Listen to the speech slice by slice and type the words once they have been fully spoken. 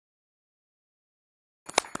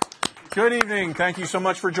Good evening. Thank you so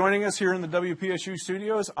much for joining us here in the WPSU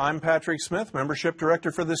studios. I'm Patrick Smith, Membership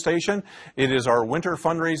Director for the station. It is our winter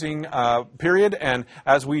fundraising period, and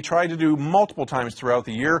as we try to do multiple times throughout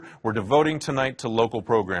the year, we're devoting tonight to local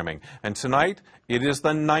programming. And tonight, it is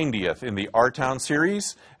the 90th in the Our Town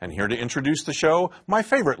series, and here to introduce the show, my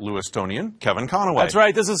favorite Lewistonian, Kevin Conaway. That's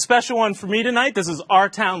right. This is a special one for me tonight. This is Our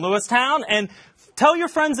Town Lewistown, and tell your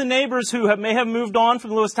friends and neighbors who may have moved on from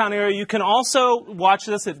the Lewistown area. You can also watch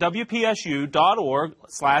this at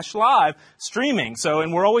WPSU.org/live streaming.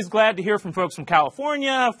 And we're always glad to hear from folks from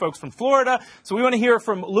California, folks from Florida. So we want to hear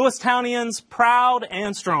from Lewistownians, proud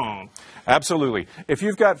and strong. Absolutely. If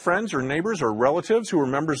you've got friends or neighbors or relatives who are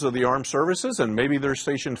members of the armed services and maybe they're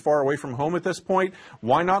stationed far away from home at this point,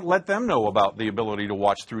 why not let them know about the ability to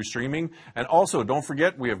watch through streaming? And also, don't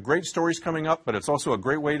forget, we have great stories coming up, but it's also a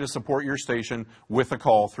great way to support your station with a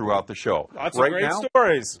call throughout the show. Lots of great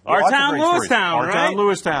stories. Our Town Lewistown, Our Town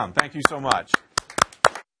Lewistown. Thank you so much.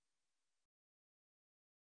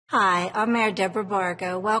 Hi, I'm Mayor Deborah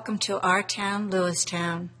Bargo. Welcome to Our Town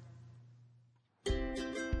Lewistown.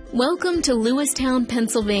 Welcome to Lewistown,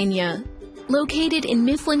 Pennsylvania. Located in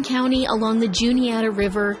Mifflin County along the Juniata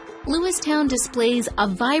River, Lewistown displays a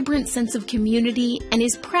vibrant sense of community and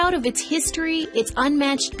is proud of its history, its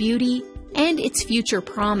unmatched beauty, and its future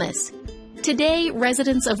promise. Today,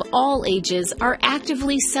 residents of all ages are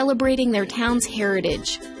actively celebrating their town's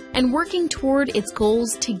heritage and working toward its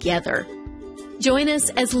goals together. Join us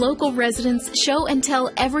as local residents show and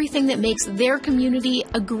tell everything that makes their community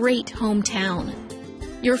a great hometown.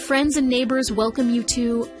 Your friends and neighbors welcome you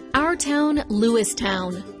to Our Town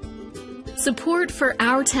Lewistown. Support for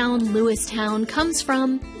Our Town Lewistown comes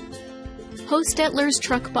from Hostetler's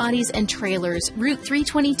Truck Bodies and Trailers, Route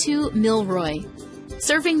 322, Milroy.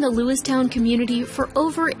 Serving the Lewistown community for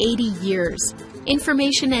over 80 years.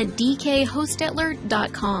 Information at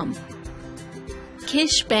dkhostetler.com.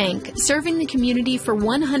 Kish Bank, serving the community for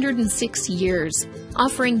 106 years,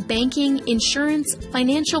 offering banking, insurance,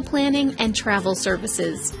 financial planning, and travel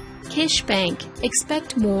services. Kish Bank,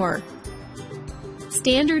 expect more.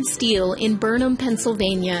 Standard Steel in Burnham,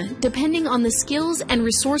 Pennsylvania, depending on the skills and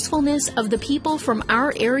resourcefulness of the people from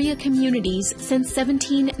our area communities since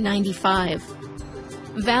 1795.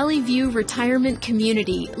 Valley View Retirement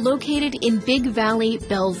Community, located in Big Valley,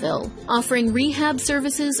 Belleville, offering rehab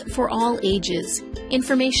services for all ages.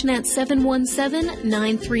 Information at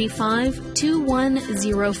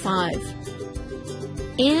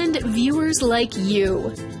 717-935-2105. And viewers like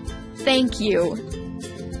you. Thank you.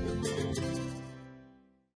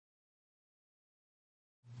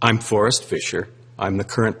 I'm Forrest Fisher. I'm the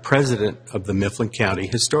current president of the Mifflin County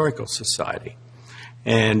Historical Society.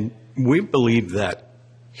 And we believe that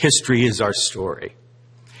history is our story,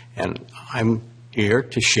 and I'm here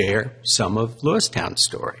to share some of Lewistown's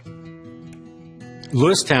story.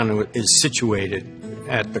 Lewistown is situated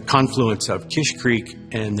at the confluence of Kish Creek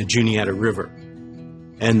and the Juniata River.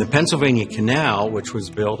 And the Pennsylvania Canal, which was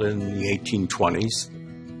built in the 1820s,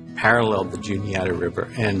 paralleled the Juniata River,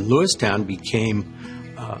 and Lewistown became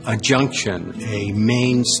a junction, a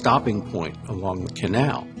main stopping point along the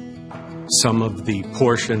canal. Some of the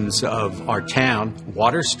portions of our town,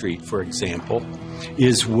 Water Street, for example,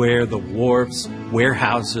 is where the wharves,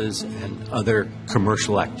 warehouses, and other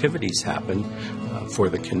commercial activities happen for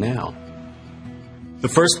the canal. The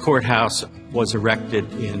first courthouse was erected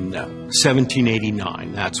in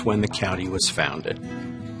 1789. That's when the county was founded.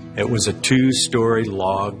 It was a two-story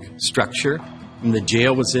log structure, and the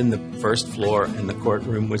jail was in the first floor, and the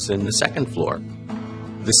courtroom was in the second floor.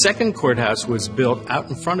 The second courthouse was built out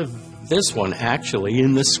in front of this one, actually,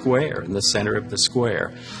 in the square, in the center of the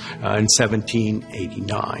square, in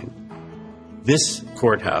 1789. This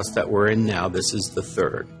courthouse that we're in now, this is the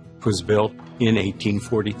third, was built in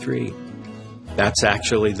 1843. That's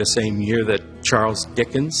actually the same year that Charles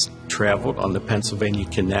Dickens traveled on the Pennsylvania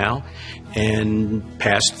Canal and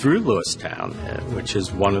passed through Lewistown, which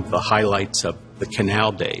is one of the highlights of the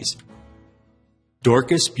canal days.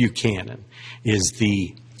 Dorcas Buchanan is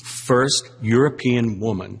the first European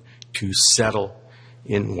woman to settle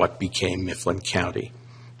in what became Mifflin County.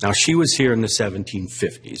 Now, she was here in the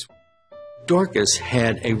 1750s. Dorcas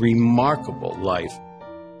had a remarkable life.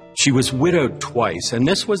 She was widowed twice, and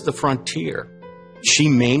this was the frontier. She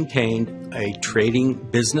maintained a trading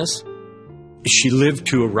business. She lived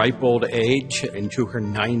to a ripe old age, into her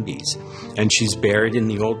 90s, and she's buried in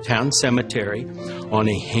the Old Town Cemetery on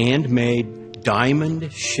a handmade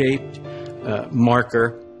diamond-shaped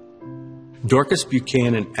marker. Dorcas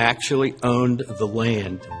Buchanan actually owned the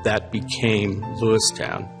land that became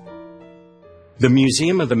Lewistown. The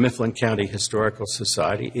Museum of the Mifflin County Historical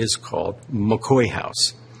Society is called McCoy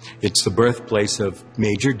House. It's the birthplace of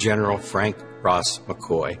Major General Frank Ross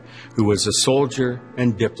McCoy, who was a soldier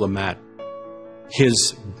and diplomat.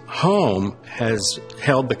 His home has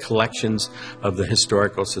held the collections of the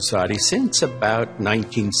Historical Society since about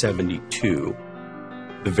 1972.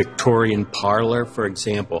 The Victorian parlor, for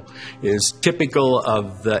example, is typical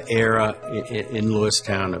of the era in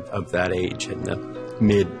Lewistown of that age, in the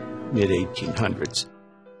mid-1800s.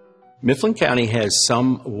 Mifflin County has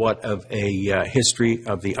somewhat of a history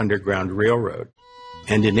of the Underground Railroad.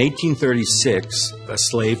 And in 1836, a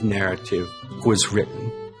slave narrative was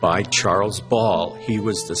written by Charles Ball. He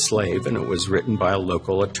was the slave, and it was written by a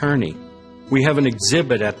local attorney. We have an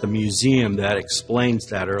exhibit at the museum that explains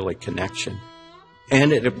that early connection.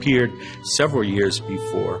 And it appeared several years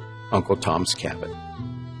before Uncle Tom's Cabin.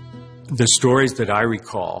 The stories that I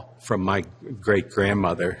recall from my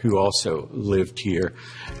great-grandmother, who also lived here,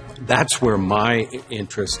 that's where my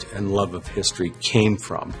interest and love of history came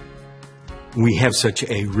from. We have such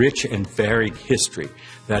a rich and varied history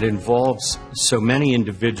that involves so many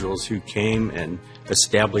individuals who came and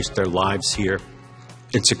established their lives here.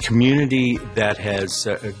 It's a community that has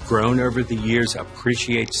grown over the years,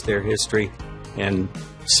 appreciates their history, and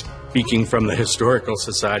speaking from the Historical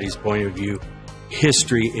Society's point of view,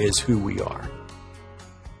 history is who we are.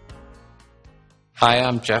 Hi,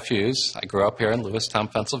 I'm Jeff Hughes. I grew up here in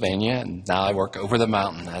Lewistown, Pennsylvania, and now I work over the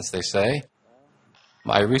mountain, as they say.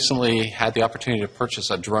 I recently had the opportunity to purchase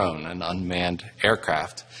a drone, an unmanned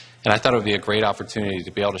aircraft, and I thought it would be a great opportunity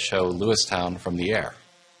to be able to show Lewistown from the air.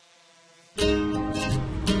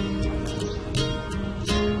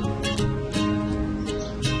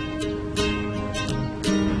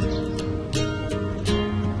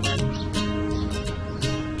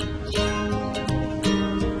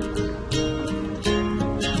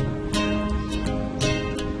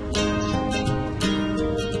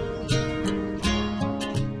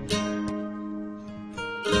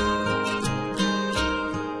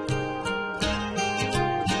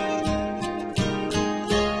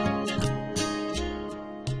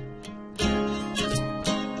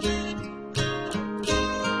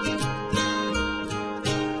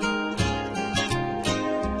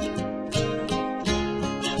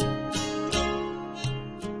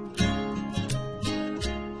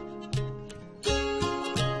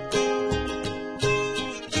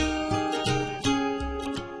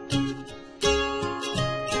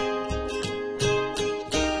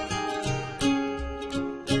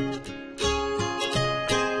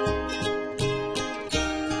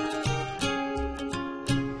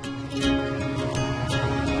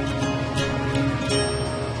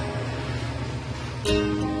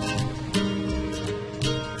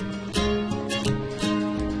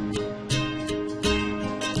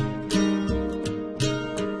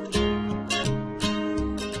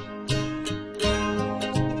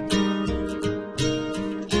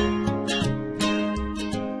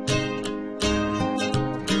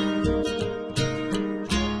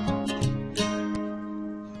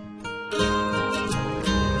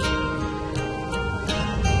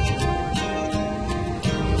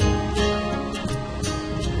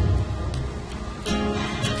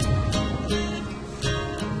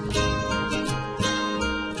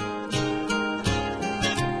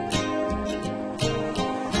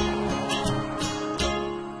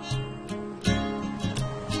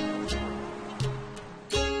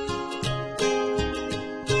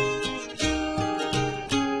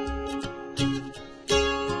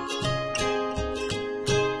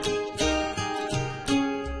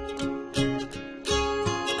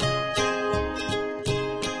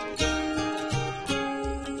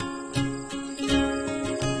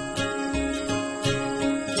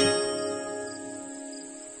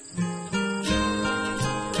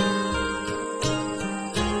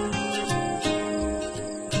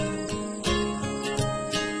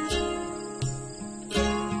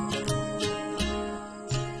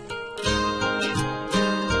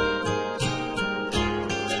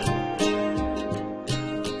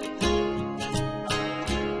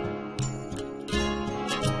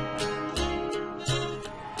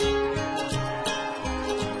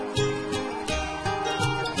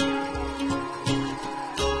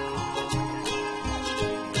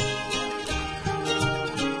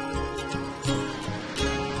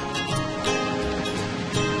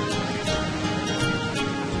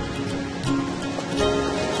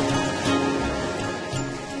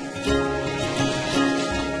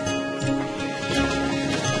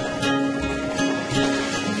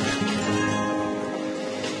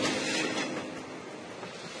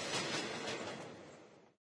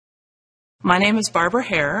 My name is Barbara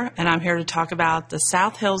Hare, and I'm here to talk about the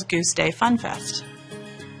South Hills Goose Day Fun Fest.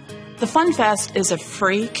 The Fun Fest is a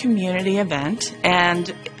free community event,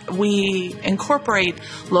 and we incorporate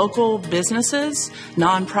local businesses,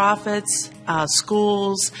 nonprofits,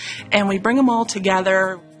 schools, and we bring them all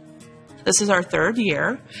together. This is our third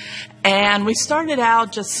year, and we started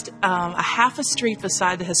out just a half a street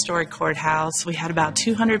beside the historic courthouse. We had about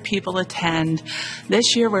 200 people attend.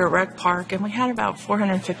 This year we're at Rec Park, and we had about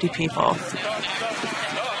 450 people.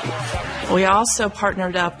 We also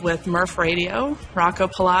partnered up with Murph Radio. Rocco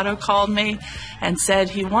Pilato called me and said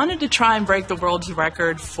he wanted to try and break the world's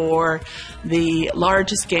record for the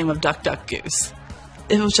largest game of Duck, Duck, Goose.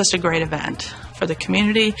 It was just a great event for the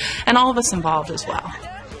community and all of us involved as well.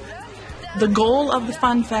 The goal of the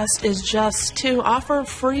Fun Fest is just to offer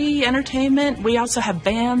free entertainment. We also have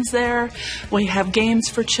bands there. We have games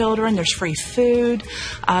for children. There's free food.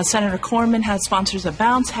 Senator Corman has sponsors a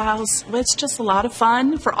bounce house. It's just a lot of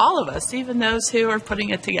fun for all of us, even those who are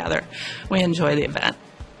putting it together. We enjoy the event.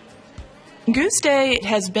 Goose Day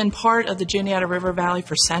has been part of the Juniata River Valley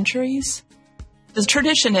for centuries. The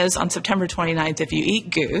tradition is on September 29th, if you eat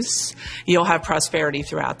goose, you'll have prosperity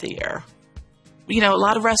throughout the year. You know, a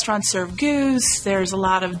lot of restaurants serve goose. There's a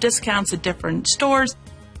lot of discounts at different stores.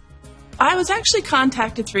 I was actually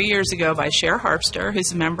contacted 3 years ago by Cher Harpster,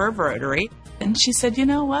 who's a member of Rotary, and she said, you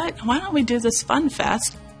know what, why don't we do this Fun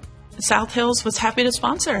Fest? South Hills was happy to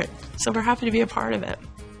sponsor it, so we're happy to be a part of it.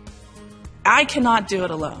 I cannot do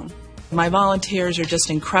it alone. My volunteers are just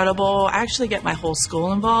incredible. I actually get my whole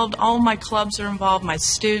school involved. All my clubs are involved, my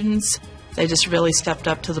students. They just really stepped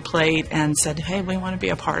up to the plate and said, hey, we want to be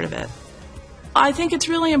a part of it. I think it's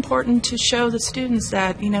really important to show the students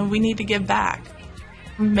that, you know, we need to give back.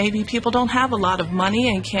 Maybe people don't have a lot of money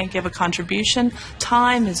and can't give a contribution.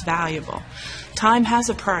 Time is valuable. Time has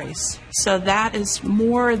a price. So that is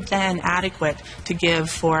more than adequate to give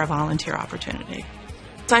for a volunteer opportunity.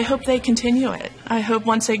 I hope they continue it. I hope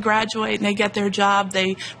once they graduate and they get their job,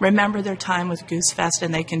 they remember their time with Goose Fest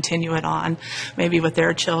and they continue it on, maybe with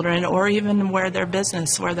their children or even where their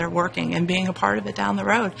business, where they're working and being a part of it down the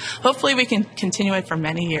road. Hopefully we can continue it for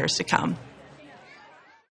many years to come.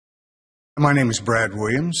 My name is Brad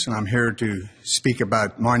Williams, and I'm here to speak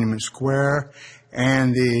about Monument Square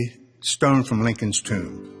and the stone from Lincoln's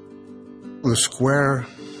tomb. The square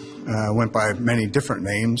went by many different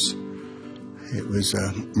names. It was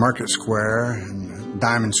Market Square, and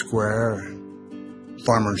Diamond Square,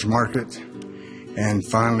 Farmers Market, and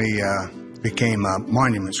finally became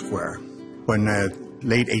Monument Square. When the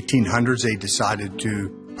late 1800s, they decided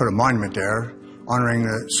to put a monument there honoring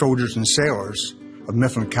the soldiers and sailors of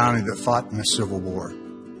Mifflin County that fought in the Civil War.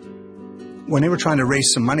 When they were trying to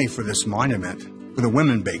raise some money for this monument, where the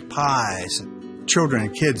women baked pies, and children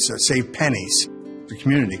and kids saved pennies, the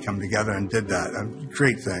community come together and did that. A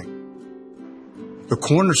great thing. The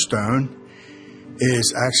cornerstone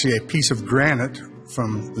is actually a piece of granite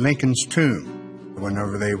from Lincoln's tomb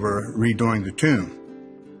whenever they were redoing the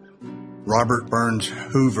tomb. Robert Burns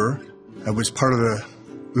Hoover was part of the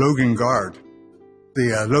Logan Guard.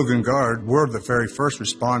 The Logan Guard were the very first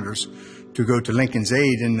responders to go to Lincoln's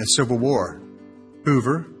aid in the Civil War.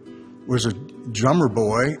 Hoover was a drummer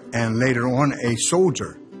boy and later on a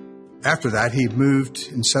soldier. After that, he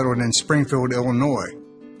moved and settled in Springfield, Illinois.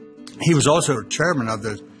 He was also chairman of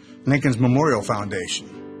the Lincoln's Memorial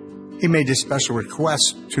Foundation. He made a special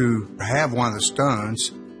request to have one of the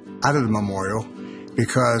stones out of the memorial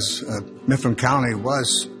because Mifflin County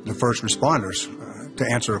was the first responders to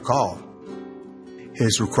answer a call.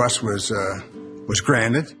 His request was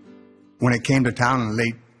granted. When it came to town in the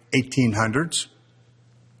late 1800s,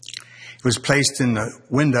 it was placed in the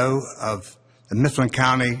window of the Mifflin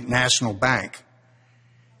County National Bank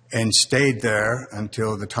and stayed there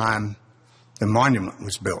until the time the monument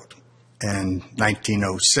was built in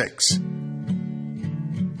 1906.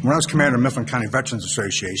 When I was commander of Mifflin County Veterans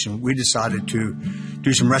Association, we decided to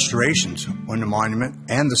do some restorations on the monument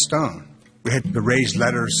and the stone. We had the raised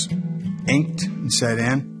letters inked and set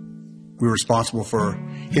in. We were responsible for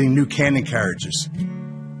getting new cannon carriages.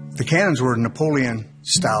 The cannons were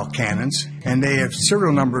Napoleon-style cannons, and they have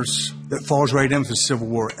serial numbers that falls right into the Civil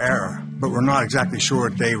War era, but we're not exactly sure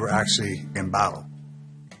if they were actually in battle.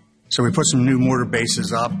 So we put some new mortar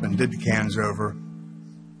bases up and did the cannons over.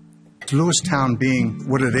 Lewistown being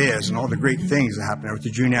what it is and all the great things that happened there with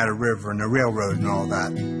the Juniata River and the railroad and all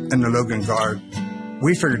that, and the Logan Guard,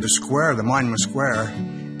 we figured the square, the Monument Square,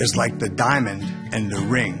 is like the diamond and the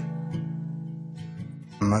ring.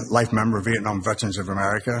 I'm a life member of Vietnam Veterans of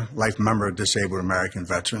America, life member of Disabled American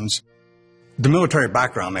Veterans. The military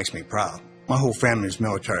background makes me proud. My whole family is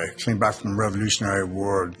military. Came back from the Revolutionary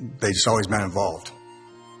War. They just always been involved.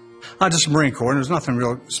 I'm just a Marine Corps, and there's nothing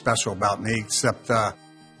real special about me except I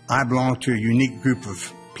I belong to a unique group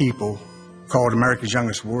of people called America's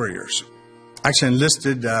Youngest Warriors. I actually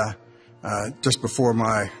enlisted just before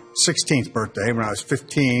my 16th birthday when I was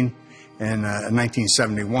 15 in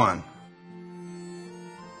 1971.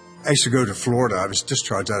 I used to go to Florida. I was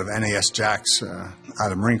discharged out of NAS Jacks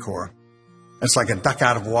out of Marine Corps. It's like a duck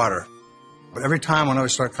out of water. But every time when I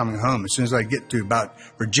would start coming home, as soon as I get to about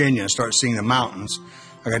Virginia and start seeing the mountains,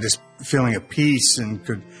 I got this feeling of peace and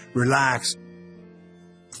could relax.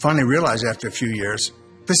 Finally realized after a few years,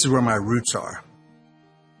 this is where my roots are.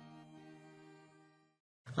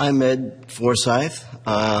 I'm Ed Forsyth.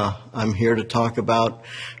 I'm here to talk about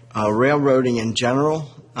railroading in general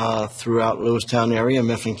throughout Lewistown area,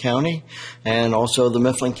 Mifflin County, and also the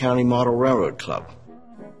Mifflin County Model Railroad Club.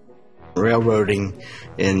 Railroading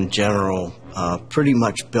in general pretty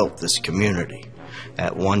much built this community.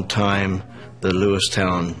 At one time, the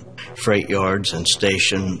Lewistown freight yards and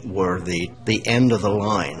station were the end of the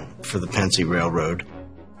line for the Pennsy Railroad.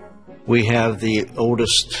 We have the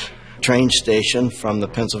oldest train station from the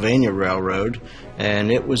Pennsylvania Railroad,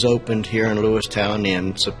 and it was opened here in Lewistown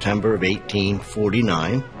in September of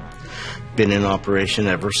 1849. Been in operation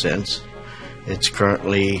ever since. It's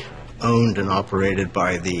currently owned and operated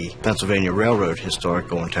by the Pennsylvania Railroad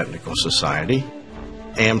Historical and Technical Society.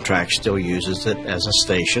 Amtrak still uses it as a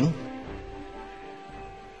station.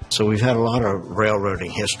 So we've had a lot of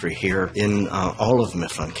railroading history here in all of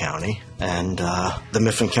Mifflin County, and the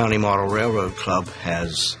Mifflin County Model Railroad Club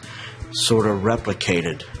has sort of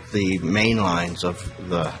replicated the main lines of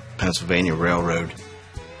the Pennsylvania Railroad.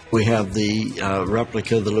 We have the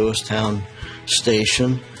replica of the Lewistown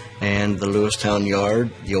station and the Lewistown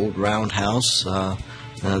yard, the old roundhouse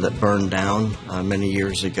that burned down many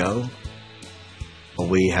years ago.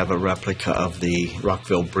 We have a replica of the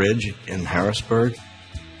Rockville Bridge in Harrisburg.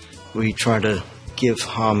 We try to give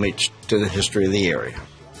homage to the history of the area.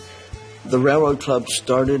 The Railroad Club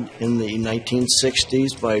started in the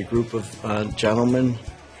 1960s by a group of gentlemen.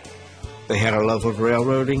 They had a love of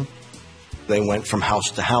railroading. They went from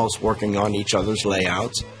house to house working on each other's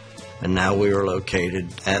layouts, and now we are located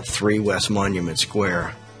at 3 West Monument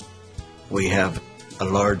Square. We have a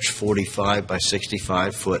large 45 by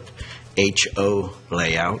 65 foot HO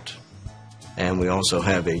layout, and we also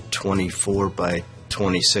have a 24 by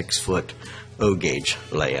 26 foot O gauge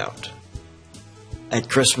layout. At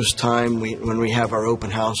Christmas time, when we have our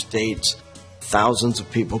open house dates, thousands of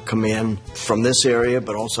people come in from this area,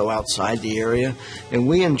 but also outside the area, and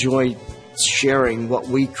we enjoy sharing what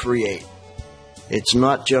we create. It's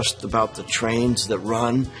not just about the trains that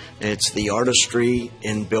run, it's the artistry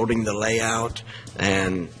in building the layout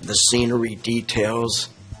and the scenery details.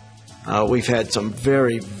 We've had some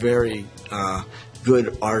very, very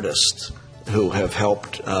good artists who have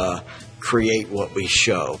helped create what we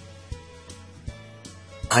show.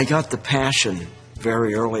 I got the passion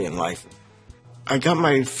very early in life. I got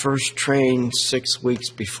my first train 6 weeks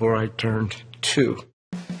before I turned 2.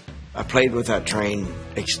 I played with that train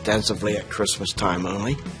extensively at Christmas time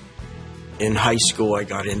only. In high school, I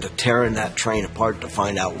got into tearing that train apart to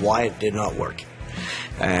find out why it did not work,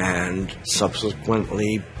 and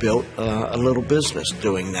subsequently built a little business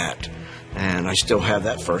doing that. And I still have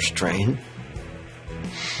that first train,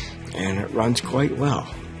 and it runs quite well.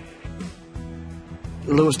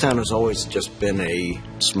 Lewistown has always just been a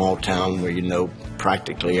small town where you know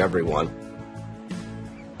practically everyone.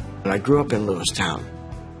 And I grew up in Lewistown.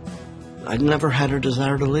 I never had a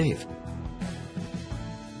desire to leave.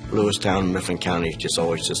 Lewistown and Mifflin County has just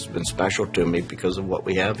always been special to me because of what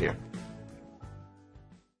we have here.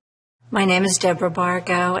 My name is Deborah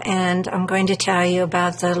Bargo, and I'm going to tell you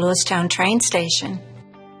about the Lewistown train station.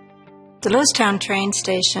 The Lewistown train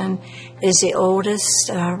station is the oldest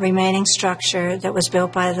remaining structure that was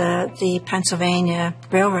built by the Pennsylvania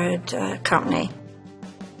Railroad Company.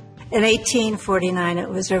 In 1849, it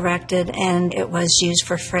was erected, and it was used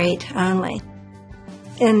for freight only.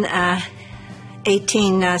 In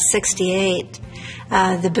 1868,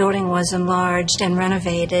 the building was enlarged and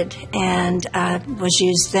renovated and was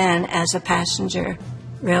used then as a passenger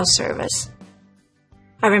rail service.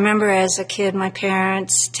 I remember as a kid my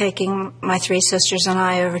parents taking my 3 sisters and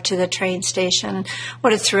I over to the train station.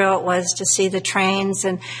 What a thrill it was to see the trains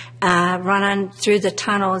and run on through the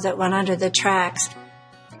tunnel that went under the tracks.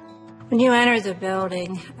 When you enter the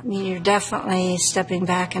building, I mean, you're definitely stepping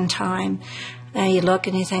back in time. You look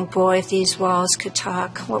and you think, boy, if these walls could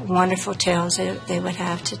talk, what wonderful tales they would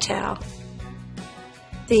have to tell.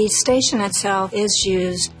 The station itself is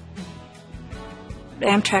used.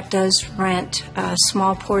 Amtrak does rent a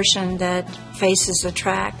small portion that faces the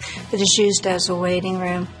track that is used as a waiting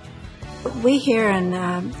room. We here in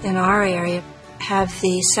our area have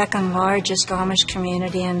the second largest Amish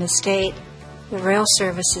community in the state. The rail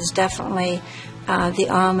service is definitely the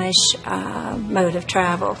Amish mode of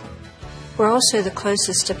travel. We're also the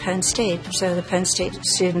closest to Penn State, so the Penn State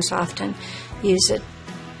students often use it.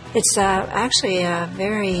 It's actually a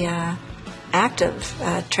very active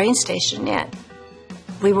train station yet.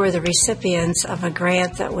 We were the recipients of a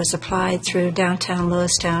grant that was applied through Downtown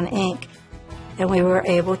Lewistown, Inc., and we were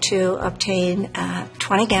able to obtain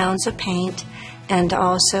 20 gallons of paint and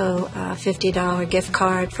also a $50 gift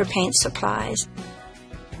card for paint supplies.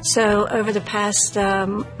 So over the past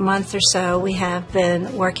month or so, we have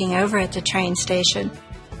been working over at the train station.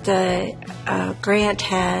 The grant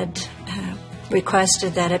had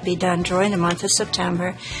requested that it be done during the month of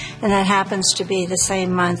September, and that happens to be the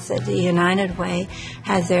same month that the United Way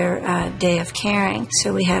had their Day of Caring.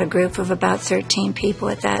 So we had a group of about 13 people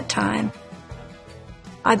at that time.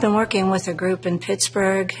 I've been working with a group in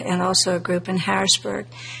Pittsburgh and also a group in Harrisburg,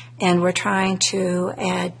 and we're trying to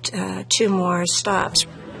add 2 more stops.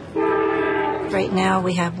 Right now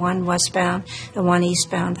we have one westbound and one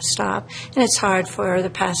eastbound stop, and it's hard for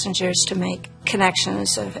the passengers to make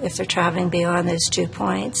connections if they're traveling beyond those 2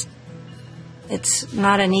 points. It's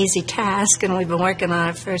not an easy task, and we've been working on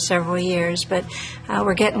it for several years, but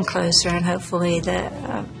we're getting closer, and hopefully in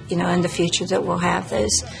the future that we'll have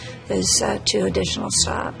those 2 additional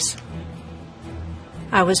stops.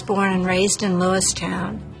 I was born and raised in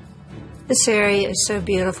Lewistown. This area is so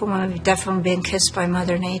beautiful. We've definitely been kissed by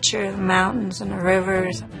Mother Nature, the mountains and the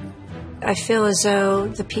rivers. I feel as though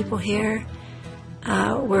the people here,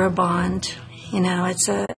 we're a bond.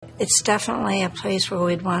 It's definitely a place where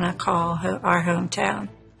we'd want to call our hometown.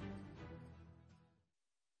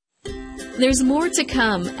 There's more to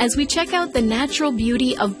come as we check out the natural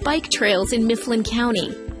beauty of bike trails in Mifflin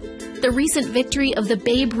County, the recent victory of the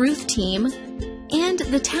Babe Ruth team, and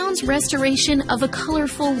the town's restoration of a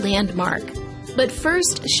colorful landmark. But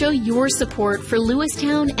first, show your support for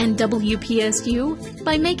Lewistown and WPSU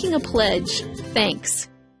by making a pledge. Thanks.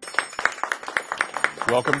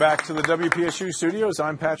 Welcome back to the WPSU studios.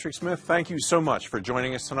 I'm Patrick Smith. Thank you so much for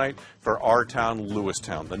joining us tonight for Our Town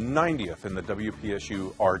Lewistown, the 90th in the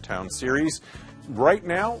WPSU Our Town series. Right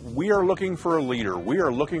now, we are looking for a leader. We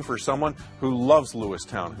are looking for someone who loves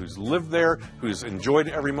Lewistown, who's lived there, who's enjoyed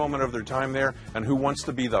every moment of their time there, and who wants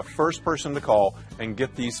to be the first person to call and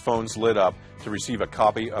get these phones lit up to receive a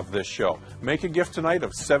copy of this show. Make a gift tonight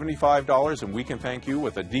of $75, and we can thank you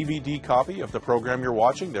with a DVD copy of the program you're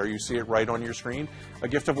watching. There you see it right on your screen. A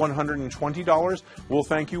gift of $120, we'll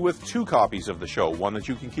thank you with 2 copies of the show, one that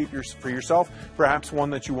you can keep for yourself, perhaps one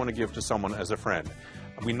that you want to give to someone as a friend.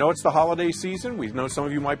 We know it's the holiday season. We know some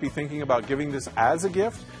of you might be thinking about giving this as a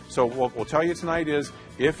gift. So what we'll tell you tonight is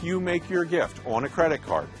if you make your gift on a credit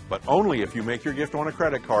card, but only if you make your gift on a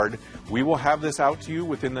credit card, we will have this out to you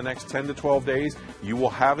within the next 10 to 12 days. You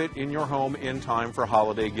will have it in your home in time for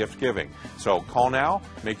holiday gift giving. So call now,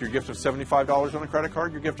 make your gift of $75 on a credit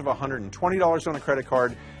card, your gift of $120 on a credit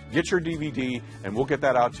card. Get your DVD, and we'll get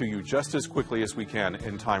that out to you just as quickly as we can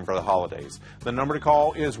in time for the holidays. The number to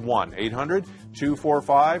call is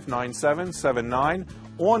 1-800-245-9779.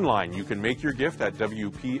 Online, you can make your gift at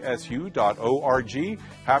WPSU.org.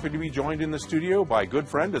 Happy to be joined in the studio by good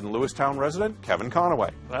friend and Lewistown resident, Kevin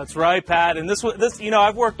Conaway. That's right, Pat. And this,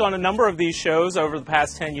 I've worked on a number of these shows over the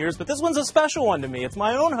past 10 years, but this one's a special one to me. It's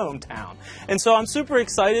my own hometown. And so I'm super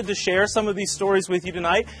excited to share some of these stories with you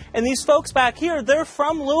tonight. And these folks back here, they're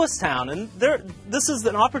from Lewistown, and this is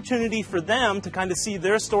an opportunity for them to kind of see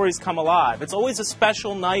their stories come alive. It's always a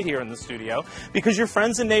special night here in the studio because your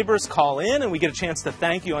friends and neighbors call in, and we get a chance to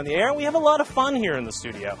thank you on the air, and we have a lot of fun here in the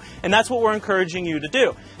studio, and that's what we're encouraging you to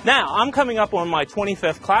do. Now, I'm coming up on my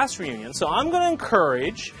 25th class reunion, so I'm going to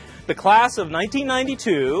encourage the class of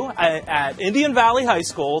 1992 at Indian Valley High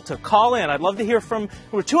School to call in. I'd love to hear from,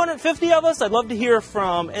 we're 250 of us, I'd love to hear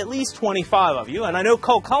from at least 25 of you, and I know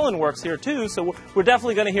Cole Cullen works here too, so we're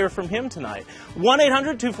definitely going to hear from him tonight.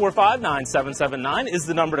 1-800-245-9779 is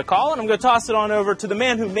the number to call, and I'm going to toss it on over to the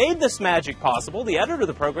man who made this magic possible, the editor of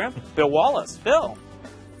the program, Bill Wallace. Bill.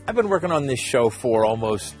 I've been working on this show for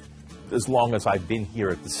almost as long as I've been here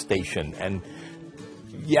at the station, and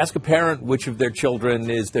you ask a parent which of their children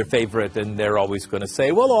is their favorite, and they're always going to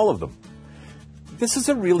say, well, all of them. This is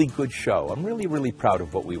a really good show. I'm really, really proud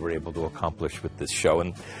of what we were able to accomplish with this show,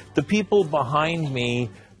 and the people behind me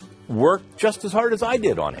worked just as hard as I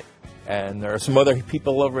did on it. And there are some other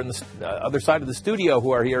people over in the other side of the studio who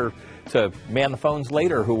are here to man the phones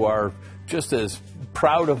later who are just as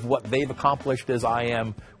proud of what they've accomplished as I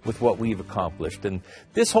am with what we've accomplished. And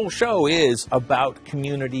this whole show is about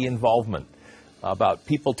community involvement, about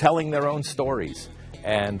people telling their own stories,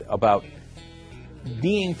 and about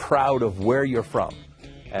being proud of where you're from.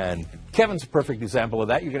 And Kevin's a perfect example of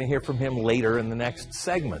that. You're going to hear from him later in the next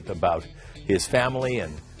segment about his family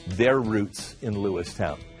and their roots in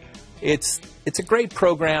Lewistown. It's a great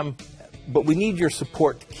program, but we need your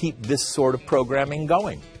support to keep this sort of programming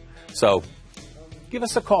going. So give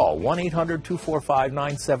us a call,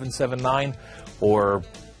 1-800-245-9779, or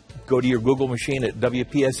go to your Google machine at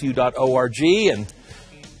WPSU.org and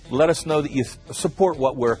let us know that you support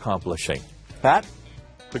what we're accomplishing. Pat?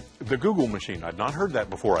 The Google machine. I've not heard that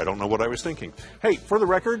before. I don't know what I was thinking. Hey, for the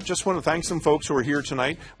record, just want to thank some folks who are here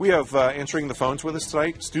tonight. We have answering the phones with us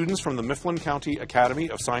tonight, students from the Mifflin County Academy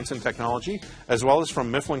of Science and Technology, as well as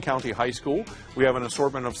from Mifflin County High School. We have an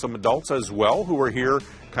assortment of some adults as well who are here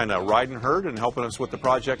kind of riding herd and helping us with the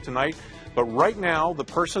project tonight. But right now, the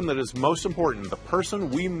person that is most important, the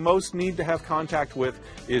person we most need to have contact with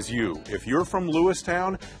is you. If you're from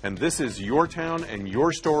Lewistown and this is your town and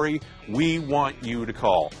your story, we want you to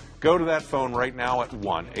call. Go to that phone right now at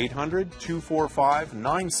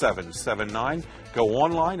 1-800-245-9779. Go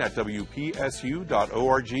online at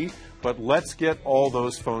WPSU.org. But let's get all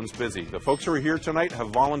those phones busy. The folks who are here tonight have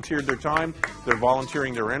volunteered their time. They're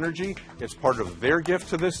volunteering their energy. It's part of their gift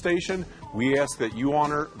to this station. We ask that you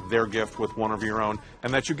honor their gift with one of your own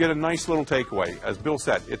and that you get a nice little takeaway. As Bill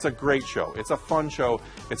said, it's a great show. It's a fun show.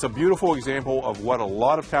 It's a beautiful example of what a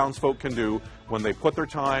lot of townsfolk can do when they put their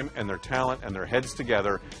time and their talent and their heads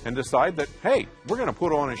together and decide that, hey, we're going to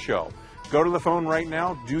put on a show. Go to the phone right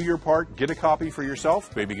now, do your part, get a copy for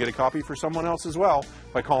yourself, maybe get a copy for someone else as well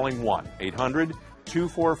by calling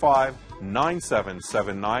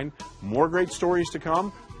 1-800-245-9779. More great stories to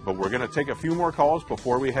come, but we're going to take a few more calls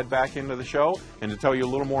before we head back into the show. And to tell you a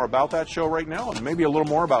little more about that show right now and maybe a little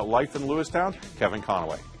more about life in Lewistown, Kevin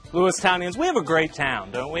Conaway. Lewistownians, we have a great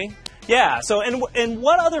town, don't we? Yeah, so and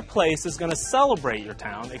what other place is going to celebrate your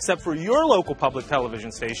town except for your local public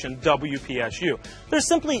television station, WPSU? There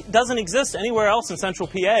simply doesn't exist anywhere else in Central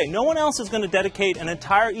PA. No one else is going to dedicate an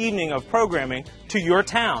entire evening of programming to your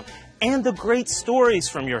town and the great stories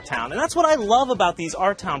from your town. And that's what I love about these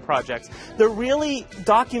Our Town projects. They're really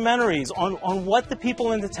documentaries on what the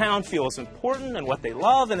people in the town feel is important and what they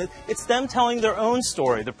love, and it's them telling their own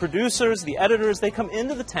story. The producers, the editors, they come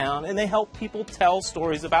into the town and they help people tell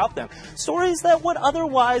stories about them. Stories that would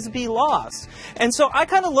otherwise be lost. And so I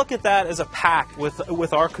kind of look at that as a pact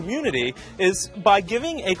with our community, is by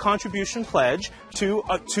giving a contribution pledge to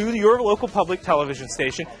your local public television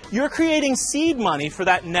station, you're creating seed money for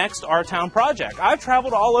that next Our Town project. I've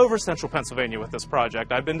traveled all over central Pennsylvania with this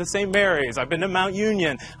project. I've been to St. Mary's, I've been to Mount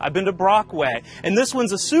Union, I've been to Brockway, and this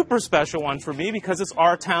one's a super special one for me because it's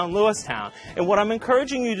Our Town, Lewistown. And what I'm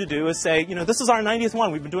encouraging you to do is say, you know, this is our 90th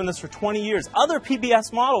one. We've been doing this for 20 years. Other PBS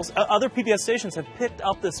stations have picked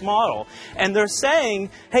up this model, and they're saying,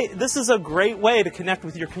 hey, this is a great way to connect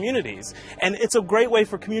with your communities, and it's a great way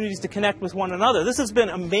for communities to connect with one another. This has been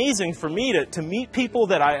amazing for me to meet people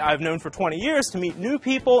that I've known for 20 years, to meet new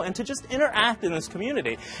people, and to just interact in this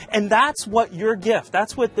community. And that's what your gift,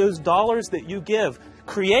 that's what those dollars that you give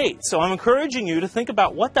create. So I'm encouraging you to think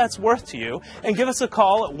about what that's worth to you and give us a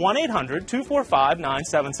call at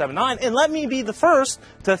 1-800-245-9779. And let me be the first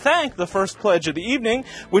to thank the first pledge of the evening,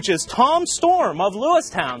 which is Tom Storm of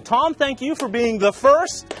Lewistown. Tom, thank you for being the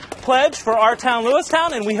first pledge for Our Town,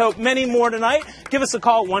 Lewistown, and we hope many more tonight. Give us a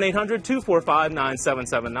call at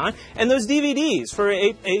 1-800-245-9779. And those DVDs, for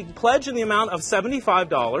a pledge in the amount of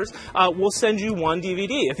 $75, we'll send you one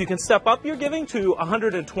DVD. If you can step up your giving to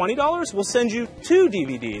 $120, we'll send you two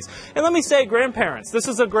DVDs. And let me say, grandparents, this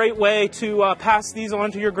is a great way to pass these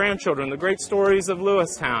on to your grandchildren, the great stories of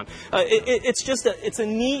Lewistown. It's a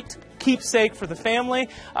neat keepsake for the family,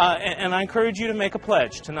 and I encourage you to make a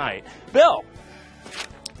pledge tonight. Bill.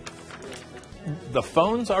 The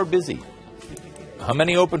phones are busy. How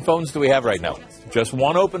many open phones do we have right now? Just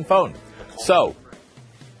one open phone. So,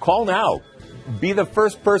 call now. Be the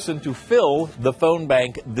first person to fill the phone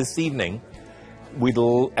bank this evening.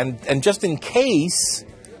 And just in case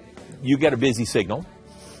you get a busy signal,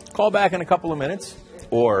 call back in a couple of minutes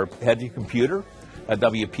or head to your computer at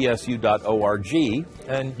WPSU.org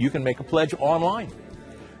and you can make a pledge online.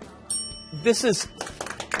 This is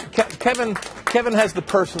Kevin has the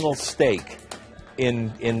personal stake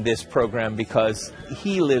in this program because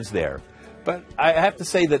he lives there. But I have to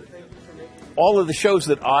say that all of the shows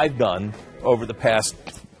that I've done over the past,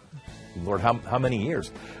 Lord, how many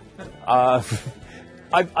years? I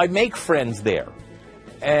make friends there,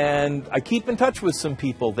 and I keep in touch with some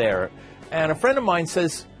people there. And a friend of mine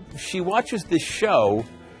says she watches this show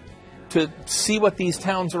to see what these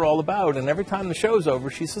towns are all about, and every time the show's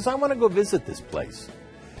over, she says, I want to go visit this place.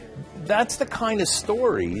 That's the kind of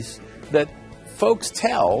stories that folks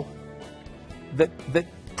tell that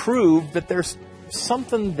prove that there's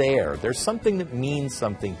something there. There's something that means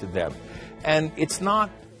something to them. And it's not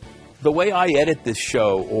the way I edit this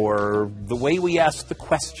show or the way we ask the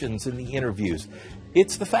questions in the interviews.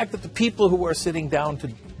 It's the fact that the people who are sitting down to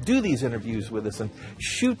do these interviews with us and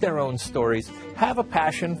shoot their own stories have a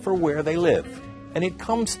passion for where they live. And it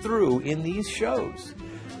comes through in these shows.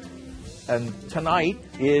 And tonight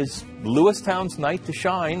is Lewistown's night to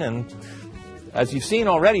shine. And as you've seen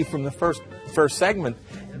already from the first segment,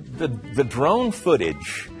 the drone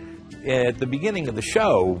footage at the beginning of the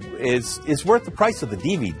show is worth the price of the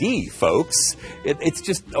DVD, folks. It's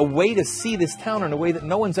just a way to see this town in a way that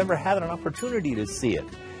no one's ever had an opportunity to see it.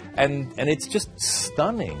 And it's just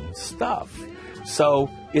stunning stuff. So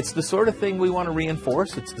it's the sort of thing we want to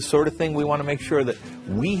reinforce. It's the sort of thing we want to make sure that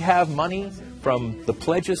we have money from the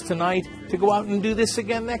pledges tonight to go out and do this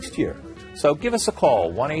again next year. So give us a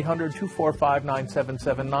call,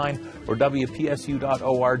 1-800-245-9779 or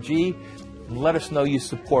WPSU.org. And let us know you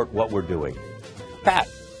support what we're doing. Pat.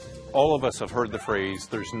 All of us have heard the phrase,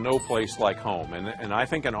 there's no place like home. And I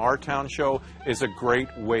think an Our Town show is a great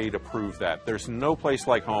way to prove that. There's no place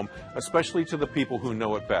like home, especially to the people who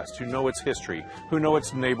know it best, who know its history, who know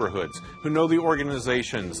its neighborhoods, who know the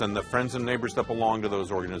organizations and the friends and neighbors that belong to those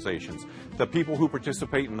organizations. The people who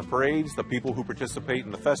participate in the parades, the people who participate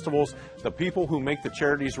in the festivals, the people who make the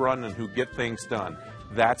charities run and who get things done.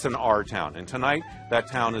 That's an Our Town. And tonight, that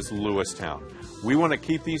town is Lewistown. We want to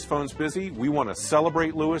keep these phones busy. We want to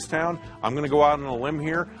celebrate Lewistown. I'm going to go out on a limb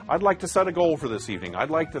here. I'd like to set a goal for this evening. I'd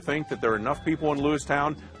like to think that there are enough people in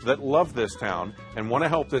Lewistown that love this town and want to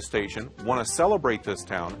help this station, want to celebrate this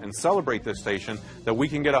town and celebrate this station, that we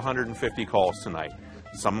can get 150 calls tonight.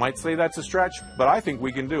 Some might say that's a stretch, but I think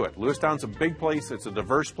we can do it. Lewistown's a big place. It's a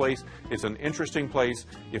diverse place. It's an interesting place.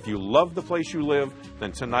 If you love the place you live,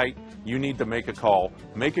 then tonight you need to make a call,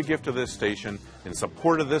 make a gift to this station in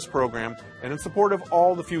support of this program and in support of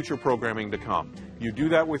all the future programming to come. You do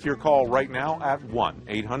that with your call right now at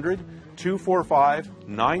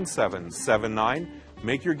 1-800-245-9779.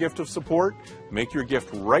 Make your gift of support. Make your gift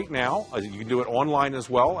right now. You can do it online as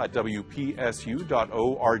well at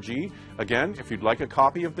WPSU.org. Again, if you'd like a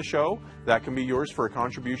copy of the show, that can be yours for a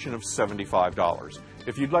contribution of $75.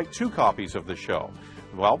 If you'd like 2 copies of the show,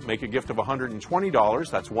 well, make a gift of $120.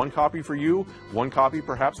 That's 1 copy for you, 1 copy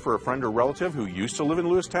perhaps for a friend or relative who used to live in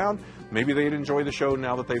Lewistown. Maybe they'd enjoy the show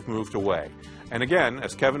now that they've moved away. And again,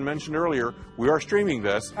 as Kevin mentioned earlier, we are streaming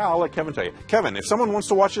this. I'll let Kevin tell you. Kevin, if someone wants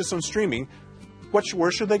to watch this on streaming,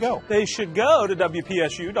 where should they go? They should go to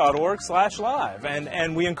WPSU.org/live,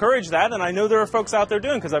 and we encourage that. And I know there are folks out there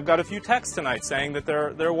doing, because I've got a few texts tonight saying that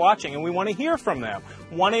they're watching, and we want to hear from them.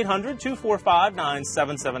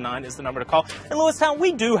 1-800-245-9779 is the number to call. In Lewistown,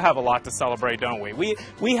 we do have a lot to celebrate, don't we?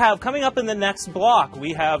 We have, coming up in the next block,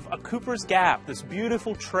 we have a Cooper's Gap, this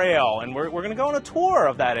beautiful trail, and we're going to go on a tour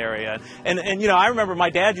of that area. And you know, I remember my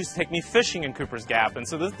dad used to take me fishing in Cooper's Gap, and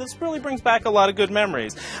so this really brings back a lot of good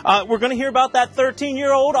memories. We're going to hear about that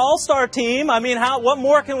 13-year-old all-star team. I mean, what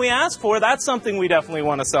more can we ask for? That's something we definitely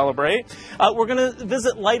want to celebrate. We're going to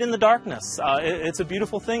visit Light in the Darkness. It's a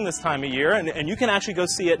beautiful thing this time of year, and you can actually go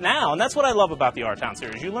see it now. And that's what I love about the Our Town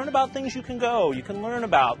series. You learn about things you can learn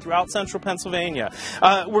about throughout central Pennsylvania.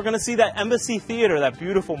 We're going to see that Embassy Theater, that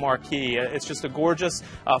beautiful marquee. It's just a gorgeous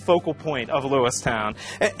focal point of Lewistown.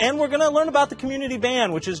 And we're going to learn about the community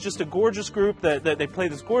band, which is just a gorgeous group that they play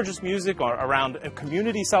this gorgeous music around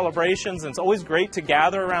community celebrations, and it's always great to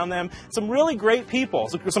gather around them. Some really great people,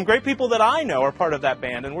 some great people that I know are part of that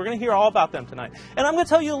band, and we're going to hear all about them tonight. And I'm going to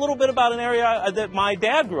tell you a little bit about an area that my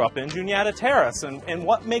dad grew up in, Juniata Terrace, and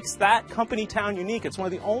what makes that company town unique. It's one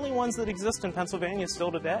of the only ones that exist in Pennsylvania still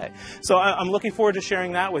today. So I'm looking forward to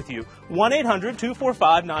sharing that with you.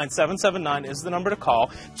 1-800-245-9779 is the number to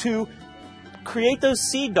call to create those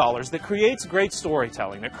seed dollars that creates great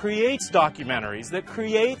storytelling, that creates documentaries, that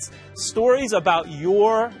creates stories about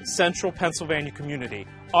your central Pennsylvania community.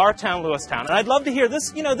 Our Town Lewistown. And I'd love to hear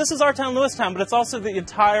this. You know, this is Our Town Lewistown, but it's also the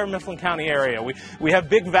entire Mifflin County area. We have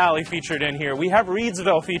Big Valley featured in here. We have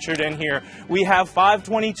Reedsville featured in here. We have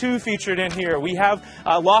 522 featured in here. We have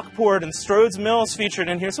Lockport and Strodes Mills featured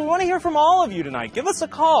in here. So we want to hear from all of you tonight. Give us a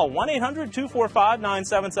call,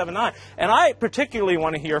 1-800-245-9779. And I particularly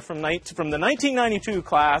want to hear from the 1992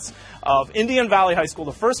 class of Indian Valley High School,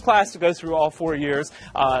 the first class to go through all 4 years.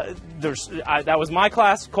 That was my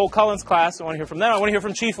class, Cole Cullen's class. I want to hear from them. I want to hear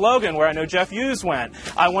from Chief Logan, where I know Jeff Hughes went.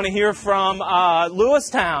 I want to hear from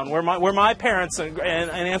Lewistown, where my parents and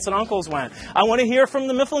aunts and uncles went. I want to hear from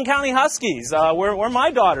the Mifflin County Huskies, where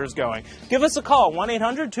my daughter's going. Give us a call,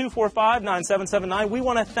 1-800-245-9779. We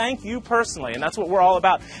want to thank you personally, and that's what we're all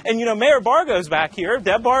about. And, you know, Mayor Bargo's back here,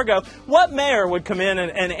 Deb Bargo. What mayor would come in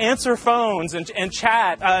and answer phones and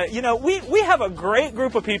chat? You know, we have a great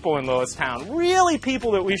group of people in Lewistown, really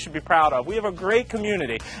people that we should be proud of. We have a great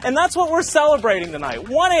community, and that's what we're celebrating tonight.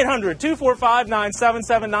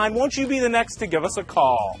 1-800-245-9779. Won't you be the next to give us a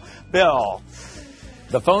call? Bill.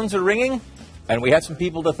 The phones are ringing, and we have some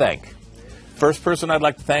people to thank. First person I'd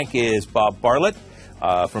like to thank is Bob Bartlett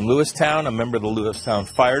from Lewistown, a member of the Lewistown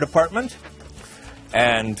Fire Department.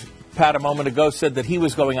 And Pat a moment ago said that he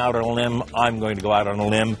was going out on a limb. I'm going to go out on a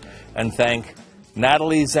limb and thank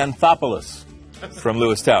Natalie Xanthopoulos from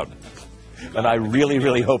Lewistown. And I really,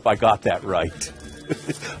 really hope I got that right.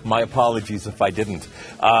 My apologies if I didn't.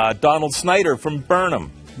 Donald Snyder from Burnham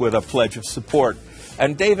with a pledge of support.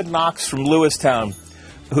 And David Knox from Lewistown,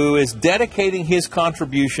 who is dedicating his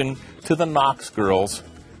contribution to the Knox girls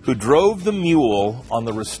who drove the mule on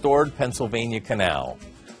the restored Pennsylvania Canal.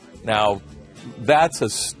 Now, that's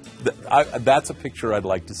a picture I'd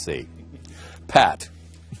like to see. Pat.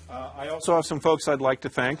 I also have some folks I'd like to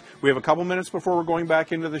thank. We have a couple minutes before we're going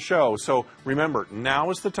back into the show, so remember, now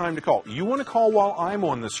is the time to call. You want to call while I'm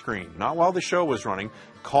on the screen, not while the show is running.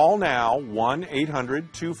 Call now,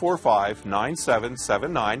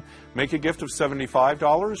 1-800-245-9779. Make a gift of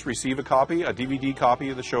 $75. Receive a DVD copy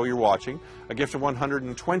of the show you're watching. A gift of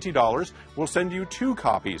 $120. We'll send you 2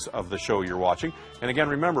 copies of the show you're watching. And again,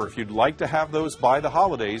 remember, if you'd like to have those by the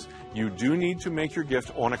holidays, you do need to make your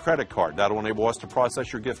gift on a credit card. That'll enable us to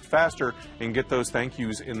process your gift faster and get those thank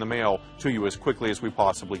yous in the mail to you as quickly as we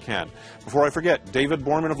possibly can. Before I forget, David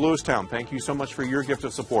Borman of Lewistown, thank you so much for your gift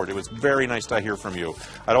of support. It was very nice to hear from you.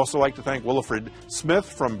 I'd also like to thank Willifred Smith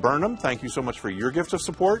from Burnham. Thank you so much for your gift of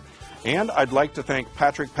support. And I'd like to thank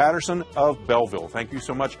Patrick Patterson of Belleville. Thank you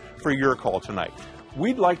so much for your call tonight.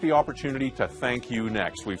 We'd like the opportunity to thank you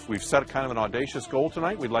next. We've set kind of an audacious goal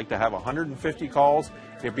tonight. We'd like to have 150 calls.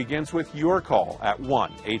 It begins with your call at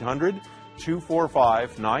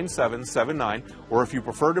 1-800-245-9779. Or if you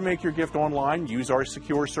prefer to make your gift online, use our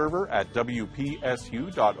secure server at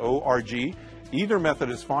wpsu.org. Either method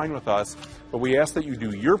is fine with us, but we ask that you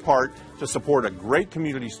do your part to support a great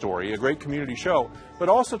community story, a great community show, but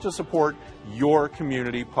also to support your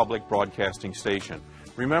community public broadcasting station.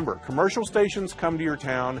 Remember, commercial stations come to your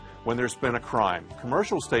town when there's been a crime.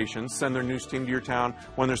 Commercial stations send their news team to your town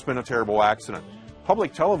when there's been a terrible accident.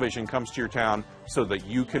 Public television comes to your town so that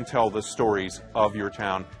you can tell the stories of your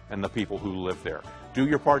town and the people who live there. Do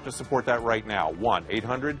your part to support that right now.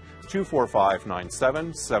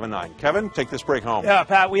 1-800-245-9779. Kevin, take this break home. Yeah,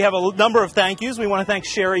 Pat, we have a number of thank yous. We want to thank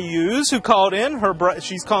Sherry Hughes, who called in.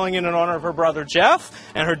 She's calling in honor of her brother Jeff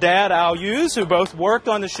and her dad Al Hughes, who both worked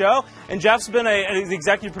on the show. And Jeff's been the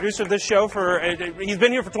executive producer of this show he's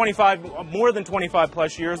been here for more than 25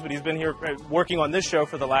 plus years, but he's been here working on this show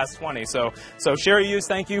for the last 20. So Sherry Hughes,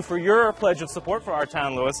 thank you for your pledge of support for our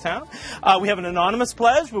town, Lewistown. We have an anonymous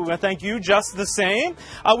pledge, but we want to thank you just the same.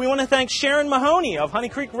 We want to thank Sharon Mahoney of Honey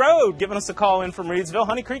Creek Road giving us a call in from Reedsville.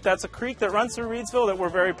 Honey Creek, that's a creek that runs through Reedsville that we're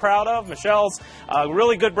very proud of. Michelle's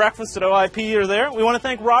really good breakfast at OIP are there. We want to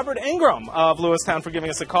thank Robert Ingram of Lewistown for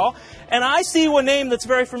giving us a call. And I see one name that's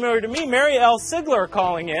very familiar to me, Mary L. Sigler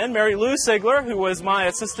calling in. Mary Lou Sigler, who was my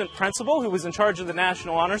assistant principal, who was in charge of the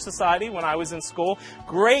National Honor Society when I was in school.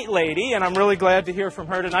 Great lady, and I'm really glad to hear from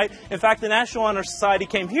her tonight. In fact, the National Honor Society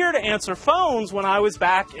came here to answer phones when I was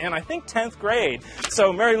back in, I think, 10th grade.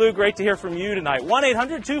 So, Mary Lou, great to hear from you tonight.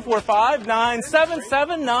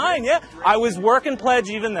 1-800-245-9779. Yeah, I was working pledge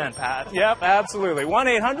even then, Pat. Yep, absolutely.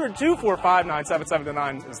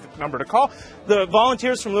 1-800-245-9779 is the number to call. The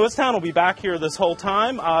volunteers from Lewistown will be back here this whole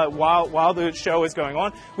time while the show is going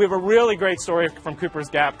on. We have a really great story from Cooper's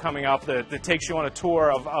Gap coming up that takes you on a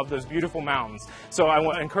tour of those beautiful mountains. So I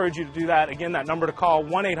want to encourage you to do that. Again, that number to call,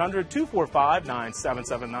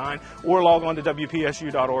 1-800-245-9779, or log on to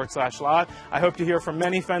wpsu.org/live. I hope to hear from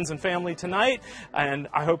many friends and family tonight, and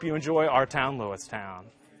I hope you enjoy our town, Lewistown.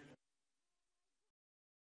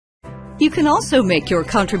 You can also make your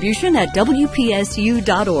contribution at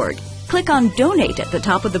wpsu.org. Click on Donate at the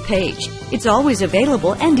top of the page. It's always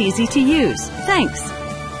available and easy to use. Thanks.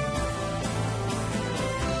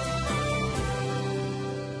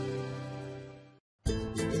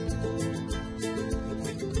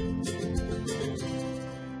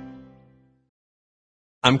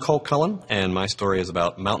 I'm Cole Cullen, and my story is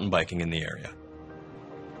about mountain biking in the area.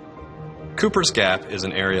 Cooper's Gap is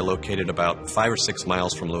an area located about 5 or 6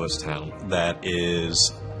 miles from Lewistown that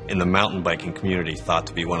is, in the mountain biking community, thought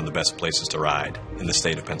to be one of the best places to ride in the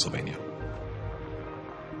state of Pennsylvania.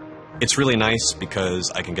 It's really nice because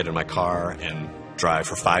I can get in my car and drive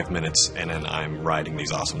for 5 minutes and then I'm riding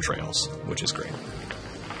these awesome trails, which is great.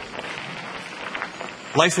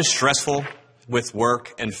 Life is stressful with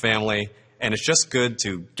work and family, and it's just good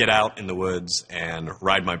to get out in the woods and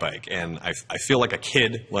ride my bike. And I feel like a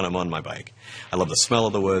kid when I'm on my bike. I love the smell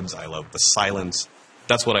of the woods. I love the silence.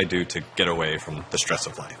 That's what I do to get away from the stress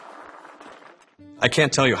of life. I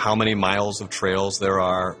can't tell you how many miles of trails there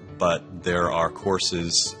are, but there are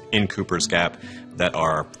courses in Cooper's Gap that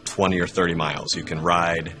are 20 or 30 miles. You can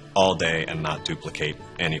ride all day and not duplicate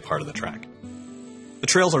any part of the track. The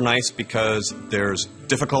trails are nice because there's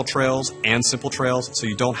difficult trails and simple trails, so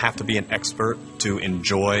you don't have to be an expert to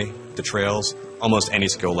enjoy the trails. Almost any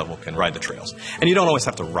skill level can ride the trails. And you don't always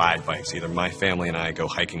have to ride bikes either. My family and I go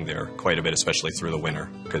hiking there quite a bit, especially through the winter,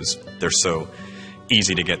 because they're so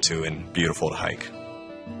easy to get to and beautiful to hike.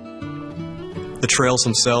 The trails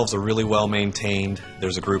themselves are really well maintained.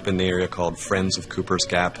 There's a group in the area called Friends of Cooper's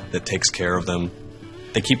Gap that takes care of them.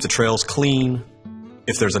 They keep the trails clean.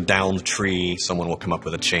 If there's a downed tree, someone will come up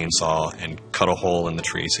with a chainsaw and cut a hole in the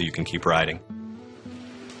tree so you can keep riding.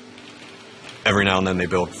 Every now and then they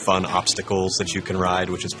build fun obstacles that you can ride,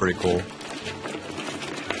 which is pretty cool.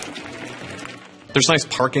 There's nice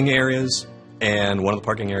parking areas, and one of the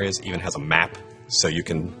parking areas even has a map so you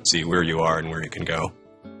can see where you are and where you can go.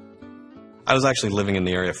 I was actually living in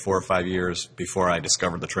the area 4 or 5 years before I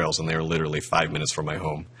discovered the trails, and they were literally 5 minutes from my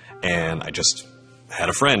home. And I just had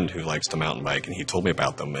a friend who likes to mountain bike, and he told me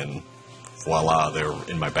about them, and voila, they're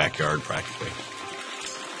in my backyard practically.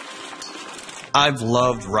 I've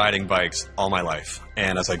loved riding bikes all my life,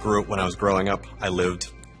 and when I was growing up, I lived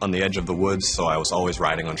on the edge of the woods, so I was always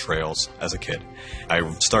riding on trails as a kid. I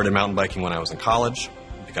started mountain biking when I was in college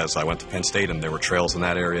because I went to Penn State and there were trails in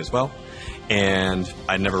that area as well, and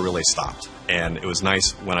I never really stopped. And it was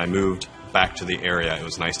nice when I moved back to the area, it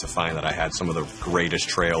was nice to find that I had some of the greatest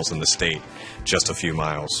trails in the state just a few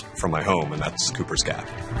miles from my home, and that's Cooper's Gap.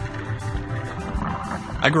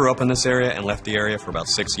 I grew up in this area and left the area for about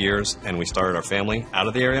 6 years, and we started our family out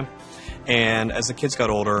of the area. And as the kids got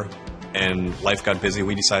older and life got busy,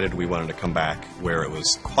 we decided we wanted to come back where it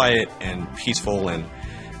was quiet and peaceful, and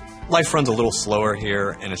life runs a little slower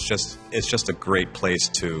here, and it's just a great place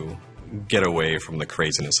to get away from the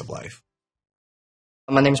craziness of life.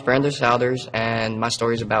 My name is Brandon Souders, and my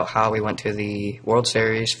story is about how we went to the World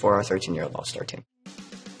Series for our 13-year-old All-Star team.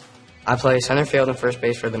 I play center field and first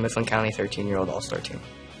base for the Mifflin County 13-year-old All-Star team.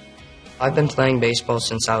 I've been playing baseball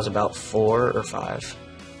since I was about 4 or 5.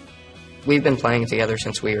 We've been playing together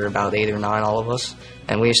since we were about 8 or 9, all of us,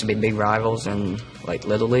 and we used to be big rivals in,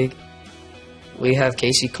 Little League. We have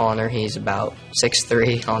Casey Connor. He's about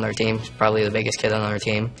 6'3" on our team. He's probably the biggest kid on our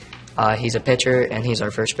team. He's a pitcher, and he's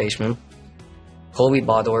our first baseman. Colby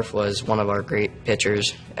Baudorf was one of our great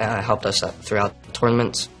pitchers, helped us throughout the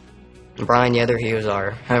tournaments. And Brian Yether, he was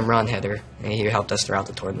our home run hitter, and he helped us throughout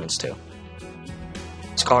the tournaments too.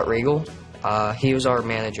 Scott Riegel, he was our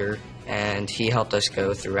manager, and he helped us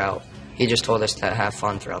go throughout. He just told us to have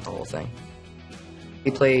fun throughout the whole thing.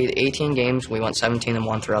 We played 18 games. We went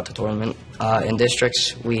 17-1 throughout the tournament. In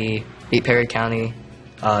districts, we beat Perry County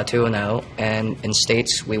 2-0, and in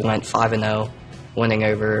states, we went 5-0. Winning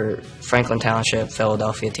over Franklin Township,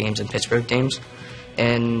 Philadelphia teams, and Pittsburgh teams.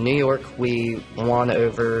 In New York, we won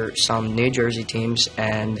over some New Jersey teams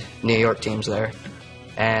and New York teams there.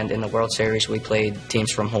 And in the World Series, we played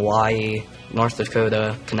teams from Hawaii, North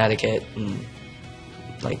Dakota, Connecticut, and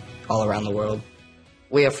all around the world.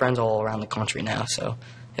 We have friends all around the country now, so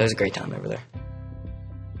it was a great time over there.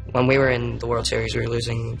 When we were in the World Series, we were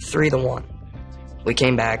losing 3-1. We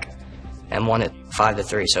came back and won it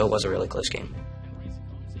 5-3, so it was a really close game.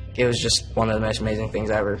 It was just one of the most amazing things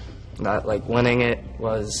ever. Winning it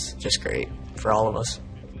was just great for all of us.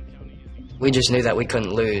 We just knew that we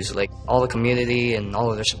couldn't lose. All the community and all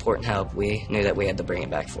of their support and help, we knew that we had to bring it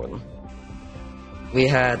back for them. We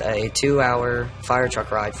had a 2-hour fire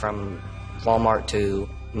truck ride from Walmart to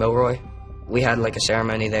Milroy. We had a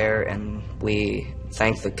ceremony there, and we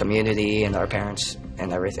thanked the community and our parents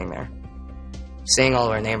and everything there. Seeing all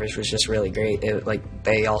of our neighbors was just really great.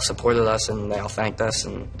 They all supported us and they all thanked us,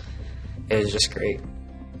 and it was just great.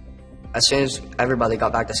 As soon as everybody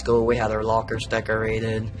got back to school, we had our lockers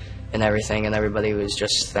decorated and everything, and everybody was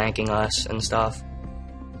just thanking us and stuff.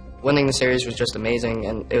 Winning the series was just amazing,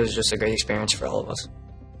 and it was just a great experience for all of us.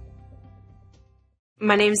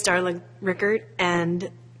 My name is Darla Rickard, and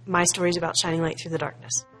my story is about shining light through the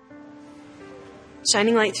darkness.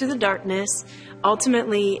 Shining Light Through the Darkness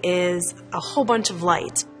ultimately is a whole bunch of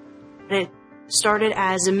lights. And it started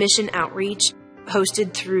as a mission outreach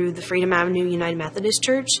hosted through the Freedom Avenue United Methodist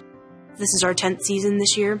Church. This is our 10th season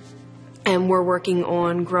this year, and we're working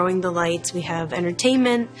on growing the lights. We have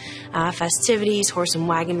entertainment, festivities, horse and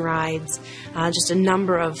wagon rides, just a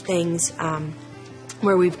number of things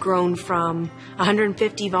where we've grown from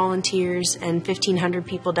 150 volunteers and 1,500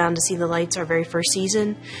 people down to see the lights our very first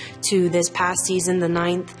season to this past season, the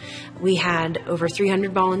 9th, we had over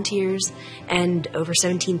 300 volunteers and over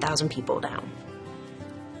 17,000 people down.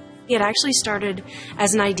 It actually started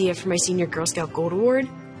as an idea for my senior Girl Scout Gold Award.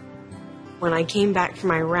 When I came back from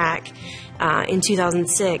Iraq in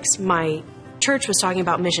 2006, my church was talking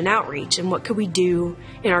about mission outreach and what could we do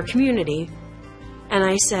in our community. And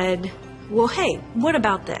I said, well, hey, what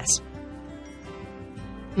about this?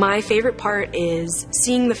 My favorite part is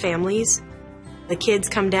seeing the families. The kids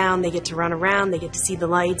come down, they get to run around, they get to see the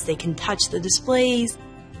lights, they can touch the displays.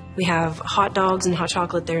 We have hot dogs and hot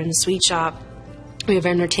chocolate there in the sweet shop. We have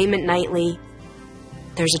entertainment nightly.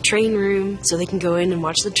 There's a train room, so they can go in and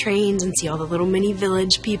watch the trains and see all the little mini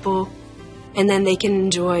village people. And then they can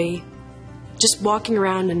enjoy just walking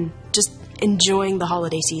around and just enjoying the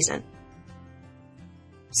holiday season.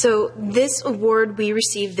 So this award we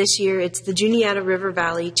received this year, it's the Juniata River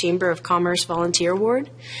Valley Chamber of Commerce Volunteer Award.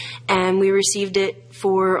 And we received it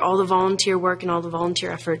for all the volunteer work and all the volunteer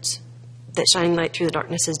efforts that Shining Light Through the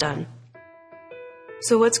Darkness has done.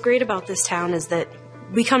 So what's great about this town is that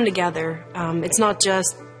we come together. It's not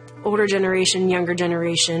just older generation, younger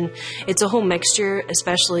generation. It's a whole mixture,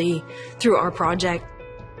 especially through our project.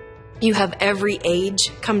 You have every age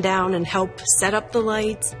come down and help set up the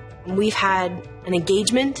lights. We've had an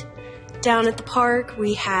engagement down at the park.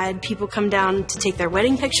 We had people come down to take their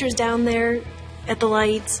wedding pictures down there at the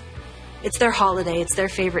lights. It's their holiday. It's their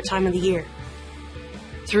favorite time of the year.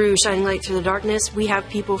 Through Shining Light Through the Darkness, we have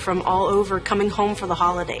people from all over coming home for the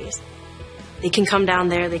holidays. They can come down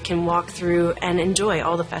there, they can walk through and enjoy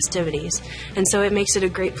all the festivities. And so it makes it a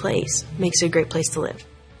great place, makes it a great place to live.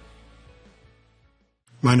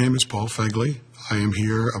 My name is Paul Fegley. I am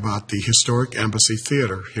here about the Historic Embassy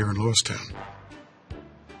Theater here in Lewistown.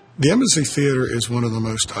 The Embassy Theater is one of the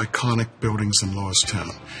most iconic buildings in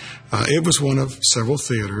Lewistown. It was one of several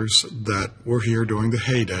theaters that were here during the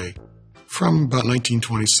heyday from about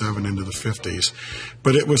 1927 into the 50s,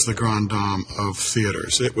 but it was the grande dame of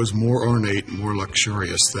theaters. It was more ornate and more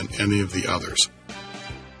luxurious than any of the others.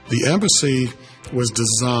 The Embassy was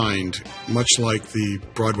designed much like the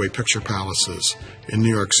Broadway picture palaces in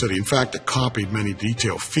New York City. In fact, it copied many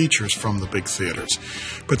detailed features from the big theaters,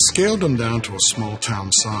 but scaled them down to a small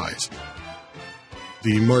town size.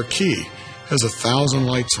 The marquee has 1,000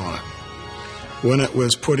 lights on it. When it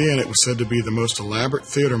was put in, it was said to be the most elaborate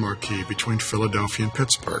theater marquee between Philadelphia and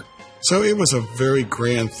Pittsburgh. So it was a very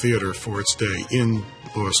grand theater for its day in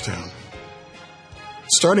Lewistown.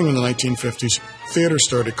 Starting in the 1950s, theaters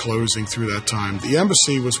started closing through that time. The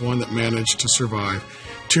Embassy was one that managed to survive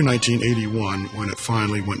to 1981 when it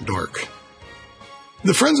finally went dark.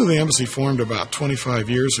 The Friends of the Embassy formed about 25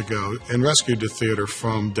 years ago and rescued the theater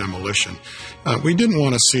from demolition. We didn't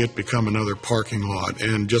want to see it become another parking lot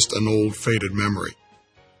and just an old faded memory.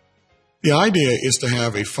 The idea is to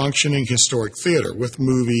have a functioning historic theater with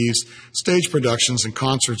movies, stage productions, and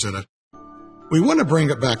concerts in it. We want to bring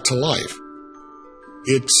it back to life.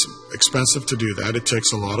 It's expensive to do that. It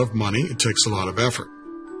takes a lot of money. It takes a lot of effort.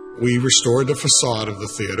 We restored the facade of the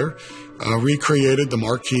theater, recreated the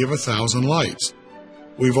marquee of 1,000 lights.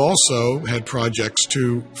 We've also had projects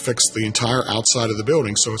to fix the entire outside of the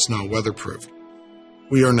building so it's now weatherproof.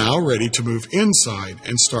 We are now ready to move inside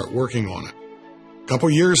and start working on it. A couple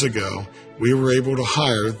years ago, we were able to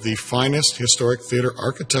hire the finest historic theater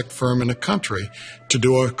architect firm in the country to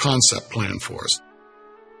do a concept plan for us.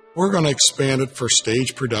 We're going to expand it for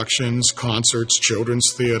stage productions, concerts,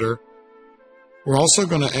 children's theater. We're also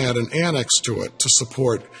going to add an annex to it to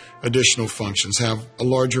support additional functions, have a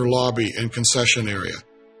larger lobby and concession area.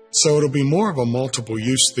 So it'll be more of a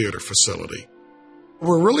multiple-use theater facility.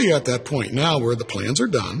 We're really at that point now where the plans are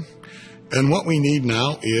done, and what we need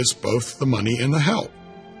now is both the money and the help.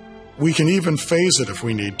 We can even phase it if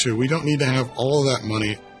we need to. We don't need to have all of that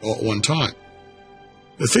money all at one time.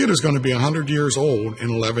 The theater is going to be 100 years old in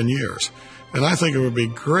 11 years, and I think it would be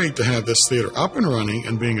great to have this theater up and running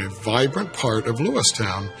and being a vibrant part of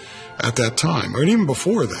Lewistown at that time, or even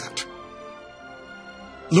before that.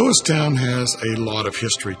 Lewistown has a lot of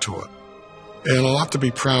history to it, and a lot to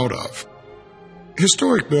be proud of.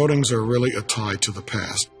 Historic buildings are really a tie to the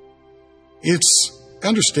past. It's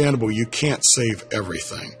understandable you can't save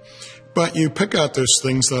everything, But you pick out those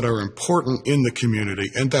things that are important in the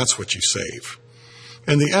community, and that's what you save.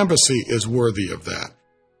 And the embassy is worthy of that.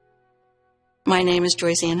 My name is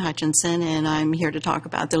Joyce Ann Hutchinson, and I'm here to talk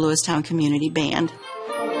about the Lewistown Community Band.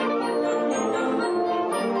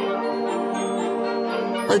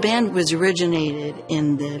 The band was originated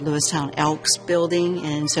in the Lewistown Elks building,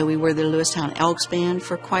 and so we were the Lewistown Elks Band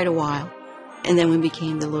for quite a while. And then we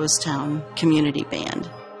became the Lewistown Community Band.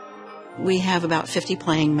 We have about 50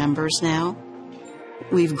 playing members now.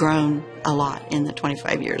 We've grown a lot in the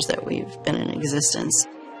 25 years that we've been in existence.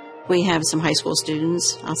 We have some high school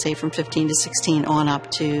students, I'll say from 15 to 16 on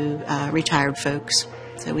up to retired folks.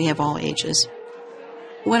 So we have all ages.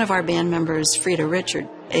 One of our band members, Frida Richard,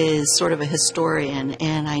 is sort of a historian,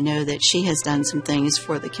 and I know that she has done some things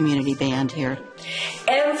for the community band here.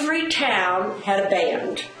 Every town had a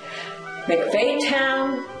band. McVeigh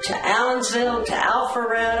to Allensville to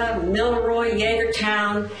Alpharetta, Milroy,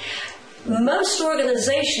 Yeagertown. Most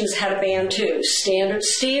organizations had a band too. Standard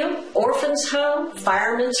Steel, Orphans Home,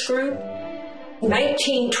 Firemen's Group.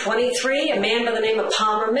 1923, a man by the name of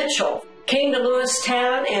Palmer Mitchell came to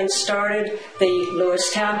Lewistown and started the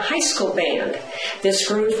Lewistown High School Band. This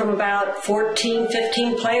grew from about 14,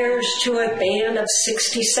 15 players to a band of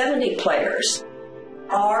 60, 70 players.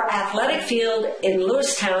 Our athletic field in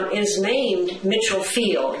Lewistown is named Mitchell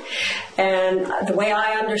Field. And the way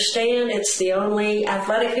I understand, it's the only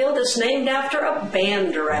athletic field that's named after a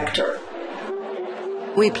band director.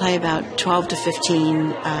 We play about 12 to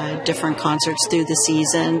 15 different concerts through the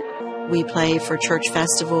season. We play for church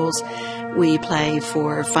festivals. We play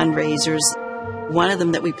for fundraisers. One of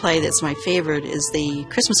them that we play that's my favorite is the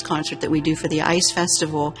Christmas concert that we do for the Ice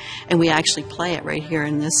Festival, and we actually play it right here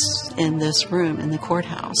in this room in the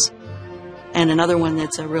courthouse. And another one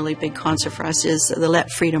that's a really big concert for us is the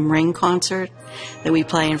Let Freedom Ring concert that we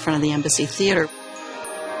play in front of the Embassy Theater.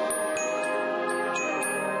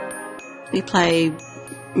 We play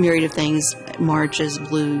myriad of things, marches,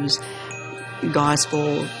 blues,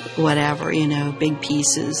 gospel, whatever, big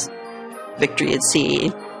pieces, Victory at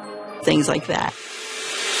Sea, things like that.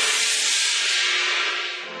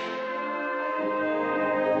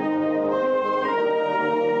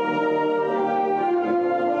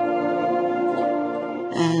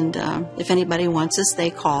 And if anybody wants us, they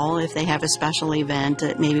call. If they have a special event,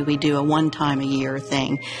 maybe we do a one-time-a-year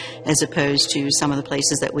thing as opposed to some of the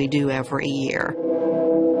places that we do every year.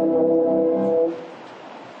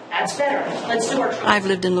 That's better. Let's do our... I've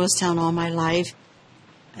lived in Lewistown all my life.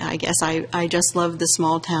 I guess I just love the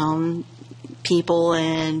small town people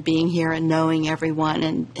and being here and knowing everyone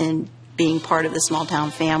and being part of the small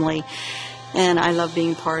town family. And I love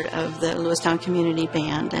being part of the Lewistown Community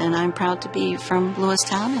Band. And I'm proud to be from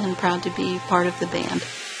Lewistown and proud to be part of the band.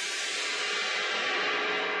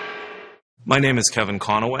 My name is Kevin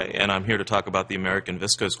Conaway, and I'm here to talk about the American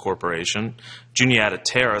Viscose Corporation, Juniata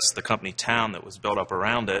Terrace, the company town that was built up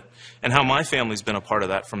around it, and how my family's been a part of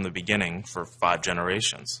that from the beginning for 5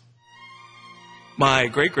 generations. My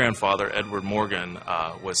great-grandfather, Edward Morgan,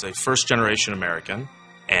 was a first-generation American,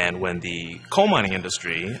 and when the coal mining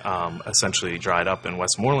industry essentially dried up in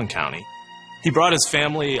Westmoreland County, he brought his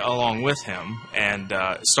family along with him and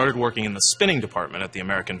started working in the spinning department at the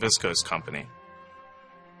American Viscose Company.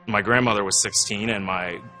 My grandmother was 16 and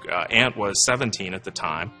my aunt was 17 at the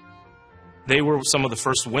time. They were some of the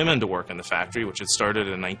first women to work in the factory, which had started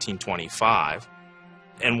in 1925.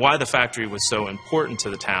 And why the factory was so important to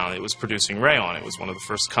the town, it was producing rayon. It was one of the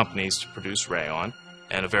first companies to produce rayon,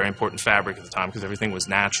 and a very important fabric at the time because everything was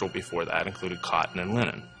natural before that, included cotton and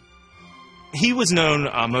linen. He was known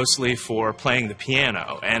mostly for playing the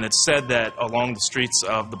piano, and it's said that along the streets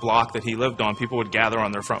of the block that he lived on, people would gather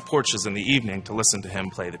on their front porches in the evening to listen to him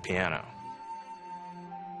play the piano.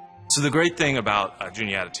 So the great thing about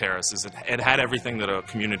Juniata Terrace is it had everything that a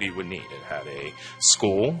community would need. It had a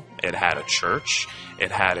school, it had a church,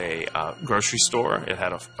 it had a grocery store, it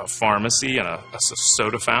had a pharmacy and a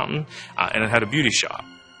soda fountain, and it had a beauty shop.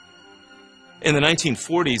 In the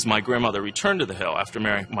 1940s, my grandmother returned to the Hill after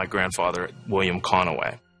marrying my grandfather, William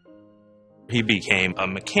Conaway. He became a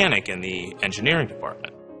mechanic in the engineering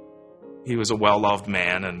department. He was a well-loved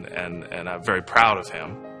man, and I'm very proud of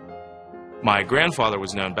him. My grandfather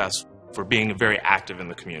was known best for being very active in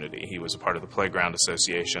the community. He was a part of the Playground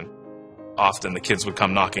Association. Often the kids would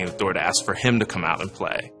come knocking at the door to ask for him to come out and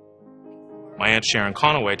play. My Aunt Sharon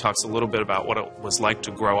Conaway talks a little bit about what it was like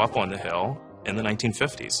to grow up on the Hill in the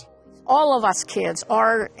 1950s. All of us kids,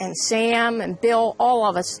 Art and Sam and Bill, all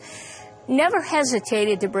of us, never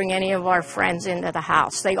hesitated to bring any of our friends into the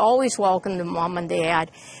house. They always welcomed Mom and Dad,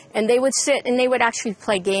 and they would sit and they would actually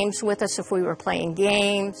play games with us if we were playing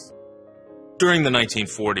games. During the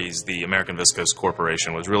 1940s, the American Viscose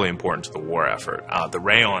Corporation was really important to the war effort. The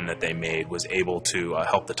rayon that they made was able to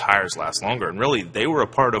help the tires last longer, and really they were a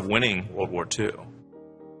part of winning World War II.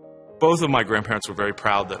 Both of my grandparents were very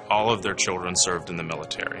proud that all of their children served in the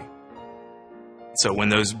military. So when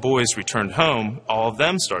those boys returned home, all of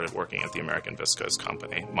them started working at the American Viscose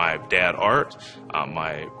Company. My dad, Art,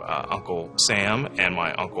 my Uncle Sam, and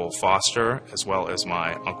my Uncle Foster, as well as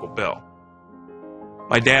my Uncle Bill.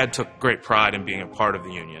 My dad took great pride in being a part of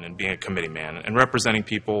the union and being a committee man and representing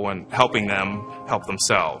people and helping them help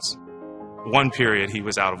themselves. One period he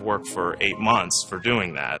was out of work for 8 months for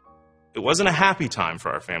doing that. It wasn't a happy time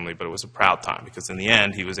for our family, but it was a proud time because in the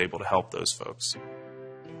end he was able to help those folks.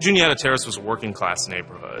 Juniata Terrace was a working class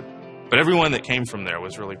neighborhood, but everyone that came from there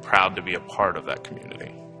was really proud to be a part of that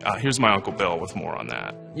community. Here's my Uncle Bill with more on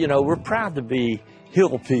that. You know, we're proud to be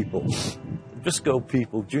Hill people. Visco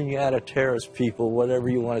people, Juniata Terrace people, whatever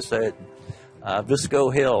you want to say it,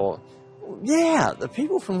 Visco Hill. Yeah, the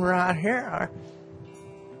people from around here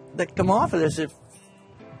that come off of this,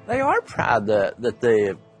 they are proud that they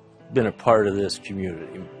have been a part of this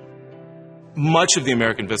community. Much of the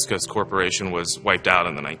American Viscose Corporation was wiped out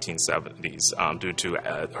in the 1970s due to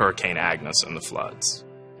Hurricane Agnes and the floods.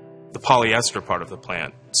 The polyester part of the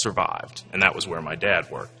plant survived, and that was where my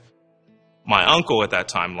dad worked. My uncle at that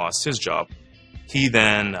time lost his job. He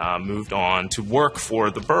then moved on to work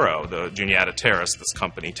for the borough, the Juniata Terrace, this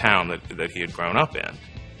company town that he had grown up in.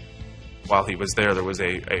 While he was there was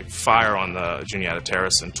a fire on the Juniata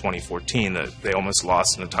Terrace in 2014 that they almost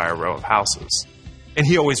lost an entire row of houses. And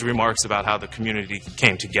he always remarks about how the community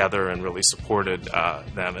came together and really supported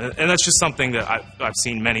them. And that's just something that I've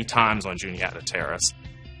seen many times on Juniata Terrace.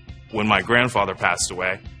 When my grandfather passed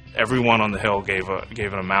away, everyone on the hill gave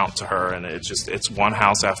an amount to her, and it's one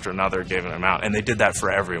house after another gave an amount, and they did that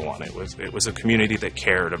for everyone. It was a community that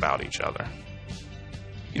cared about each other.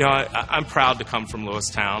 You know, I'm proud to come from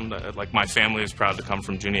Lewistown. Like my family is proud to come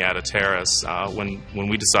from Juniata Terrace. When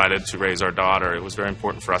we decided to raise our daughter, it was very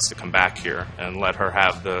important for us to come back here and let her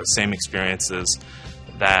have the same experiences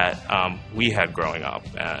that we had growing up,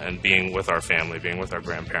 and being with our family, being with our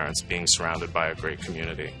grandparents, being surrounded by a great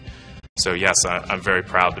community. So yes, I'm very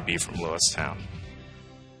proud to be from Lewistown.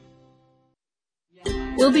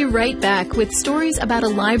 We'll be right back with stories about a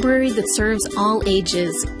library that serves all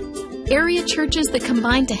ages, area churches that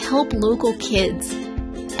combine to help local kids,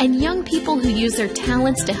 and young people who use their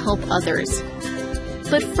talents to help others.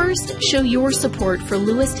 But first, show your support for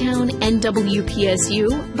Lewistown and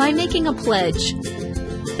WPSU by making a pledge.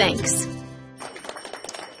 Thanks.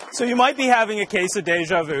 So you might be having a case of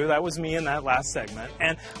deja vu. That was me in that last segment.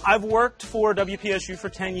 And I've worked for WPSU for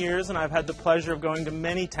 10 years, and I've had the pleasure of going to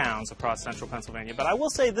many towns across central Pennsylvania. But I will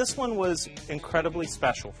say this one was incredibly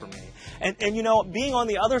special for me. And you know, being on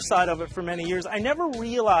the other side of it for many years, I never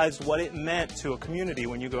realized what it meant to a community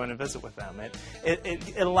when you go in and visit with them.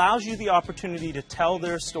 It allows you the opportunity to tell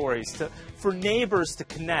their stories, for neighbors to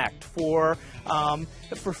connect, for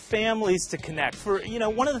families to connect.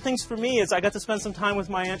 One of the things for me is I got to spend some time with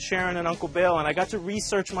my Aunt Sharon and Uncle Bill, and I got to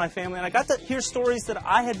research my family, and I got to hear stories that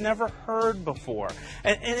I had never heard before.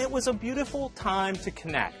 And it was a beautiful time to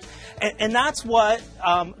connect. And that's what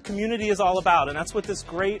community is all about, and that's what this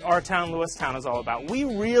great Our Town Lewistown is all about. We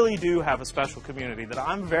really do have a special community that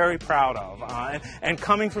I'm very proud of. And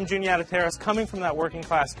coming from Juniata Terrace, coming from that working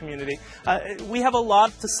class community, we have a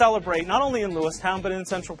lot to celebrate, not only in Lewistown, but in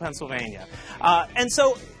central Pennsylvania. And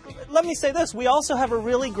so, let me say this, we also have a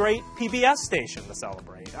really great PBS station to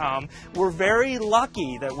celebrate. We're very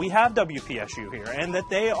lucky that we have WPSU here and that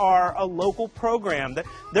they are a local program, that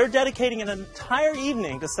they're dedicating an entire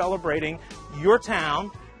evening to celebrating your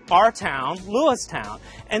town, our town, Lewistown.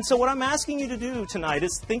 And so what I'm asking you to do tonight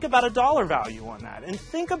is think about a dollar value on that, and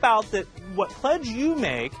think about that what pledge you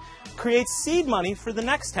make creates seed money for the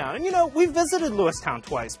next town. And you know, we visited Lewistown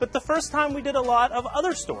twice, but the first time we did a lot of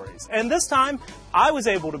other stories. And this time, I was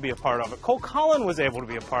able to be a part of it. Cole Cullen was able to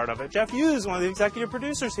be a part of it. Jeff Hughes, one of the executive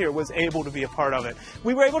producers here, was able to be a part of it.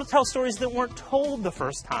 We were able to tell stories that weren't told the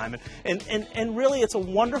first time. And really, it's a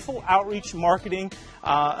wonderful outreach marketing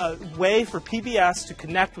way for PBS to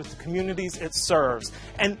connect with the communities it serves.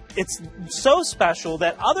 And it's so special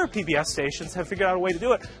that other PBS stations have figured out a way to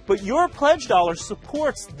do it. But your pledge dollar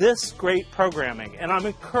supports this great programming. And I'm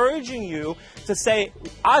encouraging you to say,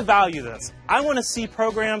 I value this. I want to see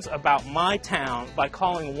programs about my town by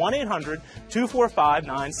calling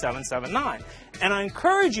 1-800-245-9779. And I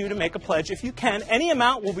encourage you to make a pledge if you can. Any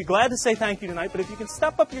amount, we'll be glad to say thank you tonight, but if you can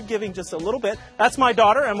step up your giving just a little bit. That's my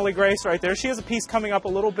daughter, Emily Grace, right there. She has a piece coming up a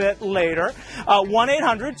little bit later.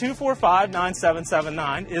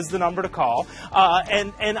 1-800-245-9779 is the number to call.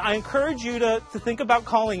 And I encourage you to think about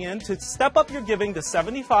calling in to step up your giving to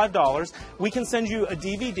 $75. We can send you a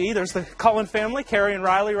DVD. There's the Cullen family, Carrie and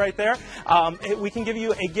Riley right there. We can give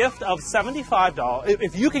you a gift of $75.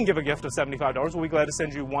 If you can give a gift of $75, we'll be glad to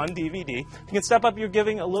send you one DVD. You can step up your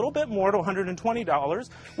giving a little bit more to $120.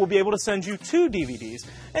 We'll be able to send you 2 DVDs.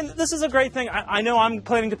 And this is a great thing. I know I'm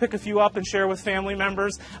planning to pick a few up and share with family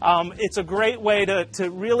members. It's a great way to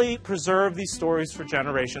really preserve these stories for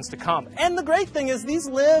generations to come. And the great thing is these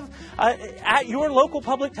live at your local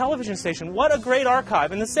public television station. What a great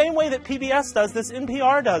archive. In the same way that PBS does this,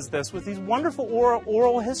 NPR does this with these wonderful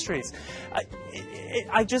oral histories.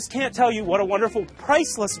 I just can't tell you what a wonderful,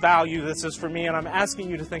 priceless value this is for me, and I'm asking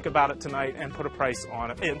you to think about it tonight and put a price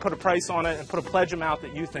on it, and put a pledge amount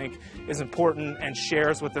that you think is important and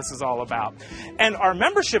shares what this is all about. And our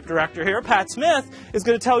membership director here, Pat Smith, is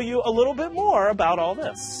going to tell you a little bit more about all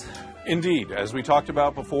this. Indeed. As we talked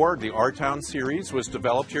about before, the Our Town series was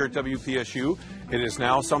developed here at WPSU. It is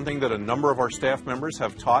now something that a number of our staff members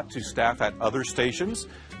have taught to staff at other stations.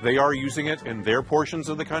 They are using it in their portions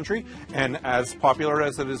of the country, and as popular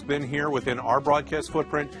as it has been here within our broadcast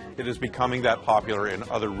footprint, it is becoming that popular in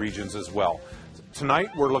other regions as well. Tonight,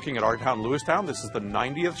 we're looking at Our Town Lewistown. This is the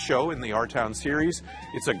 90th show in the Our Town series.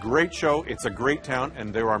 It's a great show, it's a great town,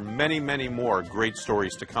 and there are many, many more great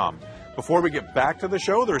stories to come. Before we get back to the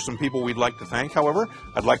show, there are some people we'd like to thank, however.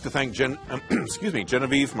 I'd like to thank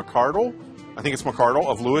Genevieve McCardle, I think it's McCardle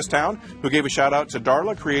of Lewistown, who gave a shout out to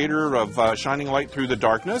Darla, creator of Shining Light Through the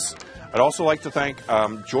Darkness. I'd also like to thank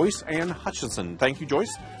Joyce Ann Hutchinson. Thank you,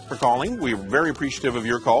 Joyce, for calling. We're very appreciative of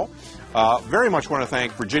your call. Very much want to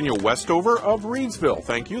thank Virginia Westover of Reedsville.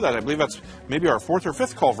 Thank you. I believe that's maybe our 4th or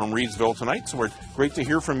 5th call from Reedsville tonight, so we're great to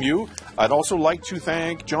hear from you. I'd also like to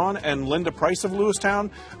thank John and Linda Price of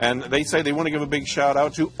Lewistown, and they say they want to give a big shout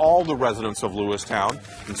out to all the residents of Lewistown,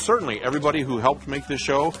 and certainly everybody who helped make this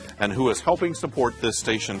show and who is helping support this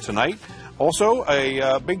station tonight. Also,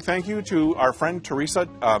 a big thank you to our friend Teresa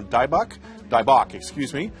Dybach,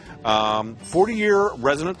 40-year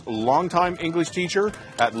resident, longtime English teacher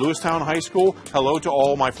at Lewistown High School. Hello to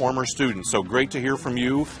all my former students. So great to hear from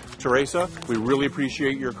you, Teresa. We really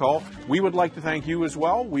appreciate your call. We would like to thank you as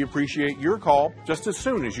well. We appreciate your call just as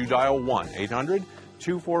soon as you dial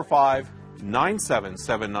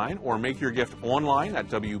 1-800-245-9779 or make your gift online at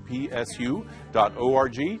WPSU.org.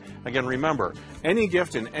 Again, remember, any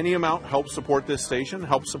gift in any amount helps support this station,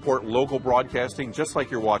 helps support local broadcasting just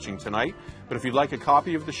like you're watching tonight. But if you'd like a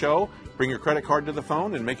copy of the show, bring your credit card to the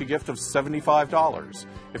phone and make a gift of $75.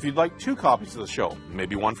 If you'd like 2 copies of the show,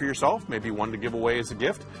 maybe one for yourself, maybe one to give away as a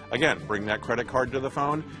gift, again, bring that credit card to the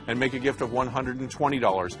phone and make a gift of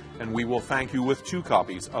 $120, and we will thank you with 2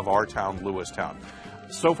 copies of Our Town Lewistown.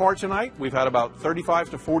 So far tonight, we've had about 35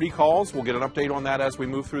 to 40 calls. We'll get an update on that as we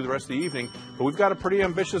move through the rest of the evening. But we've got a pretty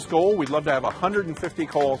ambitious goal. We'd love to have 150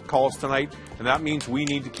 calls tonight, and that means we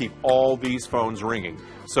need to keep all these phones ringing.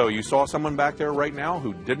 So you saw someone back there right now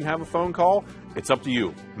who didn't have a phone call. It's up to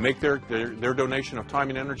you. Make their donation of time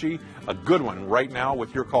and energy a good one right now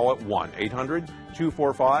with your call at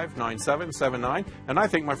 1-800-245-9779. And I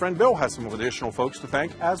think my friend Bill has some additional folks to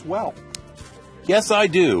thank as well. Yes, I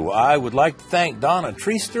do. I would like to thank Donna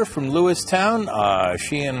Treaster from Lewistown.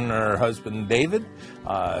 She and her husband, David,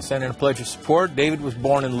 sent in a pledge of support. David was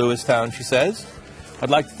born in Lewistown, she says. I'd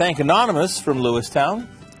like to thank Anonymous from Lewistown.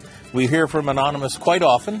 We hear from Anonymous quite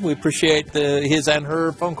often. We appreciate his and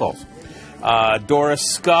her phone calls. Doris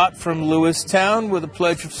Scott from Lewistown with a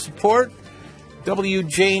pledge of support. W.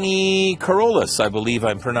 Janie Carolus, I believe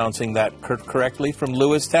I'm pronouncing that correctly, from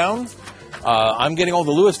Lewistown. I'm getting all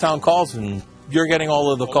the Lewistown calls, and you're getting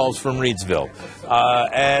all of the calls from Reedsville.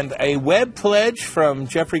 And a web pledge from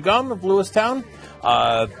Jeffrey Gum of Lewistown.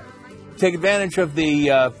 Take advantage of the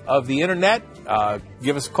internet.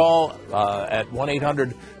 Give us a call at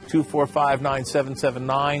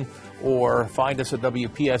 1-800-245-9779 or find us at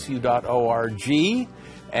WPSU.org.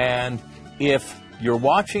 And if you're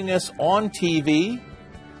watching us on TV,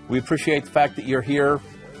 we appreciate the fact that you're here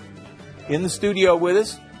in the studio with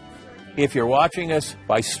us. If you're watching us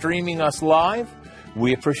by streaming us live,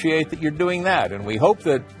 we appreciate that you're doing that. And we hope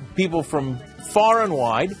that people from far and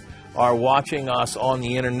wide are watching us on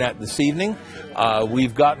the internet this evening.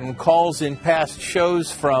 We've gotten calls in past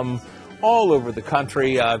shows from all over the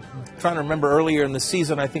country. Trying to remember earlier in the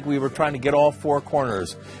season, I think we were trying to get all four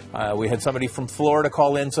corners. We had somebody from Florida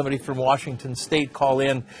call in, somebody from Washington State call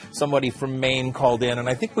in, somebody from Maine called in, and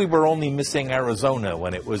I think we were only missing Arizona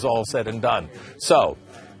when it was all said and done. So,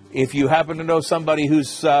 if you happen to know somebody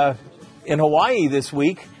who's in Hawaii this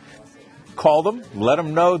week, call them, let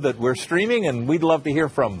them know that we're streaming, and we'd love to hear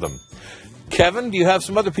from them. Kevin, do you have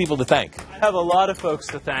some other people to thank? I have a lot of folks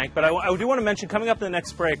to thank, but I do want to mention, coming up in the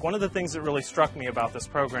next break, one of the things that really struck me about this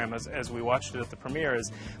program as we watched it at the premiere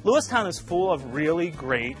is Lewistown is full of really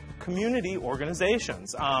great community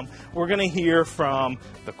organizations. We're going to hear from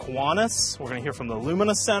the Kiwanis, we're going to hear from the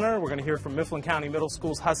Lumina Center, we're going to hear from Mifflin County Middle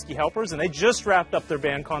School's Husky Helpers, and they just wrapped up their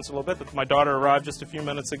band concert a little bit. My daughter arrived just a few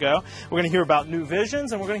minutes ago. We're going to hear about New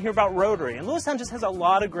Visions, and we're going to hear about Rotary. And Lewistown just has a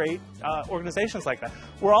lot of great organizations like that.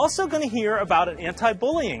 We're also going to hear about an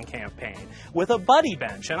anti-bullying campaign with a buddy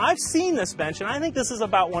bench. And I've seen this bench, and I think this is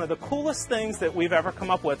about one of the coolest things that we've ever come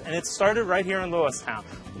up with, and it started right here in Lewistown.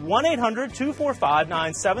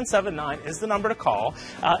 1-800-245-9779 is the number to call,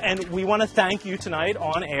 and we want to thank you tonight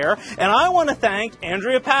on air. And I want to thank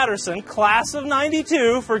Andrea Patterson, class of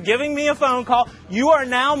 92, for giving me a phone call. You are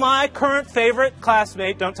now my current favorite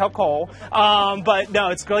classmate. Don't tell Cole. But no,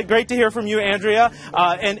 it's great to hear from you, Andrea.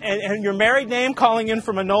 And your married name, calling in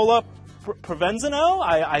from Enola Provenzano,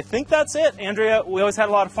 I think that's it. Andrea, we always had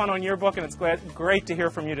a lot of fun on your book, and it's great to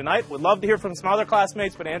hear from you tonight. We'd love to hear from some other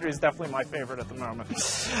classmates, but Andrea's definitely my favorite at the moment.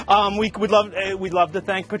 We'd love to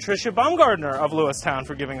thank Patricia Baumgardner of Lewistown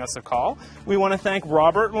for giving us a call. We want to thank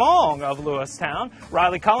Robert Long of Lewistown.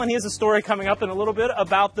 Riley Cullen, he has a story coming up in a little bit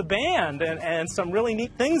about the band and some really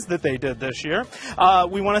neat things that they did this year.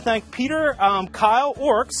 We want to thank Peter Kyle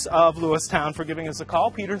Orks of Lewistown for giving us a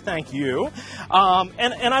call. Peter, thank you.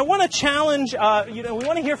 And I want to challenge, we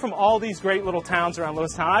want to hear from all these great little towns around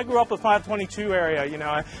Lewistown. I grew up in the 522 area,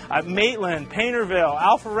 Maitland, Painterville,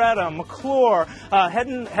 Alpharetta, McClure,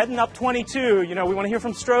 heading up 22. We want to hear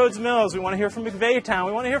from Strode's Mills. We want to hear from McVeytown.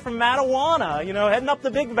 We want to hear from Mattawanna, heading up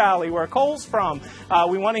the Big Valley where Cole's from.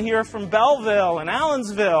 We want to hear from Belleville and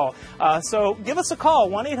Allensville. So give us a call.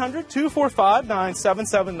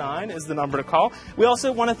 1-800-245-9779 is the number to call. We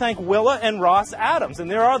also want to thank Willa and Ross Adams.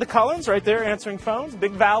 And there are the Cullens right there answering phones.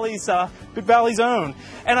 Big Valley's own.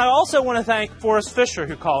 And I also want to thank Forrest Fisher,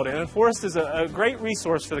 who called in. And Forrest is a great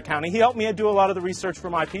resource for the county. He helped me do a lot of the research for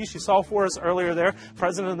my piece. You saw Forrest earlier there,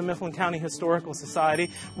 president of the Mifflin County Historical Society.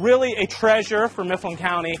 Really a treasure for Mifflin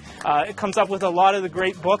County. It comes up with a lot of the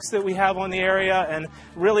great books that we have on the area, and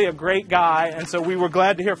really a great guy. And so we were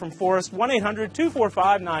glad to hear from Forrest.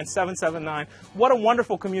 1-800-245-9779. What a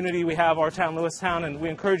wonderful community we have, our town, Lewistown, and we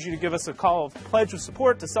encourage you to give us a call of pledge of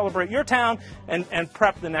support to celebrate your town and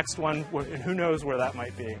prep the next one, and who knows where that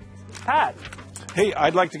might be. Pat. Hey,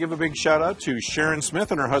 I'd like to give a big shout out to Sharon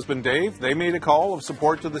Smith and her husband Dave. They made a call of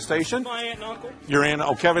support to the station. My aunt and uncle. Your aunt,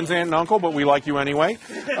 Kevin's aunt and uncle, but we like you anyway.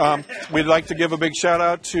 We'd like to give a big shout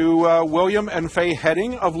out to William and Faye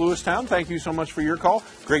Heading of Lewistown. Thank you so much for your call.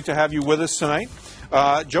 Great to have you with us tonight.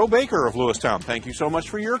 Joe Baker of Lewistown, thank you so much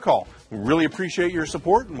for your call. We really appreciate your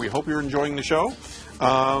support, and we hope you're enjoying the show.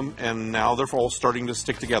 And now they're all starting to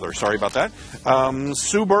stick together. Sorry about that.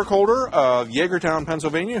 Sue Burkholder of Yeagertown,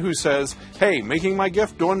 Pennsylvania, who says, hey, making my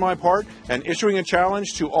gift, doing my part, and issuing a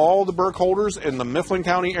challenge to all the Burkholders in the Mifflin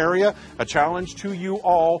County area, a challenge to you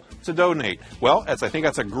all to donate. Well, I think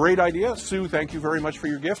that's a great idea. Sue, thank you very much for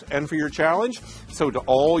your gift and for your challenge. So to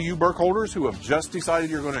all you Burkholders who have just decided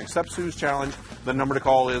you're going to accept Sue's challenge, the number to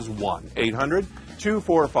call is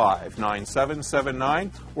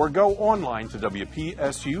 1-800-245-9779, or go online to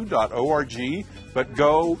WPSU.org, but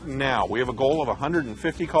go now. We have a goal of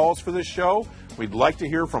 150 calls for this show. We'd like to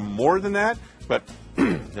hear from more than that, but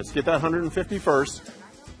let's get that 150 first,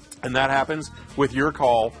 and that happens with your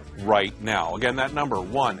call right now. Again, that number,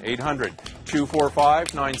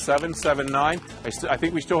 1-800-245-9779. I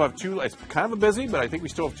think we still have two. It's kind of busy, but I think we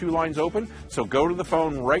still have two lines open, so go to the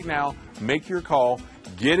phone right now, make your call,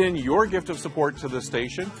 get in your gift of support to the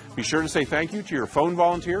station. Be sure to say thank you to your phone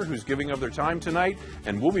volunteer who's giving of their time tonight.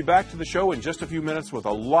 And we'll be back to the show in just a few minutes with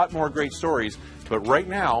a lot more great stories. But right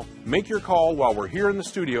now, make your call while we're here in the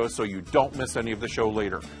studio so you don't miss any of the show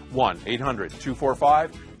later.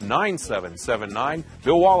 1-800-245-9779.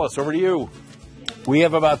 Bill Wallace, over to you. We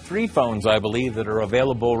have about 3 phones, I believe, that are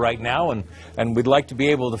available right now, and we'd like to be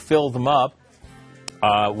able to fill them up.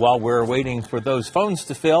 While we're waiting for those phones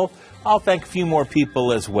to fill, I'll thank a few more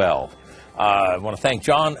people as well. I want to thank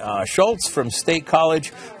John Schultz from State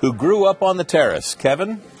College, who grew up on the terrace.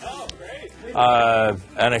 Kevin? Oh, great.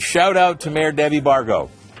 And a shout out to Mayor Debbie Bargo.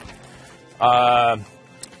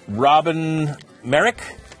 Robin Merrick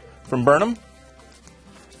from Burnham.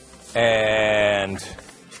 and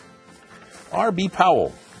R.B.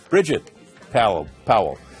 Powell, Bridget Powell.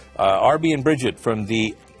 R.B. and Bridget from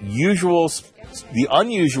the Unusual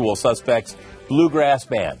Suspects Bluegrass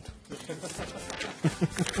Band.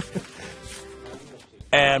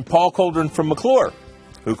 And Paul Coldren from McClure,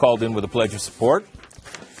 who called in with a pledge of support.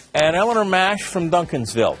 And Eleanor Mash from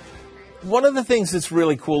Duncansville. One of the things that's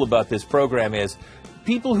really cool about this program is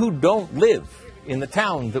people who don't live in the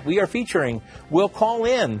town that we are featuring will call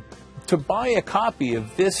in to buy a copy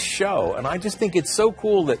of this show. And I just think it's so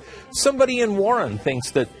cool that somebody in Warren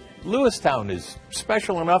thinks that Lewistown is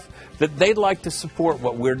special enough that they'd like to support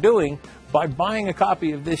what we're doing by buying a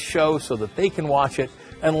copy of this show so that they can watch it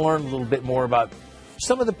and learn a little bit more about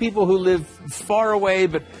some of the people who live far away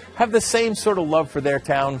but have the same sort of love for their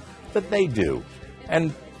town that they do.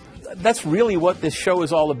 And that's really what this show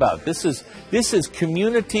is all about. This is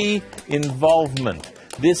community involvement.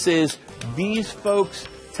 This is these folks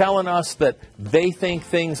telling us that they think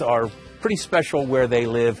things are pretty special where they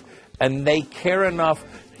live, and they care enough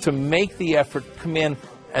to make the effort, come in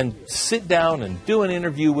and sit down and do an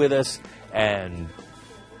interview with us and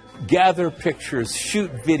gather pictures, shoot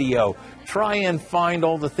video, try and find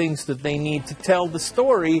all the things that they need to tell the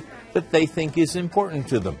story that they think is important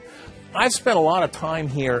to them. I've spent a lot of time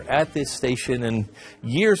here at this station and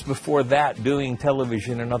years before that doing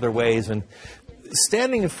television in other ways, and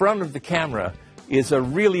standing in front of the camera is a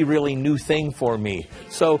really, really new thing for me.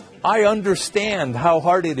 So I understand how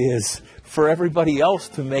hard it is for everybody else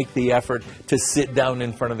to make the effort to sit down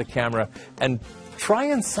in front of the camera and try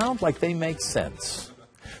and sound like they make sense.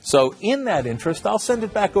 So in that interest, I'll send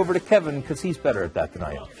it back over to Kevin because he's better at that than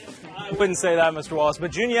I am. I wouldn't say that, Mr. Wallace,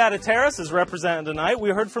 but Juniata Terrace is represented tonight. We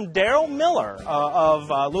heard from Daryl Miller of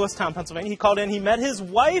Lewistown, Pennsylvania. He called in. He met his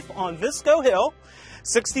wife on Visco Hill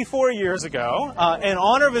 64 years ago in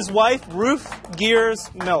honor of his wife, Ruth Gears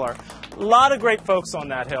Miller. A lot of great folks on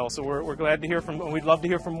that hill, so we're glad to hear from, we'd love to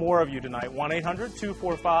hear from more of you tonight.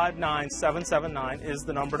 1-800-245-9779 is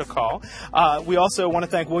the number to call. We also want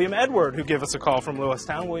to thank William Edward, who gave us a call from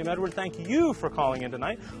Lewistown. William Edward, thank you for calling in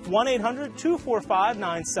tonight.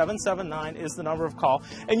 1-800-245-9779 is the number of call.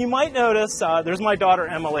 And you might notice, there's my daughter,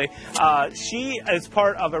 Emily. She is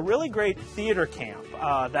part of a really great theater camp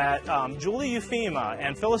that Julie Euphema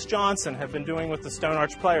and Phyllis Johnson have been doing with the Stone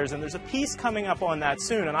Arch Players, and there's a piece coming up on that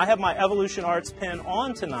soon. And I have my Evolution Arts pin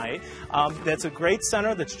on tonight. That's a great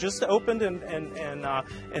center that's just opened in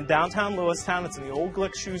downtown Lewistown. It's in the old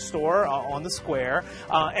Glick shoe store on the square,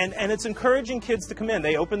 and it's encouraging kids to come in.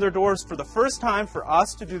 They opened their doors for the first time for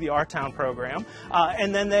us to do the Our Town program,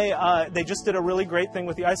 and then they just did a really great thing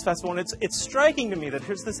with the Ice Festival. And it's striking to me that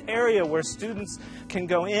here's this area where students can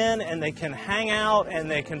go in and they can hang out and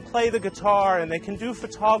they can play the guitar and they can do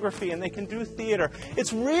photography and they can do theater.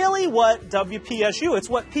 It's really what WPSU, it's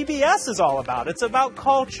what PBS is all about. It's about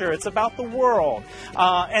culture. It's about the world.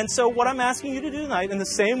 And so what I'm asking you to do tonight, in the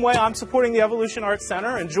same way I'm supporting the Evolution Arts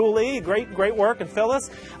Center and Julie, great work, and Phyllis,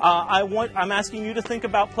 I'm asking you to think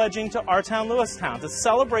about pledging to Our Town Lewistown to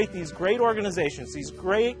celebrate these great organizations, these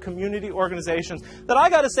great community organizations that I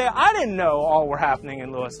got to say I didn't know all were happening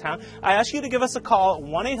in Lewistown. I ask you to give us a call at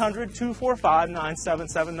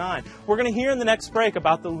 1-800-245-9779. We're going to hear in the next break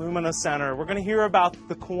about the Lumina Center. We're going to hear about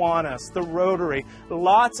the Kiwanis, the Rotary,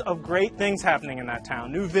 lots of great things happening in that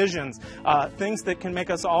town, new visions, things that can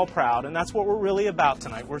make us all proud, and that's what we're really about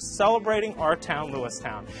tonight. We're celebrating our town,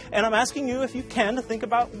 Lewistown. And I'm asking you, if you can, to think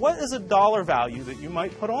about what is a dollar value that you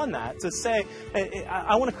might put on that to say,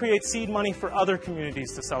 I want to create seed money for other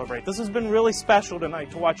communities to celebrate. This has been really special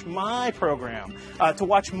tonight to watch my program, to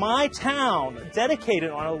watch my town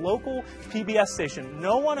dedicated on a local PBS station.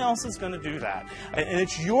 No one else is going to do that. And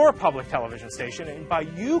it's your public television station, and by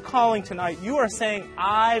you calling tonight, you are saying,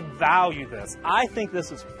 I value this. I think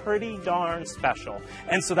this is pretty darn special.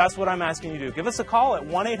 And so that's what I'm asking you to do. Give us a call at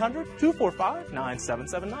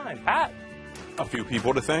 1-800-245-9779. Pat? A few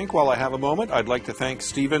people to thank while I have a moment. I'd like to thank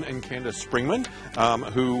Stephen and Candace Springman,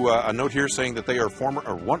 who, a note here saying that they are former,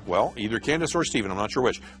 or one, well, either Candace or Stephen, I'm not sure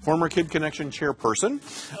which, former Kid Connection chairperson.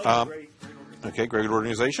 Okay, great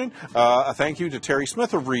organization. A thank you to Terry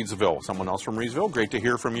Smith of Reedsville, someone else from Reedsville. Great to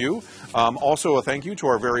hear from you. Also, a thank you to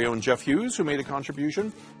our very own Jeff Hughes, who made a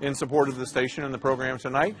contribution in support of the station and the program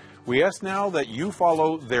tonight. We ask now that you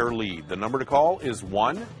follow their lead. The number to call is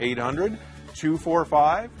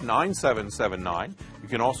 1-800-245-9779. You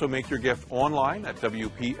can also make your gift online at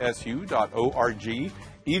wpsu.org.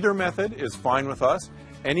 Either method is fine with us.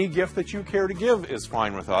 Any gift that you care to give is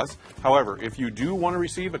fine with us. However, if you do want to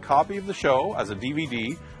receive a copy of the show as a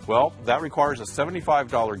DVD, well, that requires a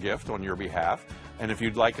 $75 gift on your behalf. And if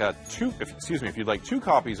you'd like if you'd like 2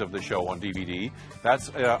 copies of the show on DVD, that's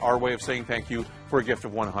our way of saying thank you for a gift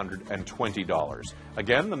of $120.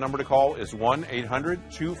 Again, the number to call is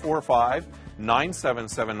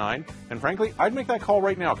 1-800-245-9779. And frankly, I'd make that call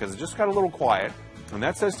right now because it just got a little quiet. And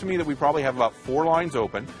that says to me that we probably have about 4 lines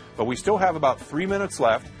open, but we still have about 3 minutes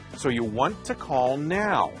left. So you want to call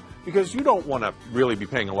now, because you don't want to really be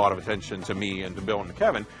paying a lot of attention to me and to Bill and to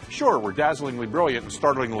Kevin. Sure, we're dazzlingly brilliant and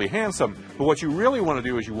startlingly handsome, but what you really want to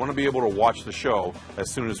do is you want to be able to watch the show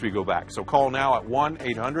as soon as we go back. So call now at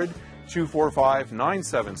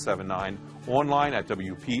 1-800-245-9779, online at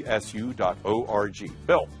WPSU.org.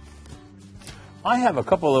 Bill. I have a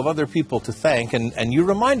couple of other people to thank, and you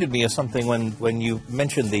reminded me of something when you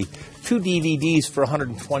mentioned the 2 DVDs for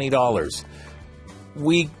 $120.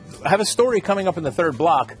 We have a story coming up in the 3rd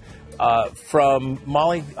block from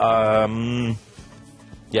Molly.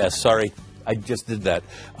 Yes, sorry, I just did that.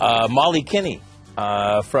 Molly Kinney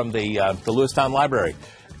from the Lewistown Library.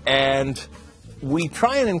 And we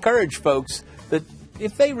try and encourage folks that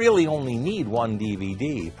if they really only need 1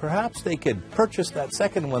 DVD, perhaps they could purchase that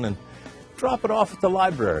second one and drop it off at the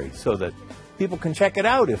library so that people can check it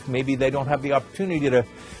out if maybe they don't have the opportunity to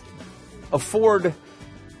afford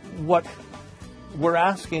what we're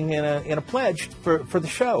asking in a pledge for the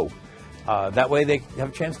show. That way they have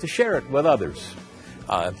a chance to share it with others.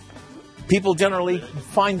 People generally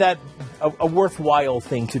find that a worthwhile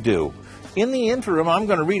thing to do. In the interim, I'm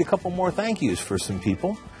going to read a couple more thank yous for some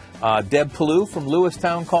people. Deb Pallou from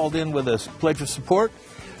Lewistown called in with a pledge of support.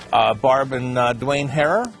 Barb and Dwayne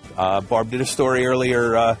Harrer. Barb did a story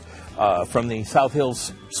earlier from the South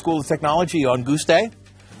Hills School of Technology on Goose Day.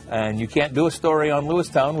 And you can't do a story on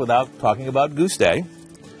Lewistown without talking about Goose Day.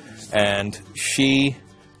 And she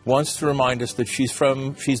wants to remind us that she's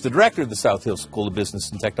the director of the South Hills School of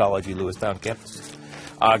Business and Technology Lewistown campus.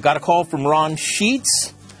 Got a call from Ron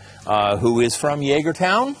Sheets, who is from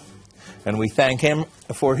Yeagertown, and we thank him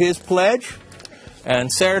for his pledge.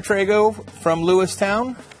 And Sarah Trago from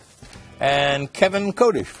Lewistown, and Kevin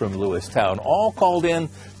Kodish from Lewistown, all called in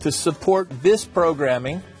to support this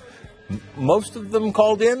programming. Most of them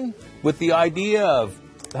called in with the idea of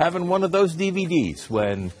having one of those DVDs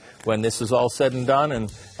when this is all said and done,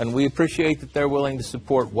 and we appreciate that they're willing to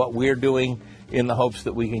support what we're doing in the hopes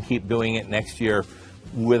that we can keep doing it next year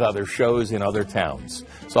with other shows in other towns.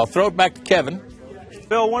 So I'll throw it back to Kevin.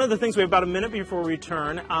 Bill, one of the things, we have about a minute before we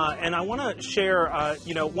return, and I want to share,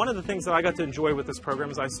 one of the things that I got to enjoy with this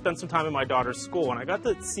program is I spent some time in my daughter's school, and I got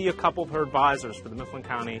to see a couple of her advisors for the Mifflin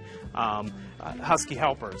County Husky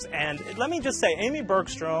Helpers. And let me just say, Amy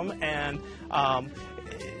Bergstrom and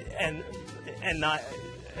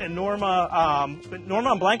Norma, I'm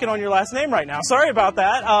blanking on your last name right now. Sorry about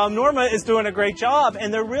that. Norma is doing a great job,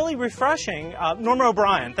 and they're really refreshing. Norma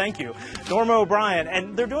O'Brien, thank you. Norma O'Brien,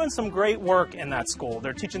 and they're doing some great work in that school.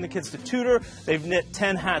 They're teaching the kids to tutor. They've knit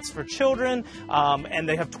 10 hats for children, and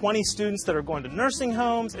they have 20 students that are going to nursing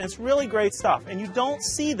homes, and it's really great stuff. And you don't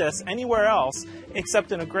see this anywhere else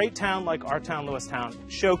except in a great town like our town, Lewistown,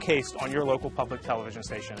 showcased on your local public television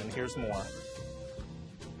station. And here's more.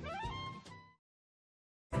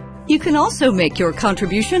 You can also make your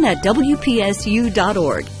contribution at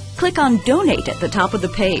WPSU.org. Click on Donate at the top of the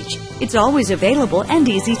page. It's always available and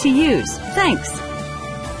easy to use. Thanks.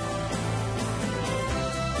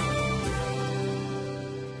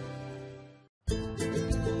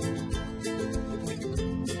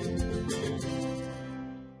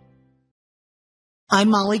 I'm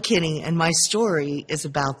Molly Kinney, and my story is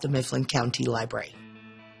about the Mifflin County Library.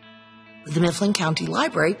 The Mifflin County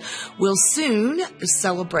Library will soon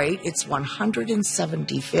celebrate its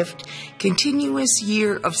 175th continuous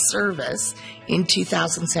year of service in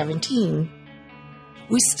 2017.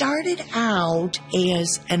 We started out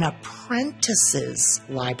as an apprentices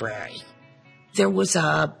library. There was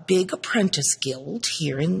a big apprentice guild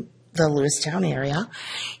here in the Lewistown area,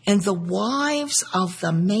 and the wives of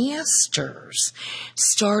the masters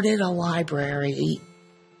started a library.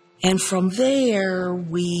 And from there,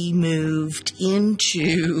 we moved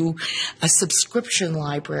into a subscription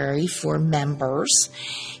library for members.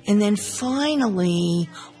 And then finally,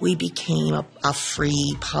 we became a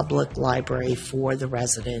free public library for the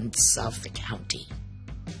residents of the county.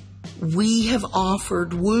 We have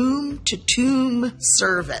offered womb-to-tomb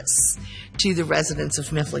service to the residents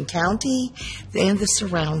of Mifflin County and the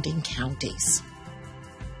surrounding counties.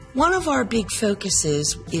 One of our big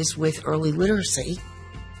focuses is with early literacy.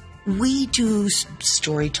 We do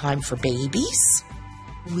story time for babies.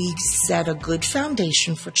 We set a good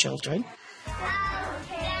foundation for children.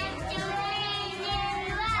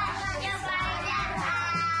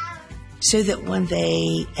 so that when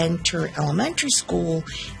they enter elementary school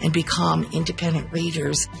and become independent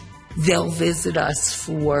readers, they'll visit us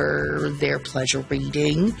for their pleasure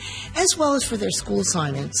reading as well as for their school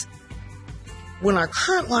assignments. When our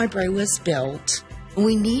current library was built,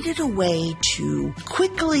 we needed a way to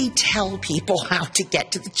quickly tell people how to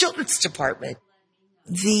get to the children's department.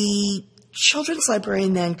 The children's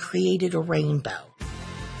librarian then created a rainbow.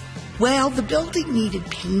 Well, the building needed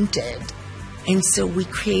painted, and so we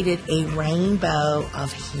created a rainbow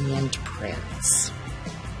of handprints.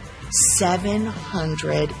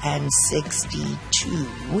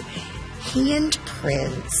 762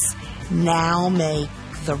 handprints now make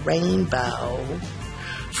the rainbow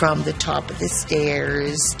from the top of the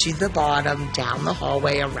stairs to the bottom, down the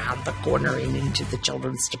hallway, around the corner, and into the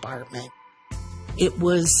children's department. It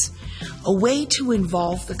was a way to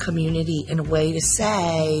involve the community in a way to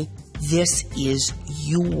say, this is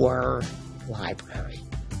your library.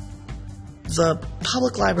 The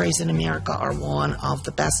public libraries in America are one of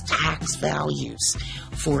the best tax values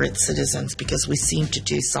for its citizens because we seem to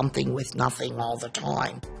do something with nothing all the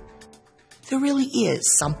time. There really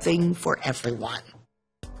is something for everyone.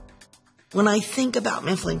 When I think about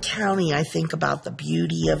Mifflin County, I think about the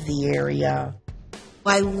beauty of the area.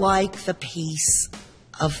 I like the pace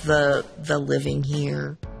of the living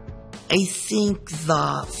here. I think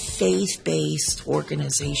the faith-based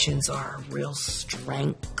organizations are a real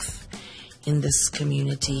strength in this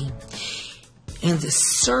community. And the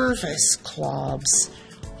service clubs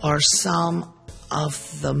are some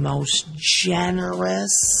of the most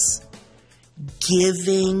generous,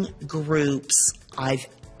 giving groups I've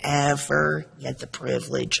ever had the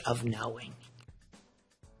privilege of knowing.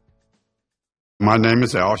 My name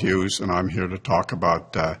is Al Hughes, and I'm here to talk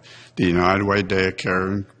about the United Way Day of Care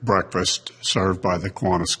and Breakfast served by the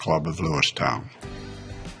Kiwanis Club of Lewistown.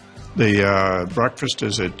 The breakfast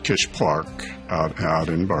is at Kish Park out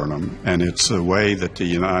in Burnham, and it's the way that the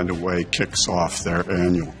United Way kicks off their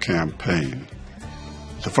annual campaign.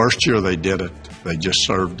 The first year they did it, they just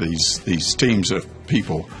served these teams of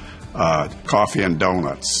people coffee and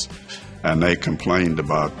donuts, and they complained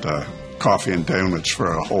about coffee and donuts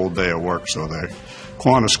for a whole day of work. So the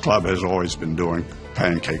Kiwanis Club has always been doing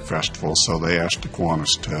pancake festivals, so they asked the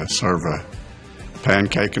Kiwanis to serve a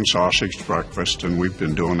pancake and sausage breakfast, and we've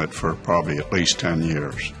been doing it for probably at least 10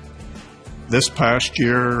 years. This past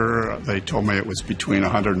year, they told me it was between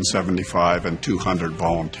 175 and 200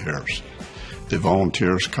 volunteers. The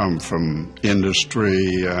volunteers come from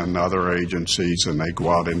industry and other agencies, and they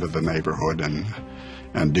go out into the neighborhood and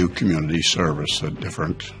do community service at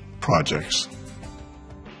different projects.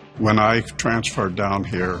 When I transferred down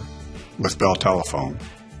here with Bell Telephone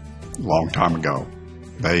a long time ago,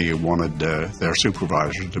 they wanted their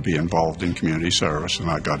supervisors to be involved in community service,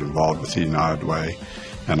 and I got involved with the United Way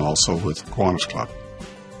and also with the Kiwanis Club.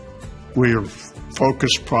 We are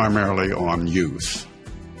focused primarily on youth.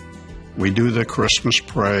 We do the Christmas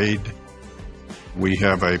parade. We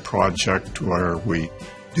have a project where we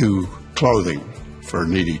do clothing for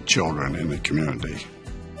needy children in the community.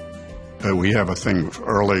 We have a thing of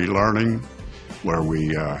early learning where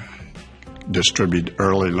we distribute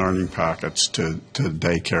early learning packets to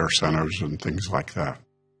daycare centers and things like that.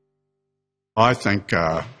 I think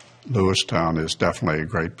Lewistown is definitely a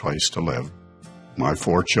great place to live. My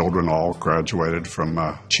 4 children all graduated from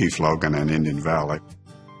Chief Logan and Indian Valley.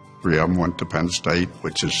 3 of them went to Penn State,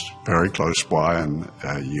 which is very close by, and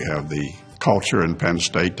you have the culture in Penn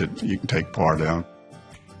State that you can take part in.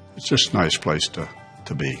 It's just a nice place to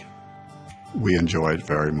be. We enjoy it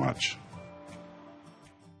very much.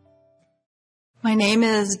 My name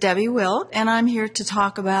is Debbie Wilt, and I'm here to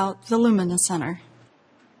talk about the Lumina Center.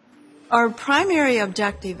 Our primary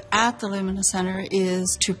objective at the Lumina Center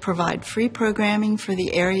is to provide free programming for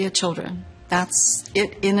the area children. That's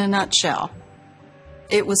it in a nutshell.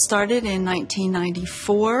 It was started in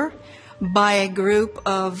 1994 by a group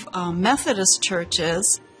of Methodist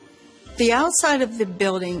churches. The outside of the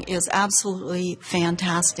building is absolutely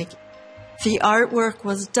fantastic. The artwork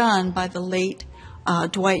was done by the late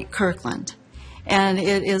Dwight Kirkland. And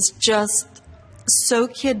it is just so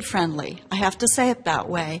kid-friendly. I have to say it that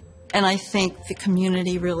way. And I think the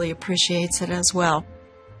community really appreciates it as well.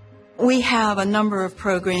 We have a number of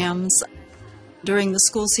programs. During the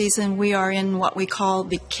school season, we are in what we call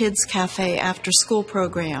the Kids Cafe After School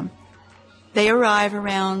program. They arrive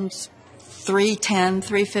around 3:10,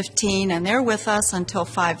 3:15, and they're with us until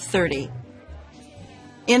 5:30.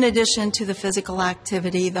 In addition to the physical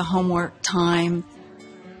activity, the homework time,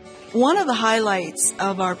 one of the highlights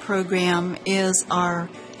of our program is our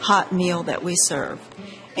hot meal that we serve.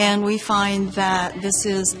 And we find that this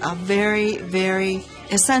is a very, very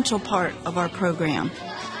essential part of our program.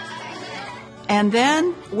 And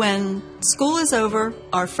then when school is over,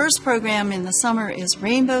 our first program in the summer is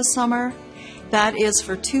Rainbow Summer. That is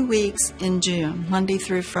for 2 weeks in June, Monday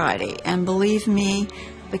through Friday. And believe me,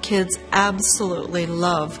 the kids absolutely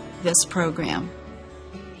love this program.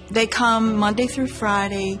 They come Monday through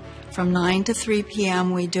Friday from 9 to 3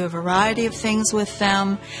 p.m. We do a variety of things with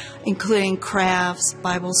them, including crafts,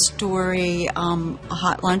 Bible story, a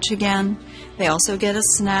hot lunch again. They also get a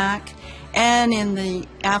snack. And in the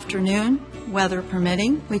afternoon, weather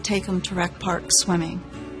permitting, we take them to Rec Park swimming.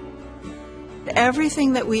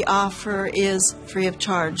 Everything that we offer is free of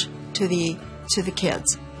charge to the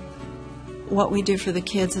kids. What we do for the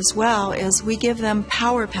kids as well is we give them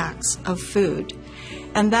power packs of food.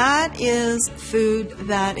 And that is food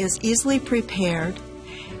that is easily prepared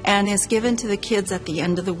and is given to the kids at the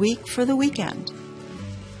end of the week for the weekend.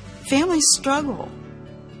 Families struggle,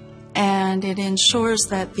 and it ensures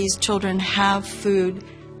that these children have food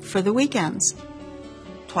for the weekends.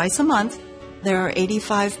 Twice a month, there are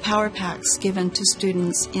 85 power packs given to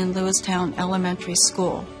students in Lewistown Elementary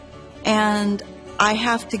School. And I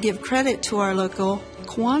have to give credit to our local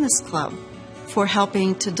Kiwanis Club for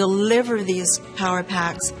helping to deliver these power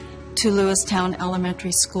packs to Lewistown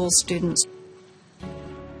Elementary School students.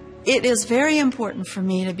 It is very important for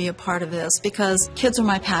me to be a part of this because kids are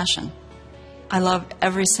my passion. I love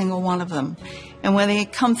every single one of them. And when they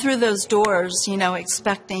come through those doors,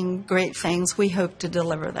 expecting great things, we hope to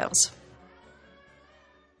deliver those.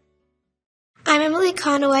 I'm Emily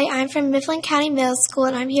Conaway. I'm from Mifflin County Middle School,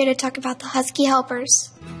 and I'm here to talk about the Husky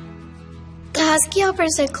Helpers. The Husky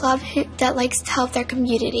Helpers are a club that likes to help their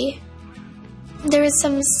community. There was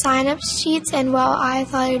some sign-up sheets, and I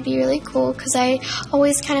thought it would be really cool because I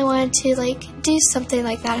always kind of wanted to do something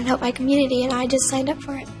like that and help my community, and I just signed up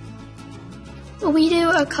for it. We do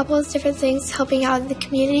a couple of different things helping out the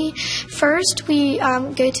community. First, we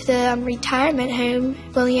go to the retirement home,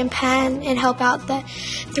 William Penn, and help out the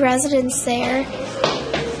residents there.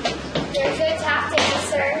 You're a good tap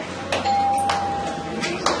dancer.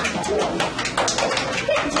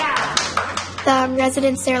 The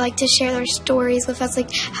residents there like to share their stories with us,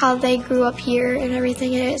 like how they grew up here and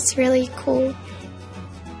everything, and it's really cool.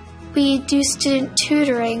 We do student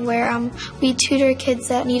tutoring where we tutor kids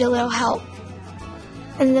that need a little help.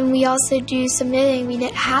 And then we also do some knitting. We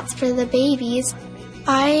knit hats for the babies.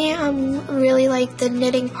 I really like the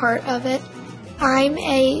knitting part of it. I'm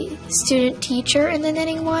a student teacher in the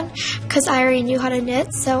knitting one because I already knew how to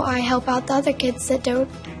knit, so I help out the other kids that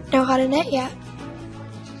don't know how to knit yet.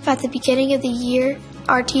 At the beginning of the year,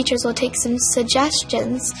 our teachers will take some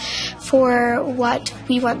suggestions for what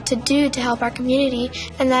we want to do to help our community,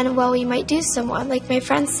 and then, we might do someone. Like my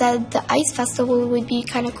friend said, the ice festival would be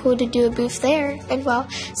kind of cool to do a booth there, and so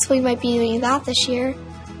we might be doing that this year.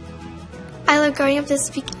 I love growing up this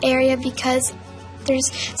area because there's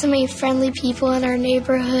so many friendly people in our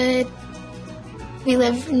neighborhood. We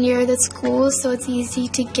live near the school, so it's easy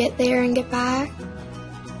to get there and get back.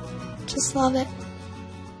 Just love it.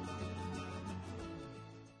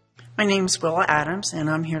 My name's Willa Adams, and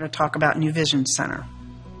I'm here to talk about New Vision Center.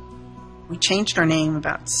 We changed our name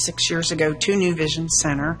about 6 years ago to New Vision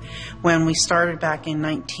Center. When we started back in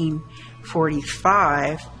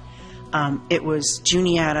 1945, it was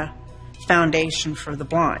Juniata Foundation for the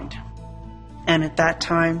Blind. And at that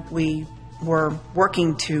time, we were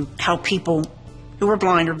working to help people who were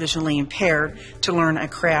blind or visually impaired to learn a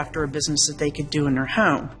craft or a business that they could do in their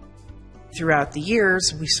home. Throughout the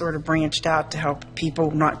years, we sort of branched out to help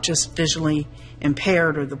people not just visually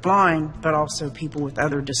impaired or the blind, but also people with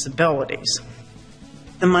other disabilities.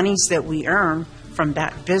 The monies that we earn from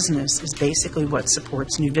that business is basically what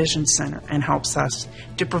supports New Vision Center and helps us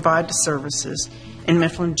to provide the services in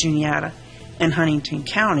Mifflin, Juniata, and Huntington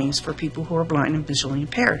counties for people who are blind and visually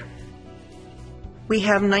impaired. We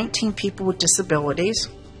have 19 people with disabilities.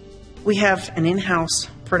 We have an in-house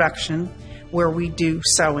production where we do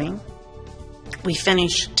sewing. We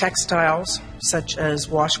finish textiles such as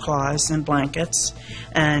washcloths and blankets,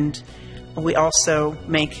 and we also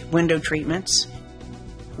make window treatments.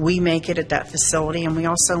 We make it at that facility, and we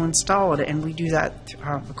also install it, and we do that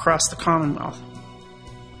across the Commonwealth.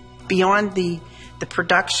 Beyond the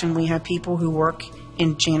production, we have people who work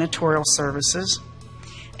in janitorial services,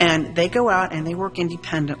 and they go out and they work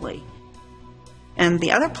independently. And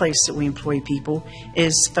the other place that we employ people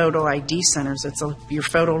is photo ID centers. It's your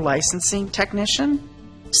photo licensing technician.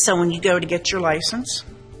 So when you go to get your license,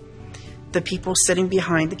 the people sitting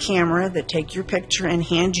behind the camera that take your picture and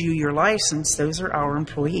hand you your license, those are our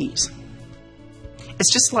employees.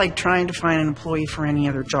 It's just like trying to find an employee for any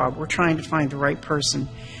other job. We're trying to find the right person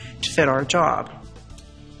to fit our job.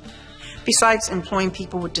 Besides employing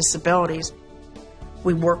people with disabilities,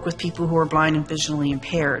 we work with people who are blind and visually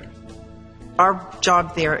impaired. Our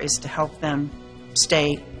job there is to help them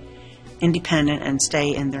stay independent and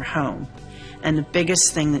stay in their home. And the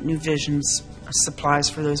biggest thing that New Visions supplies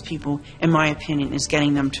for those people, in my opinion, is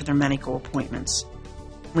getting them to their medical appointments.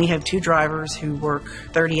 We have 2 drivers who work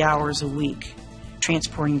 30 hours a week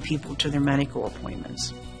transporting people to their medical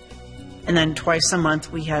appointments. And then twice a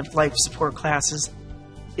month we have life support classes.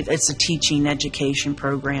 It's a teaching education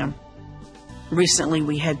program. Recently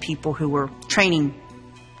we had people who were training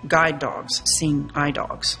guide dogs, seeing eye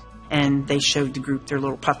dogs, and they showed the group their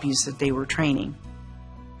little puppies that they were training.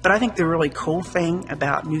 But I think the really cool thing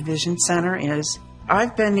about New Vision Center is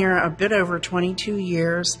I've been there a bit over 22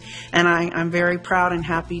 years, and I'm very proud and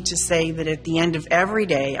happy to say that at the end of every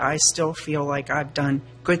day, I still feel like I've done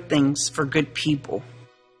good things for good people.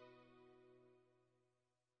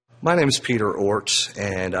 My name is Peter Orts,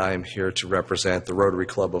 and I'm here to represent the Rotary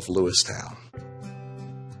Club of Lewistown.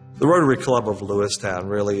 The Rotary Club of Lewistown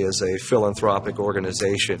really is a philanthropic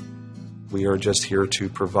organization. We are just here to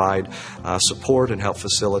provide support and help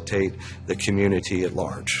facilitate the community at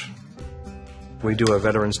large. We do a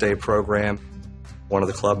Veterans Day program. One of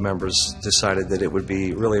the club members decided that it would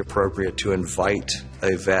be really appropriate to invite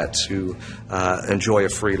a vet to enjoy a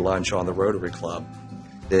free lunch on the Rotary Club.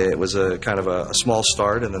 It was a kind of a small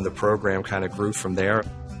start, and then the program kind of grew from there.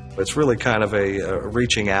 It's really kind of a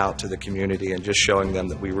reaching out to the community and just showing them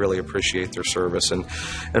that we really appreciate their service and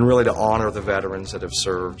really to honor the veterans that have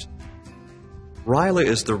served. RYLA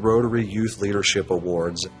is the Rotary Youth Leadership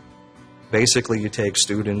Awards. Basically, you take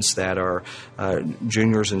students that are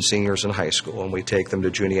juniors and seniors in high school, and we take them to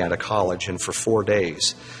Juniata College, and for 4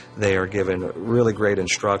 days they are given really great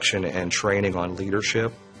instruction and training on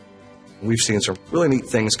leadership. We've seen some really neat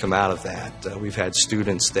things come out of that. We've had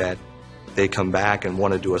students that they come back and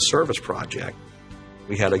want to do a service project.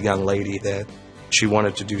 We had a young lady that she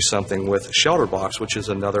wanted to do something with Shelter Box, which is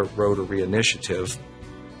another Rotary initiative.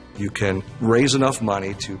 You can raise enough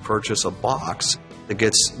money to purchase a box that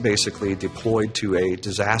gets basically deployed to a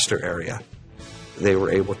disaster area. They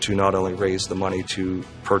were able to not only raise the money to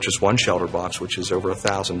purchase one shelter box, which is over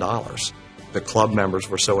 $1,000. The club members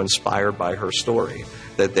were so inspired by her story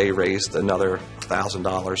that they raised another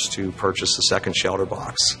 $1,000 to purchase the second shelter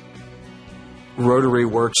box. Rotary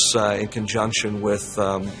works in conjunction with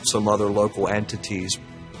some other local entities.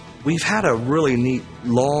 We've had a really neat,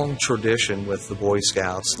 long tradition with the Boy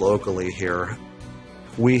Scouts locally here.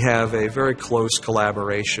 We have a very close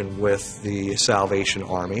collaboration with the Salvation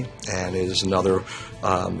Army, and it is another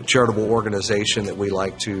charitable organization that we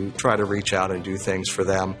like to try to reach out and do things for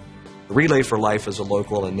them. Relay for Life is a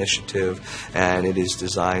local initiative, and it is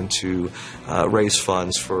designed to raise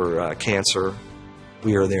funds for cancer.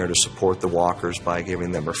 We are there to support the walkers by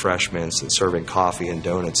giving them refreshments and serving coffee and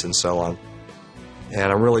donuts and so on.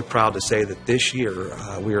 And I'm really proud to say that this year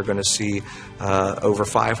we are going to see over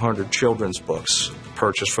 500 children's books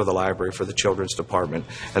purchased for the library for the children's department,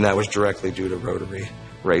 and that was directly due to Rotary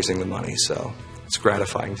raising the money, so it's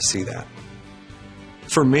gratifying to see that.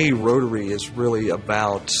 For me, Rotary is really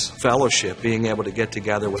about fellowship, being able to get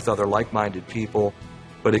together with other like-minded people,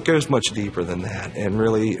 but it goes much deeper than that. And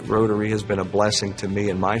really, Rotary has been a blessing to me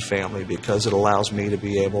and my family because it allows me to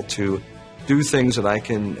be able to do things that I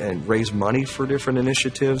can and raise money for different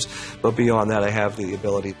initiatives, but beyond that, I have the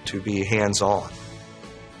ability to be hands-on.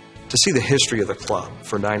 To see the history of the club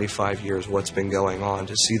for 95 years, what's been going on,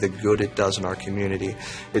 to see the good it does in our community,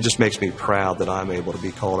 it just makes me proud that I'm able to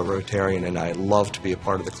be called a Rotarian, and I love to be a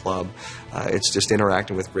part of the club. It's just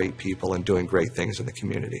interacting with great people and doing great things in the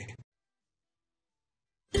community.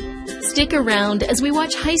 Stick around as we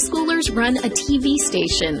watch high schoolers run a TV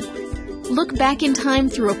station, look back in time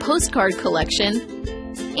through a postcard collection,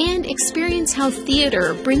 and experience how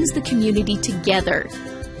theater brings the community together.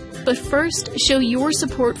 But first, show your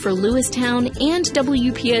support for Lewistown and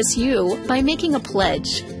WPSU by making a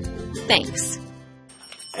pledge. Thanks.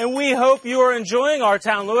 And we hope you are enjoying our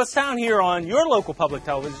Town Lewistown here on your local public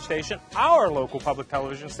television station, our local public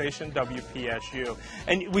television station, WPSU.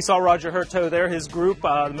 And we saw Roger Hurto there, his group,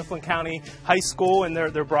 the Mifflin County High School, and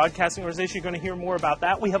their broadcasting organization. You're going to hear more about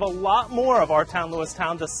that. We have a lot more of our Town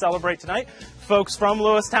Lewistown to celebrate tonight. Folks from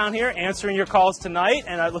Lewistown here answering your calls tonight,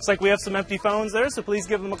 and it looks like we have some empty phones there, so please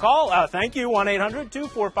give them a call. Thank you,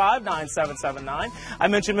 1-800-245-9779. I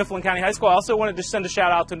mentioned Mifflin County High School. I also wanted to send a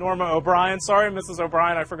shout-out to Norma O'Brien. Sorry, Mrs.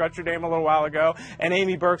 O'Brien, I forgot your name a little while ago, and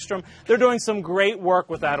Amy Bergstrom. They're doing some great work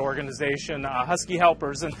with that organization, Husky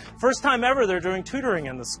Helpers. And first time ever, they're doing tutoring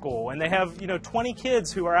in the school. And they have, 20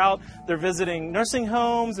 kids who are out. They're visiting nursing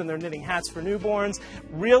homes, and they're knitting hats for newborns.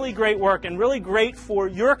 Really great work, and really great for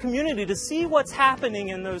your community to see what's happening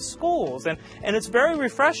in those schools. And it's very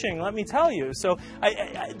refreshing, let me tell you. So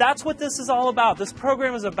that's what this is all about. This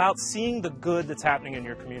program is about seeing the good that's happening in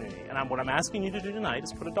your community. And what I'm asking you to do tonight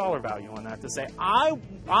is put a dollar value on that to say, I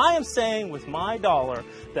am saying with my dollar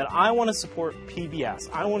that I want to support PBS.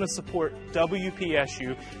 I want to support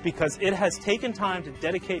WPSU because it has taken time to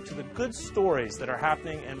dedicate to the good stories that are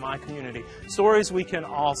happening in my community, stories we can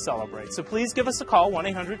all celebrate. So please give us a call,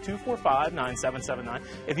 1-800-245-9779.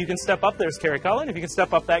 If you can step up, there's Carrie Cullen. If you can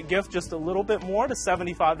step up that gift just a little bit more to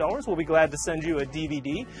 $75, we'll be glad to send you a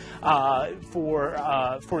DVD of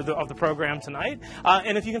the program tonight.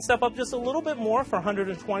 And if you can step up just a little bit more for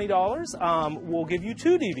 $120, we'll give you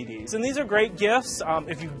 2 DVDs. And these are great gifts.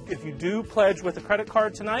 If you do pledge with a credit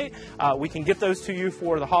card tonight, we can get those to you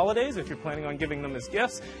for the holidays if you're planning on giving them as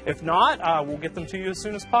gifts. If not, we'll get them to you as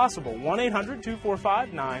soon as possible.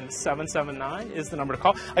 1-800-245-9779 is the number to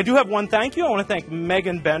call. I do have one thank you. I want to thank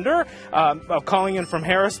Megan Bender, calling in from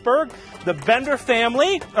Harrisburg. The Bender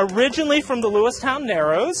family, originally from the Lewistown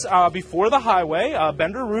Narrows, before the highway.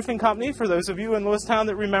 Bender Roofing Company, for those of you in Lewistown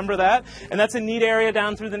that remember that. And that's a neat area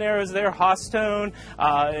down through the Narrows there, Hosstone.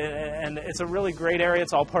 And it's a really great area.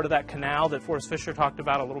 It's all part of that canal that Forrest Fisher talked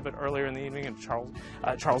about a little bit earlier in the evening, and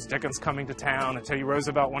Charles Dickens coming to town, and Teddy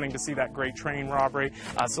Roosevelt wanting to see that great train robbery.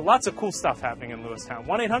 So lots of cool stuff happening in Lewistown.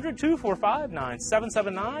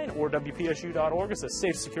 1-800-245-9779 or WPSU.org. It's a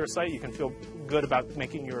safe, secure site. You can feel good about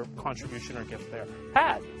making your contribution or gift there.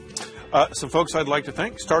 Pat? Some folks I'd like to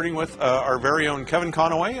thank, starting with our very own Kevin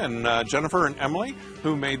Conaway and Jennifer and Emily,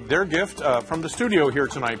 who made their gift from the studio here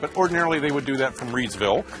tonight, but ordinarily they would do that from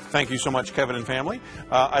Reedsville. Thank you so much, Kevin and family.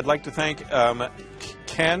 I'd like to thank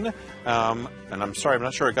Ken, and I'm sorry, I'm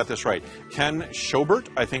not sure I got this right. Ken Schobert,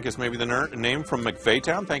 I think is maybe the name, from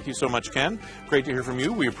McVeytown. Thank you so much, Ken. Great to hear from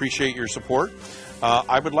you. We appreciate your support.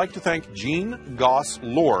 I would like to thank Jean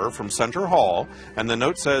Goss-Lohr from Center Hall, and the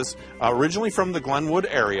note says, originally from the Glenwood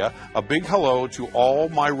area, a big hello to all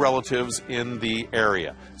my relatives in the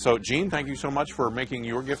area. So, Jean, thank you so much for making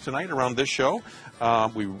your gift tonight around this show.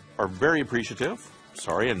 We are very appreciative.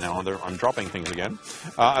 Sorry, and now I'm dropping things again.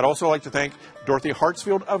 I'd also like to thank Dorothy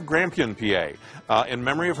Hartsfield of Grampian, PA, in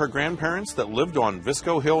memory of her grandparents that lived on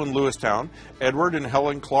Visco Hill in Lewistown, Edward and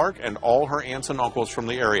Helen Clark, and all her aunts and uncles from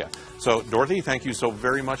the area. So, Dorothy, thank you so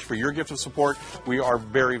very much for your gift of support. We are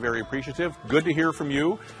very, very appreciative. Good to hear from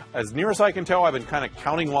you. As near as I can tell, I've been kind of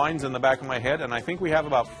counting lines in the back of my head, and I think we have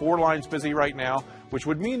about 4 lines busy right now, which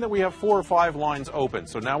would mean that we have 4 or 5 lines open.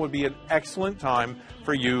 So now would be an excellent time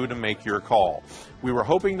for you to make your call. We were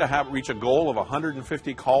hoping to reach a goal of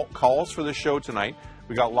 150 calls for this show tonight.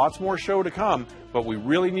 We got lots more show to come, but we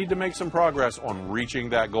really need to make some progress on reaching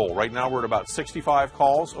that goal. Right now we're at about 65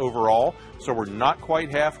 calls overall, so we're not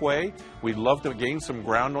quite halfway. We'd love to gain some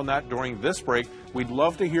ground on that during this break. We'd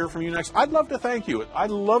love to hear from you next. I'd love to thank you. I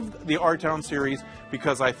love the Our Town series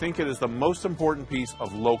because I think it is the most important piece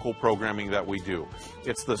of local programming that we do.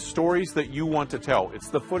 It's the stories that you want to tell. It's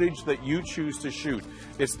the footage that you choose to shoot.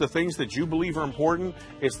 It's the things that you believe are important.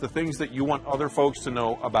 It's the things that you want other folks to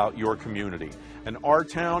know about your community. And Our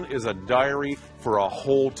Town is a diary for a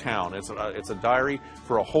whole town. It's a diary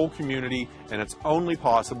for a whole community, and it's only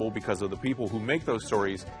possible because of the people who make those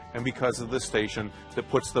stories and because of the station that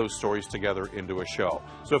puts those stories together into a show.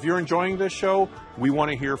 So if you're enjoying this show, we want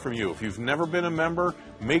to hear from you. If you've never been a member,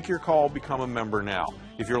 make your call, become a member now.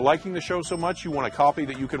 If you're liking the show so much you want a copy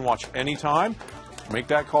that you can watch anytime, make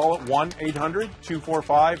that call at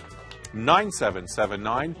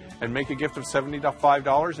 1-800-245-9779 and make a gift of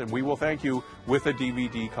 $75, and we will thank you with a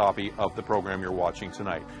DVD copy of the program you're watching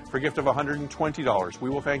tonight. For a gift of $120, we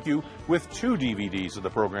will thank you with 2 DVDs of the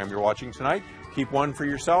program you're watching tonight. Keep one for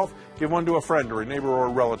yourself, give one to a friend or a neighbor or a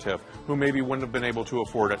relative who maybe wouldn't have been able to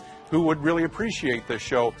afford it, who would really appreciate this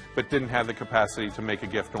show but didn't have the capacity to make a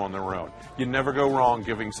gift on their own. You never go wrong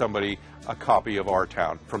giving somebody a copy of Our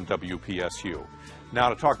Town from WPSU. Now,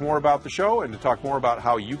 to talk more about the show and to talk more about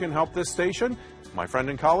how you can help this station, my friend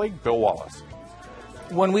and colleague, Bill Wallace.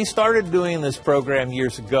 When we started doing this program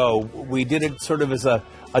years ago, we did it sort of as a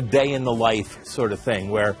day in the life sort of thing,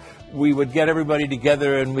 where we would get everybody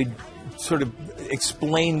together and we'd sort of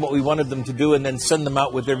explain what we wanted them to do and then send them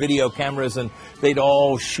out with their video cameras, and they'd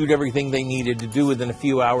all shoot everything they needed to do within a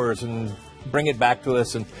few hours and bring it back to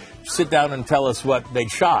us and sit down and tell us what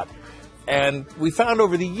they'd shot. And we found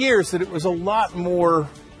over the years that it was a lot more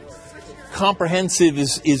comprehensive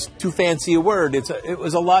is too fancy a word. It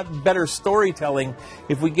was a lot better storytelling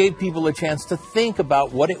if we gave people a chance to think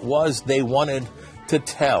about what it was they wanted to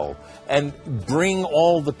tell and bring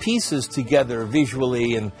all the pieces together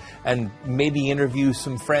visually and maybe interview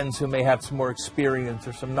some friends who may have some more experience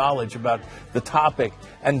or some knowledge about the topic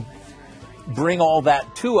and bring all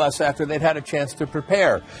that to us after they'd had a chance to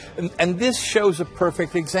prepare. And this shows a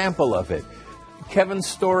perfect example of it. Kevin's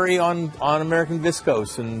story on American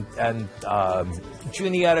Viscose and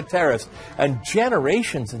Juniata Terrace, and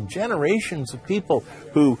generations of people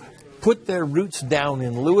who put their roots down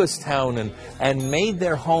in Lewistown and made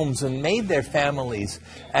their homes and made their families.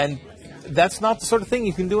 And that's not the sort of thing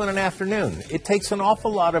you can do in an afternoon. It takes an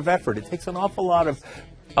awful lot of effort. It takes an awful lot of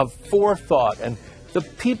forethought. And the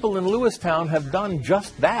people in Lewistown have done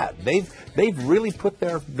just that. They've really put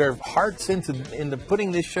their hearts into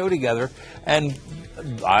putting this show together, and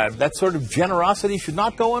that sort of generosity should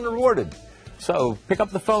not go unrewarded. So pick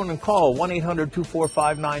up the phone and call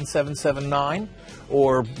 1-800-245-9779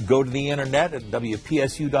 or go to the internet at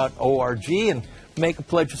WPSU.org and make a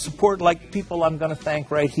pledge of support like people I'm going to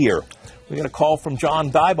thank right here. We got a call from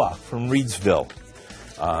John Dybach from Reedsville.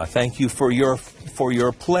 Thank you for your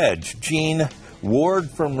pledge. Jean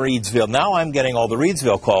Ward from Reedsville. Now I'm getting all the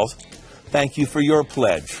Reedsville calls. Thank you for your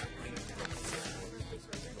pledge.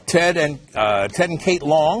 Ted and Kate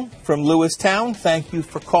Long from Lewistown. Thank you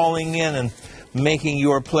for calling in and making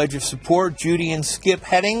your pledge of support. Judy and Skip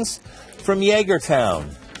Headings from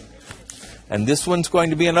Yeagertown. And this one's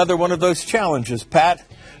going to be another one of those challenges, Pat.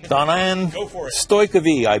 Donanne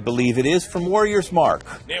Stoikovy, I believe it is, from Warriors Mark,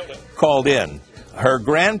 called in. Her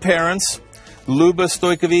grandparents, Luba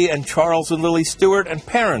Stoikovy and Charles and Lily Stewart, and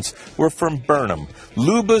parents were from Burnham.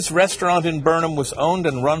 Luba's restaurant in Burnham was owned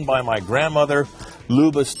and run by my grandmother,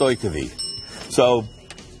 Luba Stoikovy. So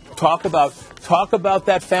talk about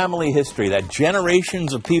that family history, that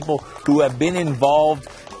generations of people who have been involved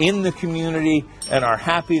in the community and are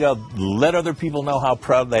happy to let other people know how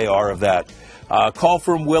proud they are of that. Call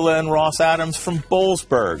from Willa and Ross Adams from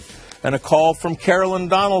Boalsburg. And a call from Carolyn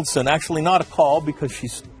Donaldson. Actually, not a call because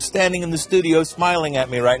she's standing in the studio smiling at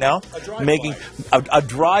me right now. Making a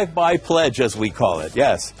drive-by pledge, as we call it,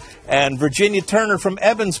 yes. And Virginia Turner from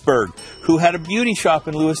Evansburg, who had a beauty shop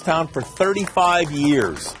in Lewistown for 35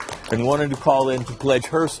 years and wanted to call in to pledge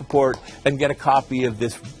her support and get a copy of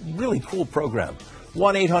this really cool program.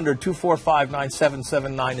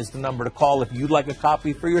 1-800-245-9779 is the number to call if you'd like a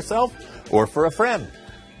copy for yourself or for a friend.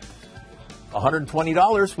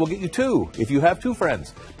 $120 will get you two if you have two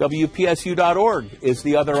friends. WPSU.org is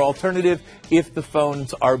the other alternative if the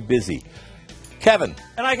phones are busy. Kevin.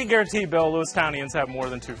 And I can guarantee, Bill, Lewistownians have more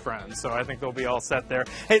than two friends, so I think they'll be all set there.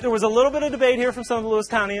 Hey, there was a little bit of debate here from some of the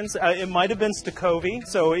Lewistownians. It might have been Stoikovy,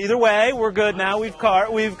 so either way, we're good now. We've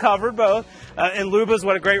covered both. And Luba's,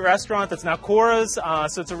 what a great restaurant. That's now Cora's,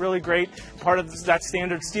 so it's a really great part of that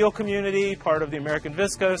Standard Steel community, part of the American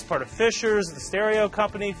Viscose, part of Fisher's, the Stereo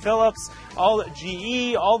Company, Phillips, all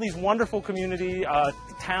GE, all these wonderful community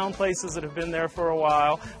town places that have been there for a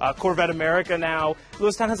while. Corvette America now.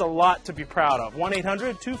 Lewistown has a lot to be proud of.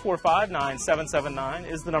 1-800-245-9779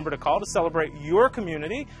 is the number to call to celebrate your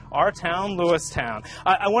community, our town, Lewistown.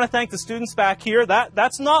 I want to thank the students back here.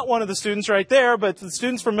 That's not one of the students right there, but the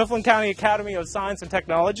students from Mifflin County Academy of Science and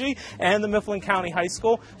Technology and the Mifflin County High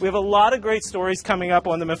School. We have a lot of great stories coming up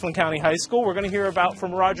on the Mifflin County High School. We're going to hear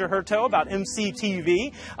from Roger Hurto about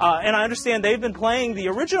MCTV, and I understand they've been playing the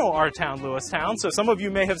original Our Town, Lewistown, so some of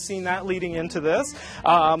you may have seen that leading into this.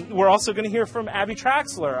 We're also going to hear from Abby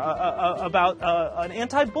Traxler about an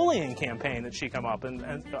anti-bullying campaign that she come up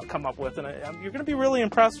with, and you're going to be really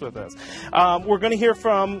impressed with this. We're going to hear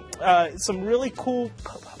from some really cool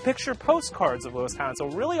picture postcards of Lewistown. It's a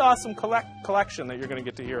really awesome collection that you're going to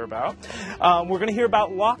get to hear about. We're going to hear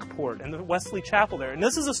about Lockport and the Wesley Chapel there. And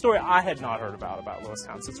this is a story I had not heard about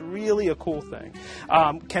Lewistown, so it's really a cool thing.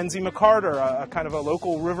 Kenzie McCarter, kind of a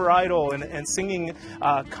local river idol and singing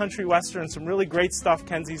country western, some really great stuff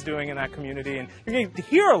Kenzie's doing in that community. And you're going to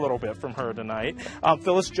hear a little bit from her tonight.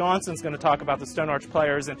 Phyllis Johnson's going to talk about the Stone Arch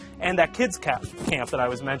Players and that kids camp that I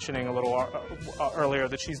was mentioning a little earlier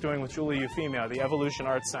that she's doing with Julie Euphemia, the Evolution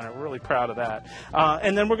Arts Center. We're really proud of that.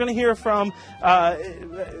 And then we're going to hear from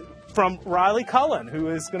Riley Cullen, who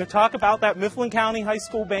is going to talk about that Mifflin County High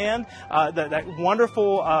School band, that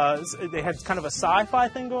wonderful, they had kind of a sci-fi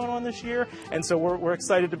thing going on this year, and so we're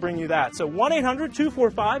excited to bring you that. So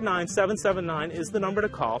 1-800-245-9779 is the number to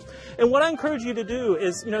call. And what I encourage you to do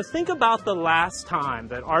is, think about the last time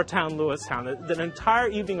that Our Town, Lewistown, that entire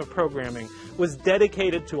evening of programming was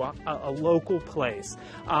dedicated to a local place.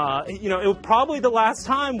 Probably the last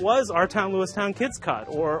time was Our Town Lewistown Kids Cut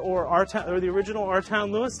or the original Our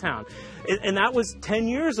Town Lewistown. And that was 10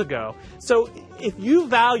 years ago. So if you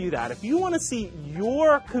value that, if you want to see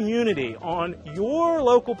your community on your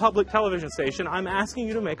local public television station, I'm asking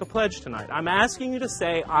you to make a pledge tonight. I'm asking you to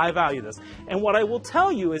say, I value this. And what I will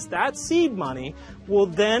tell you is that seed money will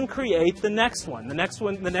then create the next one, the next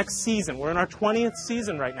season. We're in our 20th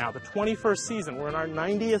season right now, the 21st season. We're in our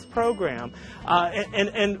 90th program.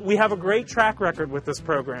 And we have a great track record with this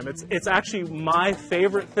program. It's actually my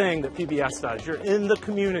favorite thing that PBS does. You're in the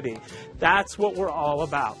community. That's what we're all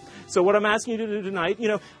about. So what I'm asking you to do tonight,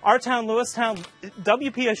 Our Town Lewistown,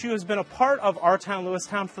 WPSU has been a part of Our Town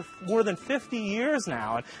Lewistown for more than 50 years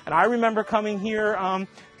now. And I remember coming here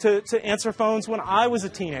to answer phones when I was a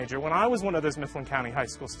teenager, when I was one of those Mifflin County high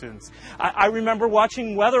school students. I remember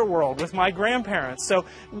watching Weather World with my grandparents. So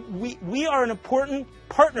we are an important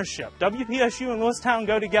partnership. WPSU and Lewistown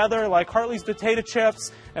go together like Hartley's potato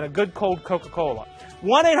chips and a good cold Coca-Cola.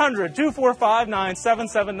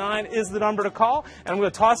 1-800-245-9779 is the number to call, and I'm going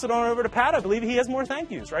to toss it on over to Pat. I believe he has more thank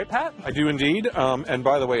yous, right, Pat? I do indeed. And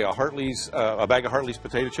by the way, a bag of Hartley's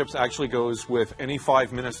potato chips actually goes with any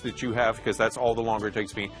 5 minutes that you have, because that's all the longer it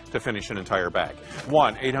takes me to finish an entire bag.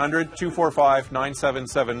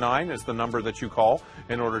 1-800-245-9779 is the number that you call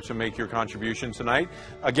in order to make your contribution tonight.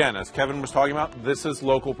 Again, as Kevin was talking about, this is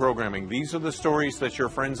local programming. These are the stories that your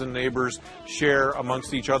friends and neighbors share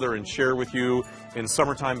amongst each other and share with you in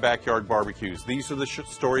summertime backyard barbecues. These are the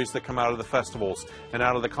stories that come out of the festivals and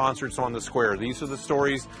out of the concerts on the square. These are the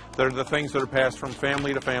stories that are the things that are passed from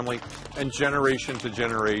family to family and generation to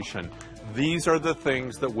generation. These are the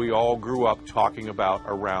things that we all grew up talking about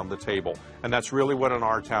around the table. And that's really what an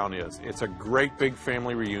Our Town is. It's a great big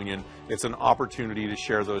family reunion. It's an opportunity to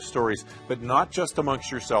share those stories, but not just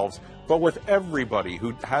amongst yourselves, but with everybody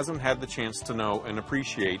who hasn't had the chance to know and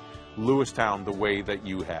appreciate Lewistown the way that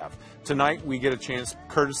you have. Tonight, we get a chance,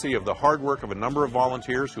 courtesy of the hard work of a number of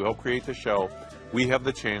volunteers who helped create the show, we have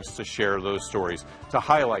the chance to share those stories, to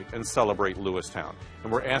highlight and celebrate Lewistown.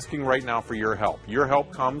 And we're asking right now for your help. Your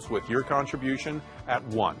help comes with your contribution at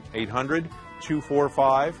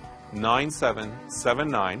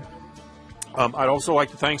 1-800-245-9779. I'd also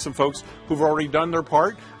like to thank some folks who've already done their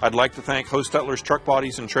part. I'd like to thank Hostetler's Truck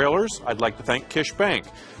Bodies and Trailers. I'd like to thank Kish Bank.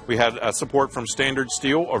 We had support from Standard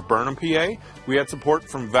Steel of Burnham, PA. We had support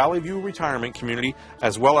from Valley View Retirement Community,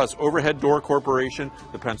 as well as Overhead Door Corporation,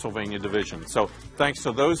 the Pennsylvania division. So thanks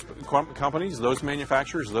to those companies, those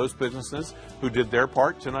manufacturers, those businesses who did their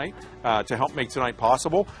part tonight to help make tonight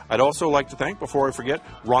possible. I'd also like to thank, before I forget,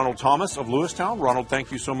 Ronald Thomas of Lewistown. Ronald,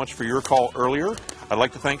 thank you so much for your call earlier. I'd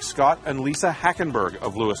like to thank Scott and Lisa Hackenberg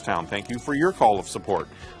of Lewistown. Thank you for your call of support.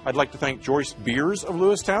 I'd like to thank Joyce Beers of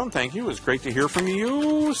Lewistown. Thank you. It's great to hear from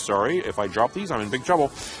you. Sorry if I drop these. I'm in big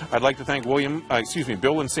trouble. I'd like to thank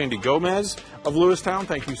Bill and Sandy Gomez of Lewistown.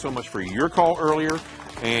 Thank you so much for your call earlier.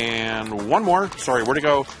 And one more. Sorry, where'd it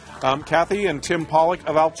go? Kathy and Tim Pollock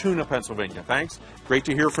of Altoona, Pennsylvania. Thanks. Great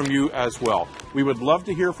to hear from you as well. We would love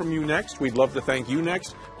to hear from you next. We'd love to thank you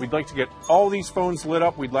next. We'd like to get all these phones lit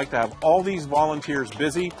up. We'd like to have all these volunteers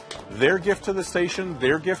busy. Their gift to the station,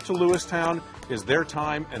 their gift to Lewistown is their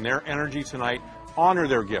time and their energy tonight. Honor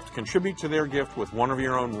their gift. Contribute to their gift with one of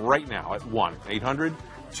your own right now at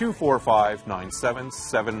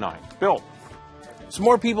 1-800-245-9779. Bill. Some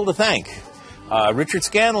more people to thank. Richard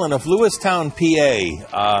Scanlon of Lewistown,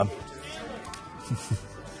 PA.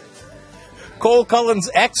 Cole Cullen's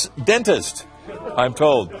ex-dentist, I'm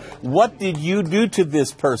told. What did you do to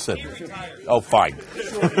this person? Oh, fine.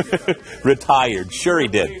 Retired. Sure he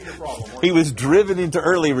did. He was driven into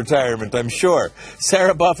early retirement, I'm sure.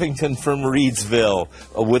 Sarah Buffington from Reedsville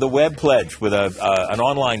with a web pledge, with an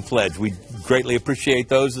online pledge. We greatly appreciate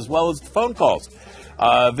those, as well as the phone calls.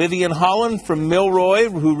 Vivian Holland from Milroy,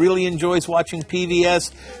 who really enjoys watching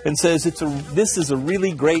PVS and says this is a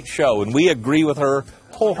really great show, and we agree with her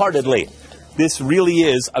wholeheartedly. This really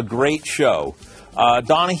is a great show.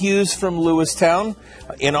 Donna Hughes from Lewistown,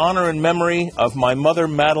 in honor and memory of my mother,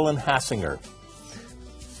 Madeline Hassinger.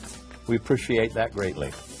 We appreciate that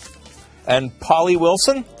greatly. And Pauline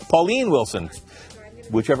Wilson,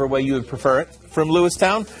 whichever way you would prefer it, from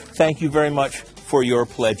Lewistown, thank you very much for your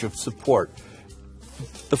pledge of support.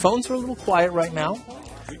 The phones are a little quiet right now.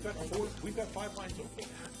 We've got 5 lines open.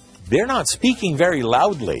 They're not speaking very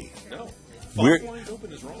loudly. No. 5 lines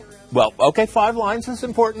open is wrong. Well, okay, 5 lines is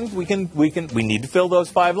important. We need to fill those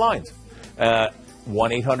 5 lines.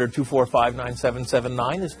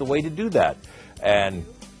 1-800-245-9779 is the way to do that. And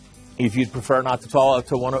if you'd prefer not to talk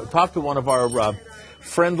to one of our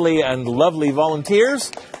friendly and lovely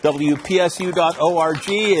volunteers. WPSU.org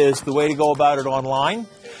is the way to go about it online.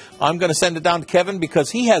 I'm going to send it down to Kevin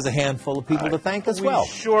because he has a handful of people to thank as well. We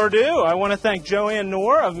sure do. I want to thank Joanne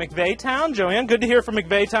Knorr of McVeytown. Joanne, good to hear from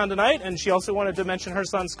McVeytown tonight, and she also wanted to mention her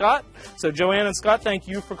son Scott. So Joanne and Scott, thank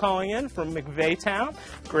you for calling in from McVeytown.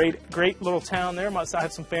 Great little town there. I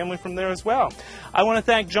have some family from there as well. I want to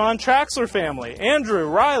thank John Traxler family, Andrew,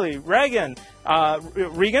 Riley, Regan,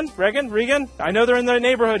 Regan. I know they're in the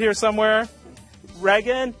neighborhood here somewhere.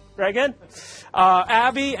 Regan.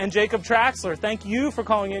 Abby and Jacob Traxler, thank you for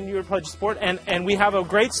calling in your pledge of support. And we have a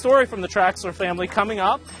great story from the Traxler family coming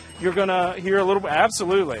up. You're going to hear a little,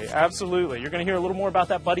 absolutely. You're going to hear a little more about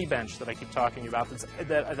that buddy bench that I keep talking about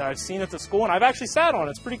that I've seen at the school, and I've actually sat on.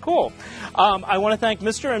 It's pretty cool. I want to thank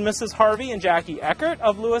Mr. and Mrs. Harvey and Jackie Eckert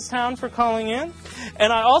of Lewistown for calling in.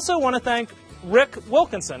 And I also want to thank Rick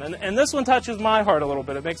Wilkinson, and this one touches my heart a little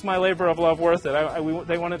bit. It makes my labor of love worth it.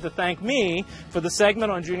 They wanted to thank me for the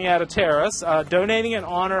segment on Juniata Terrace, donating in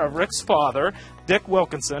honor of Rick's father, Dick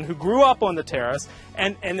Wilkinson, who grew up on the terrace.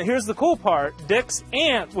 And here's the cool part. Dick's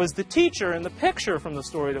aunt was the teacher in the picture from the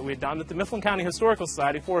story that we'd done that the Mifflin County Historical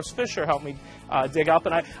Society, Forrest Fisher, helped me dig up.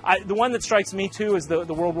 And the one that strikes me, too, is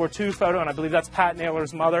the World War II photo, and I believe that's Pat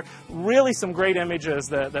Naylor's mother. Really some great images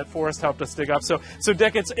that Forrest helped us dig up. So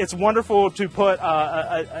Dick, it's wonderful to put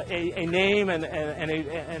a name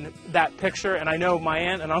and that picture. And I know my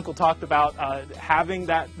aunt and uncle talked about having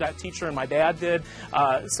that teacher, and my dad did.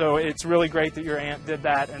 So it's really great that your aunt did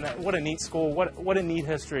that. And what a neat school. What a neat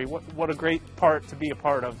history. What a great part to be a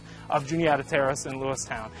part of Juniata Terrace in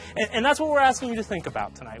Lewistown. And that's what we're asking you to think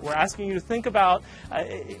about tonight. We're asking you to think about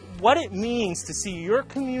what it means to see your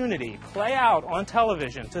community play out on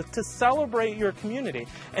television, to celebrate your community.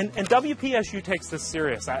 And WPSU takes this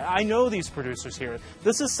serious. I know these producers here.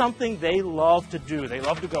 This is something they love to do. They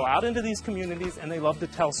love to go out into these communities, and they love to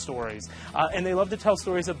tell stories. And they love to tell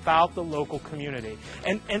stories about the local community.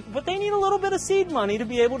 But they need a little bit of seed money to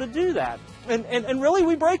be able to do that. And really,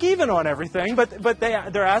 we break even on everything, but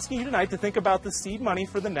they're asking you tonight to think about the seed money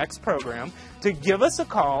for the next program, to give us a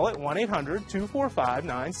call at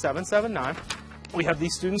 1-800-245-9779. We have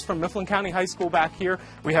these students from Mifflin County High School back here.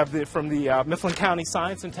 We have from the Mifflin County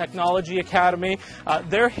Science and Technology Academy.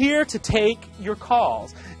 They're here to take your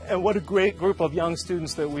calls. And what a great group of young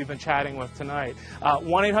students that we've been chatting with tonight.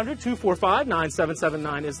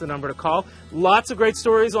 1-800-245-9779 is the number to call. Lots of great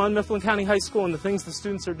stories on Mifflin County High School and the things the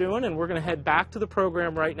students are doing, and we're going to head back to the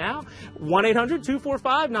program right now.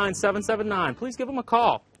 1-800-245-9779. Please give them a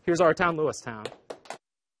call. Here's our Town Lewistown.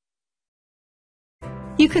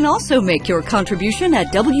 You can also make your contribution at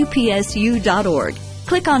WPSU.org.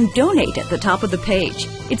 Click on Donate at the top of the page.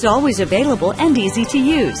 It's always available and easy to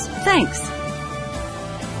use. Thanks.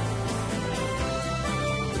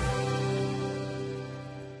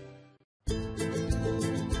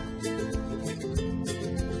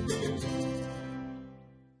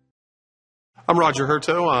 I'm Roger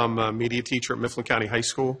Hurto. I'm a media teacher at Mifflin County High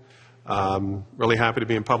School. Really happy to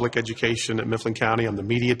be in public education at Mifflin County. I'm the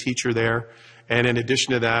media teacher there. And in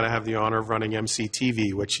addition to that, I have the honor of running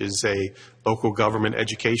MCTV, which is a local government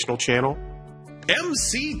educational channel.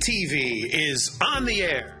 MCTV is on the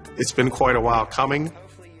air. It's been quite a while coming.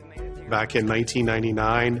 Back in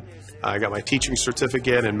 1999, I got my teaching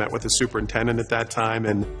certificate and met with the superintendent at that time.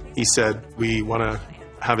 And he said, we want to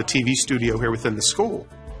have a TV studio here within the school.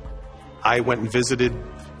 I went and visited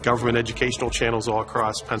government educational channels all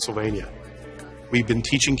across Pennsylvania. We've been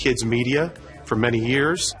teaching kids media for many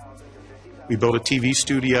years. We built a TV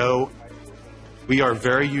studio. We are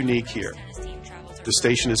very unique here. The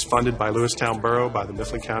station is funded by Lewistown Borough, by the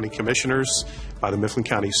Mifflin County Commissioners, by the Mifflin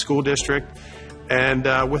County School District, and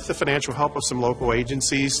with the financial help of some local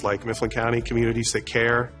agencies like Mifflin County Communities That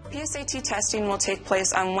Care. PSAT testing will take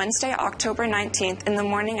place on Wednesday, October 19th in the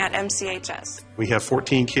morning at MCHS. We have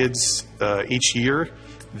 14 kids each year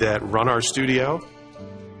that run our studio.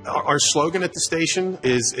 Our slogan at the station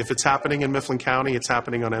is, if it's happening in Mifflin County, it's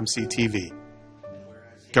happening on MCTV.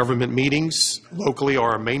 Government meetings locally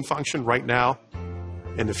are our main function right now.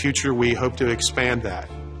 In the future, we hope to expand that.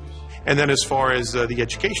 And then as far as the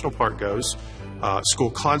educational part goes, school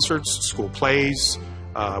concerts, school plays,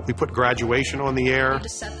 we put graduation on the air.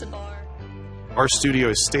 Our studio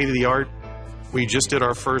is state-of-the-art. We just did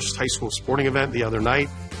our first high school sporting event the other night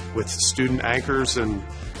with student anchors and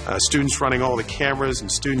students running all the cameras and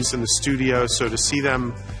students in the studio. So to see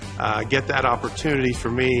them get that opportunity for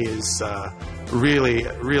me is really,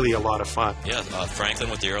 really a lot of fun. Yeah, Franklin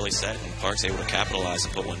with the early set, and Clark's able to capitalize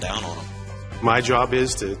and put one down on them. My job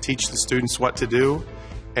is to teach the students what to do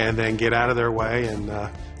and then get out of their way and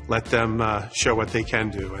let them show what they can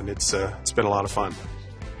do, and it's been a lot of fun.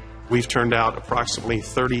 We've turned out approximately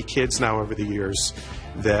 30 kids now over the years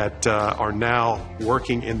that are now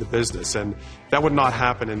working in the business, and that would not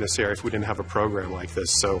happen in this area if we didn't have a program like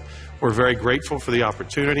this. So we're very grateful for the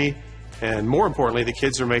opportunity, and more importantly, the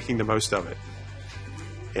kids are making the most of it.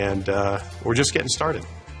 And we're just getting started.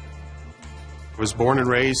 I was born and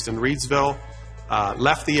raised in Reedsville,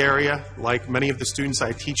 left the area like many of the students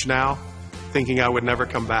I teach now, thinking I would never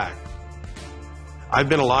come back. I've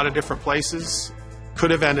been a lot of different places,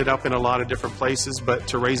 could have ended up in a lot of different places, but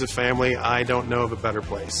to raise a family, I don't know of a better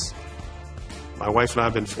place. My wife and I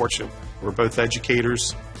have been fortunate. We're both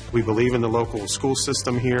educators. We believe in the local school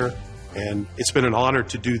system here, and it's been an honor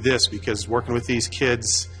to do this because working with these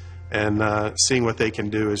kids and seeing what they can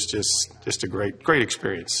do is just a great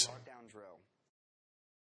experience.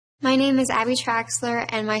 My name is Abby Traxler,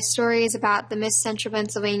 and my story is about the Miss Central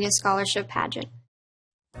Pennsylvania Scholarship Pageant.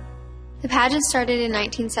 The pageant started in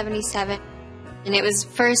 1977, and it was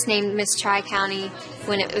first named Miss Tri-County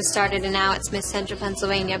when it was started, and now it's Miss Central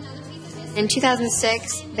Pennsylvania. In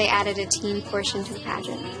 2006, they added a teen portion to the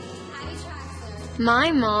pageant.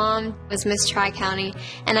 My mom was Miss Tri-County,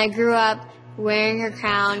 and I grew up wearing her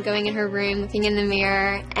crown, going in her room, looking in the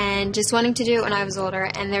mirror, and just wanting to do it when I was older.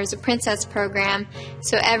 And there was a princess program,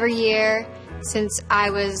 so every year since I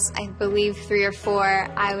was, I believe, 3 or 4,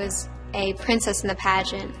 I was a princess in the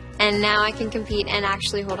pageant, and now I can compete and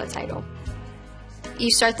actually hold a title.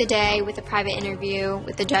 You start the day with a private interview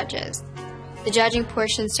with the judges. The judging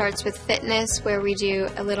portion starts with fitness, where we do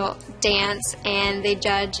a little dance, and they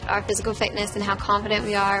judge our physical fitness and how confident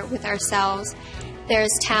we are with ourselves.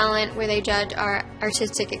 There's talent, where they judge our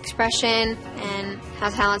artistic expression and how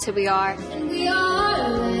talented we are. And we are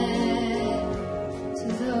led to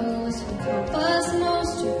those who help us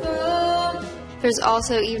most to grow. There's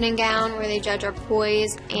also evening gown, where they judge our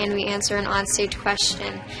poise, and we answer an onstage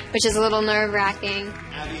question, which is a little nerve-wracking.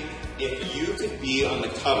 Abby, if you could be on the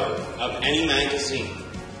cover of any magazine,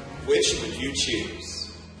 which would you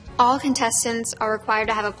choose? All contestants are required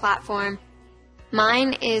to have a platform.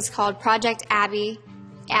 Mine is called Project Abby.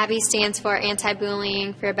 Abby stands for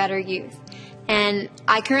Anti-Bullying for a Better Youth. And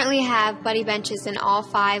I currently have buddy benches in all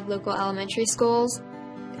 5 local elementary schools.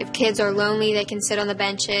 If kids are lonely, they can sit on the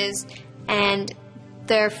benches, and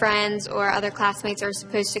their friends or other classmates are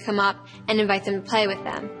supposed to come up and invite them to play with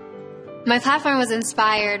them. My platform was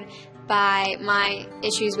inspired by my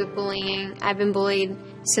issues with bullying. I've been bullied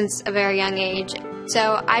since a very young age.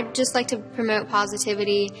 So I'd just like to promote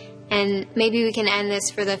positivity, and maybe we can end this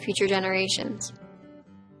for the future generations.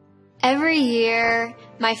 Every year,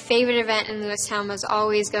 my favorite event in Lewistown was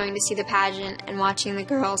always going to see the pageant and watching the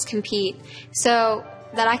girls compete. So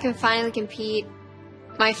that I can finally compete,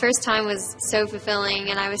 my first time was so fulfilling,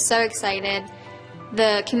 and I was so excited.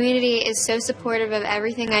 The community is so supportive of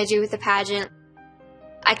everything I do with the pageant.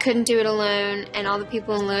 I couldn't do it alone, and all the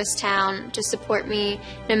people in Lewistown just support me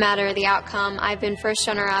no matter the outcome. I've been first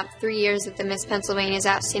runner-up 3 years at the Miss Pennsylvania's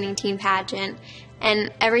Outstanding Teen Pageant,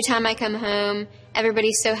 and every time I come home,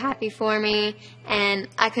 everybody's so happy for me, and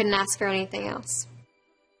I couldn't ask for anything else.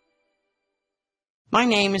 My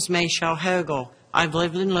name is Mayshell Hogel. I've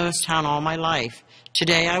lived in Lewistown all my life.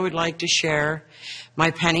 Today I would like to share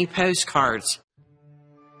my penny postcards.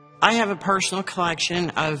 I have a personal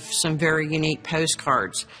collection of some very unique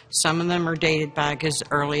postcards. Some of them are dated back as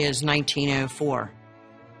early as 1904.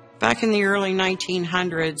 Back in the early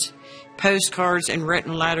 1900s, postcards and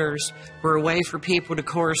written letters were a way for people to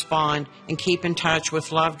correspond and keep in touch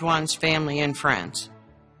with loved ones, family, and friends.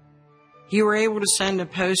 You were able to send a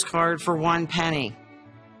postcard for 1 penny.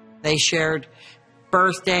 They shared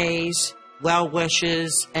birthdays, well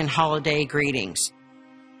wishes, and holiday greetings.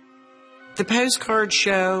 The postcards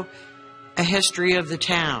show a history of the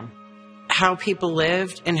town, how people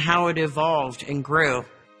lived and how it evolved and grew.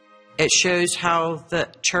 It shows how the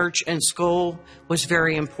church and school was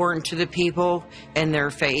very important to the people and their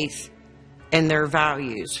faith and their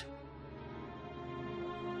values.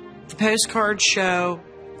 The postcards show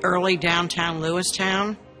early downtown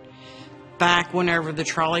Lewistown. Back whenever the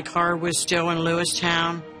trolley car was still in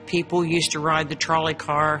Lewistown, people used to ride the trolley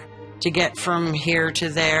car to get from here to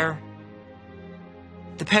there.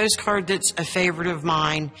 The postcard that's a favorite of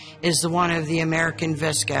mine is the one of the American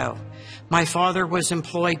Visco. My father was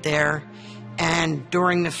employed there, and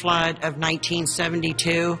during the flood of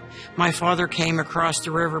 1972, my father came across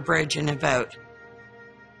the river bridge in a boat.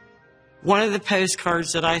 One of the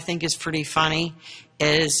postcards that I think is pretty funny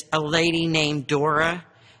is a lady named Dora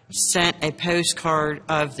sent a postcard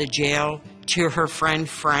of the jail to her friend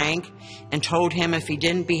Frank and told him if he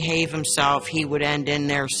didn't behave himself, he would end in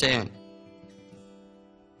there soon.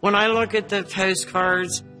 When I look at the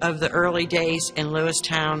postcards of the early days in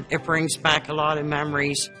Lewistown, it brings back a lot of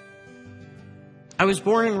memories. I was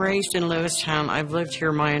born and raised in Lewistown. I've lived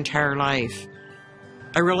here my entire life.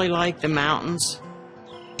 I really like the mountains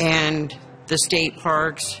and the state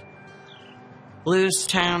parks.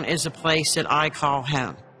 Lewistown is a place that I call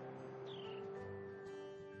home.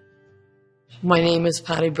 My name is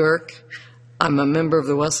Patty Burke. I'm a member of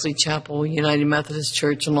the Wesley Chapel United Methodist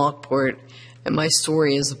Church in Lockport, and my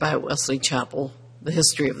story is about Wesley Chapel, the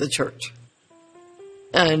history of the church.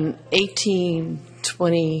 In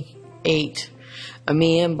 1828, a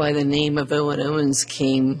man by the name of Owen Owens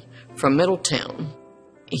came from Middletown.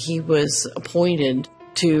 He was appointed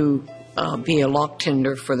to be a lock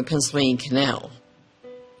tender for the Pennsylvania Canal.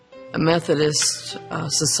 A Methodist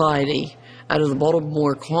society out of the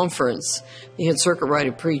Baltimore Conference, they had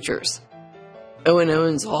circuit-rided preachers. Owen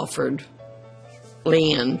Owens offered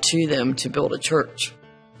land to them to build a church,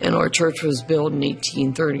 and our church was built in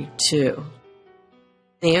 1832.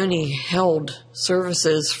 They only held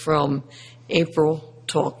services from April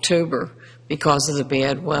to October because of the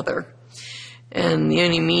bad weather, and the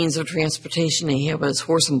only means of transportation they had was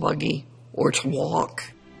horse and buggy or to walk.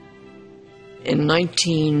 In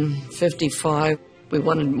 1955, we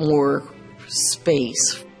wanted more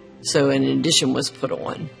space, so an addition was put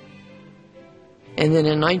on. And then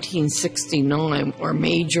in 1969, our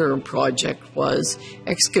major project was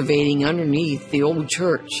excavating underneath the old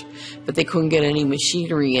church, but they couldn't get any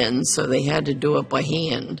machinery in, so they had to do it by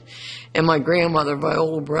hand. And my grandmother,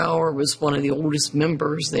 Viola Brower, was one of the oldest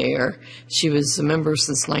members there. She was a member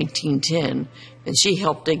since 1910, and she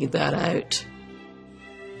helped dig that out.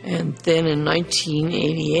 And then in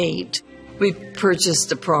 1988, we purchased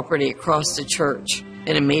the property across the church,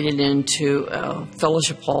 and it made it into a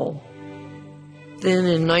fellowship hall. Then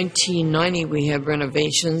in 1990, we had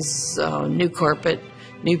renovations, new carpet,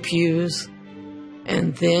 new pews,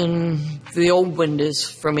 and then the old windows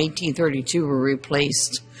from 1832 were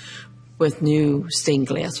replaced with new stained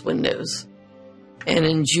glass windows. And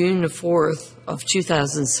in June the 4th of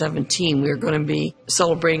 2017, we're going to be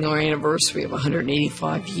celebrating our anniversary of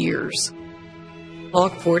 185 years.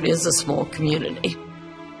 Lockport is a small community.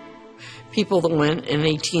 People that went in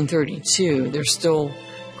 1832, they're still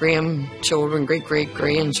grandchildren,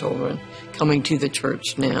 great-great-grandchildren coming to the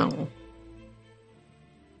church now.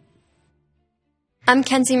 I'm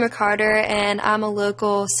Kenzie McCarter, and I'm a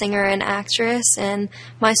local singer and actress, and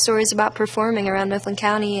my story is about performing around Mifflin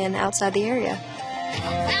County and outside the area.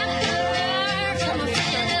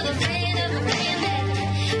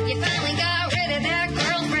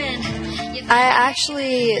 I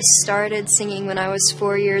actually started singing when I was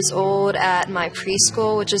 4 years old at my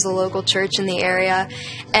preschool, which is a local church in the area,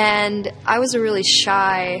 and I was a really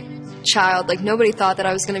shy child. Like, nobody thought that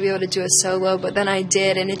I was going to be able to do a solo, but then I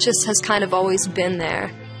did, and it just has kind of always been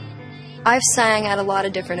there. I've sang at a lot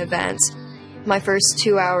of different events. My first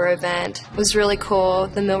 2-hour event was really cool,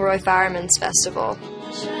 the Milroy Firemen's Festival.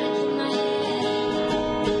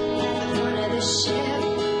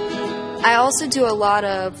 I also do a lot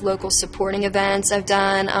of local supporting events. I've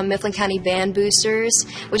done Mifflin County Band Boosters,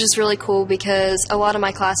 which is really cool because a lot of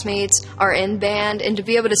my classmates are in band, and to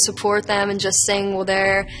be able to support them and just sing while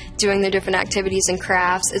they're doing their different activities and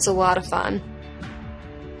crafts, it's a lot of fun.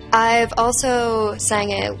 I've also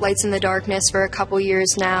sang at Lights in the Darkness for a couple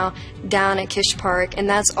years now down at Kish Park, and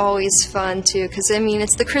that's always fun too because, I mean,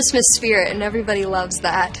 it's the Christmas spirit and everybody loves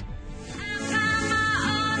that.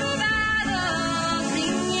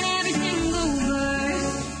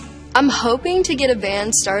 I'm hoping to get a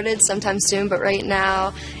band started sometime soon, but right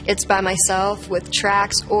now it's by myself with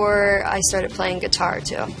tracks, or I started playing guitar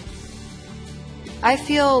too. I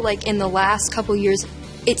feel like in the last couple years,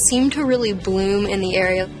 it seemed to really bloom in the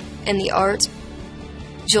area, in the arts.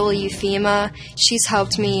 Julie Euphema, she's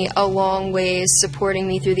helped me a long ways, supporting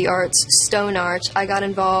me through the arts. Stone Arch, I got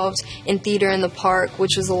involved in Theater in the Park,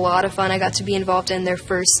 which was a lot of fun. I got to be involved in their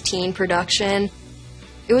first teen production.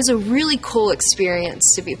 It was a really cool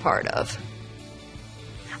experience to be part of.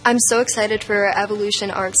 I'm so excited for Evolution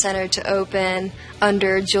Art Center to open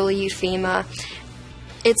under Julie Euphema.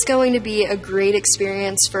 It's going to be a great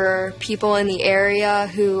experience for people in the area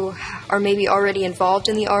who are maybe already involved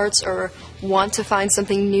in the arts or want to find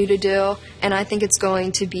something new to do, and I think it's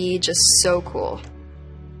going to be just so cool.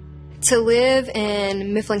 To live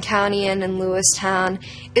in Mifflin County and in Lewistown,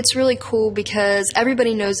 it's really cool because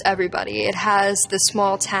everybody knows everybody. It has the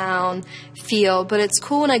small town feel, but it's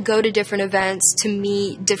cool when I go to different events to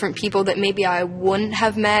meet different people that maybe I wouldn't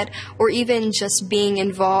have met, or even just being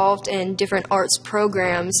involved in different arts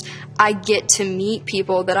programs, I get to meet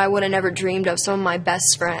people that I would have never dreamed of, some of my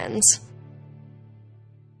best friends.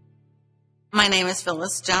 My name is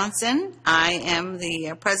Phyllis Johnson. I am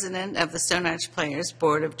the president of the Stone Arch Players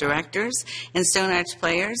Board of Directors, and Stone Arch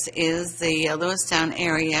Players is the Lewistown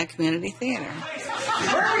Area Community Theater.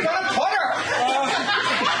 Where are we going to put her?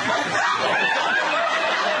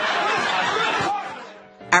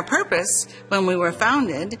 Our purpose when we were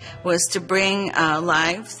founded was to bring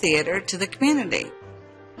live theater to the community.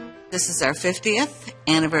 This is our 50th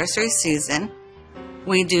anniversary season.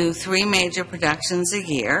 We do 3 major productions a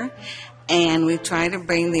year. And we try to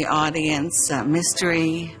bring the audience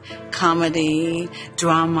mystery, comedy,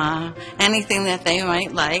 drama, anything that they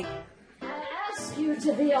might like. I ask you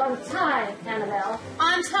to be on time, Annabelle.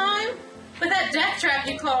 On time? With that death trap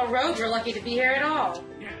you call a road, you're lucky to be here at all.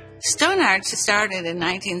 Stone Arch started in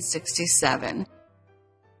 1967.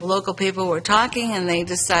 Local people were talking and they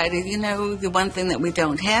decided, the one thing that we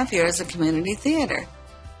don't have here is a community theater.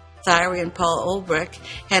 Thyri and Paul Olbrich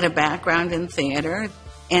had a background in theater.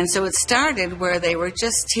 And so it started where they were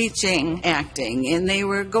just teaching acting and they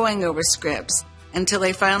were going over scripts until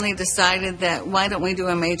they finally decided that why don't we do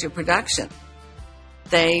a major production?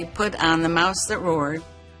 They put on The Mouse That Roared.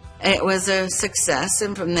 It was a success,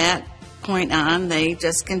 and from that point on they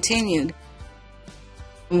just continued.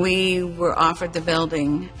 We were offered the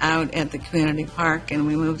building out at the community park and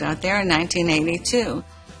we moved out there in 1982.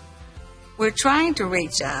 We're trying to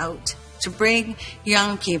reach out to bring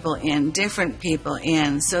young people in, different people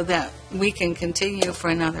in, so that we can continue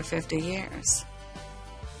for another 50 years.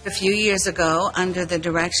 A few years ago, under the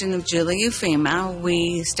direction of Julie Eufema,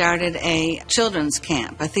 we started a children's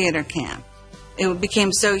camp, a theater camp. It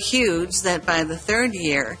became so huge that by the 3rd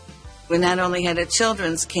year, we not only had a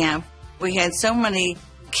children's camp, we had so many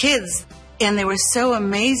kids, and they were so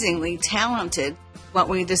amazingly talented. What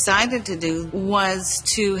we decided to do was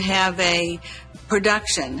to have a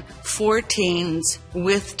production for teens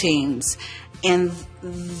with teens, and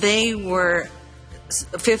they were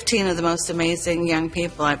 15 of the most amazing young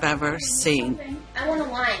people I've ever seen. I want a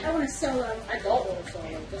line. I want a solo. I don't want a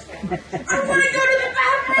solo. Just I want to go to the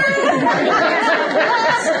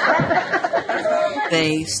bathroom.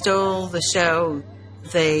 They stole the show.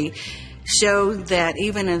 They showed that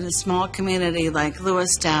even in a small community like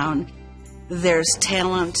Lewistown, there's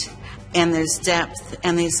talent and there's depth,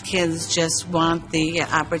 and these kids just want the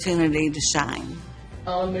opportunity to shine.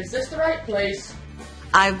 Is this the right place?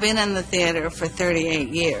 I've been in the theater for 38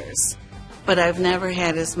 years, but I've never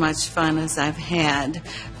had as much fun as I've had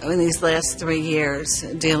in these last 3 years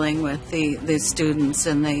dealing with the students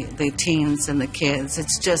and the teens and the kids.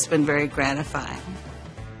 It's just been very gratifying.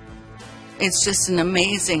 It's just an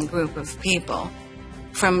amazing group of people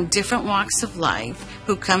from different walks of life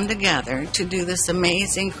who come together to do this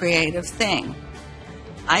amazing creative thing.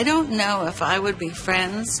 I don't know if I would be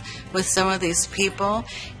friends with some of these people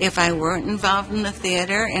if I weren't involved in the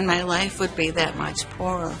theater, and my life would be that much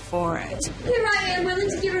poorer for it. Here I am, willing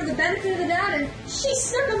to give her the benefit of the doubt, and she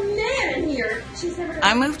snuck a man in here.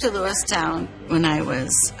 I moved to Lewistown when I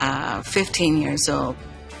was 15 years old.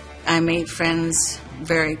 I made friends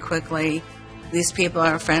very quickly. These people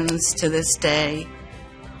are friends to this day.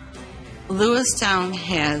 Lewistown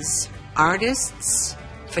has artists,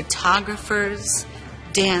 photographers,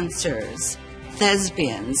 dancers,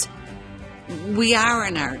 thespians. We are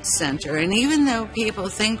an arts center, and even though people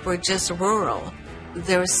think we're just rural,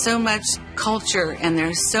 there's so much culture and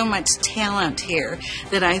there's so much talent here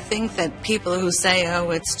that I think that people who say,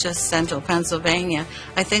 oh, it's just central Pennsylvania,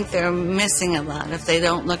 I think they're missing a lot if they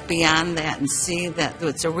don't look beyond that and see that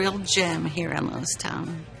it's a real gem here in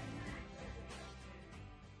Lewistown.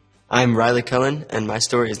 I'm Riley Cohen, and my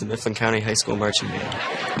story is the Mifflin County High School Marching Band.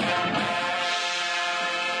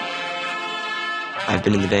 I've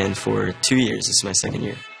been in the band for 2 years. This is my 2nd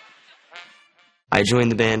year. I joined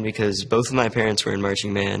the band because both of my parents were in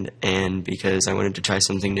marching band and because I wanted to try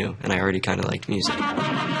something new, and I already kind of liked music.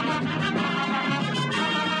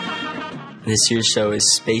 This year's show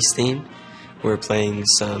is space themed. We're playing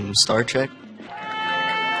some Star Trek,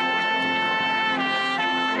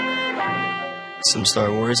 some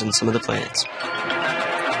Star Wars, and some of the planets.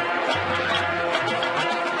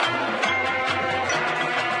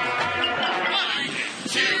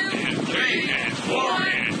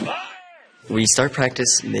 We start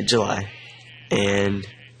practice mid-July, and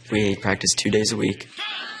we practice 2 days a week,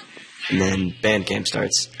 and then band camp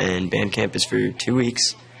starts, and band camp is for 2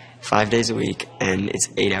 weeks, 5 days a week, and it's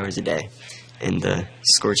 8 hours a day in the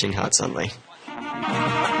scorching hot sunlight.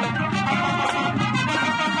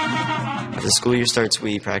 After the school year starts,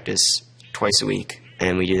 we practice twice a week,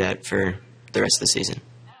 and we do that for the rest of the season.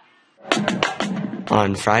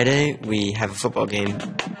 On Friday, we have a football game,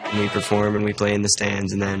 and we perform and we play in the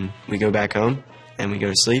stands, and then we go back home and we go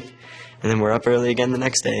to sleep, And then we're up early again the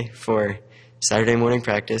next day for Saturday morning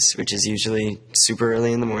practice, which is usually super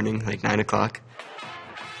early in the morning, like 9 o'clock.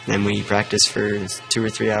 Then we practice for 2 or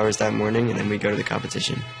 3 hours that morning, and then we go to the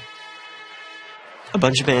competition. A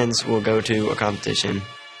bunch of bands will go to a competition,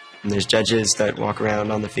 and there's judges that walk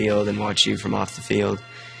around on the field and watch you from off the field,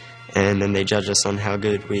 and then they judge us on how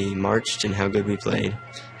good we marched and how good we played,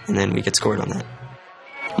 and then we get scored on that.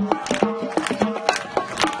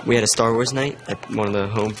 We had a Star Wars night at one of the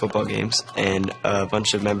home football games, and a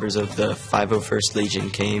bunch of members of the 501st Legion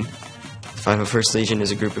came. The 501st Legion is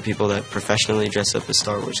a group of people that professionally dress up as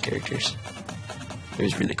Star Wars characters. It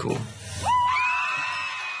was really cool.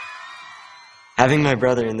 Having my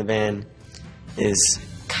brother in the band is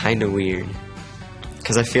kind of weird,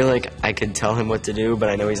 because I feel like I could tell him what to do, but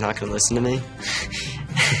I know he's not going to listen to me.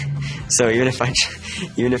 So even if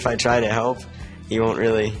I try to help, he won't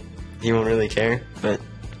really care, but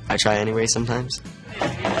I try anyway sometimes.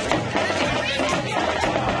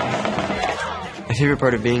 My favorite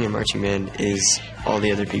part of being in marching band is all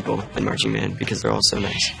the other people in marching band, because they're all so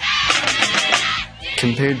nice.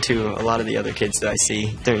 Compared to a lot of the other kids that I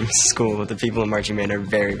see during school, the people in marching band are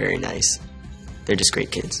very, very nice. They're just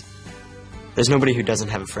great kids. There's nobody who doesn't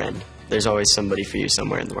have a friend. There's always somebody for you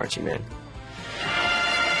somewhere in the marching band.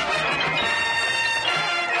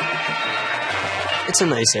 It's a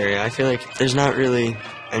nice area. I feel like there's not really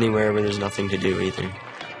anywhere where there's nothing to do either.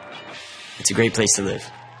 It's a great place to live.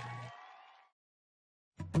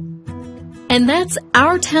 And that's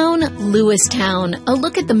Our Town, Lewistown, a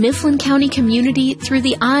look at the Mifflin County community through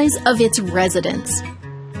the eyes of its residents.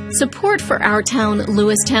 Support for Our Town,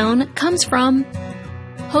 Lewistown comes from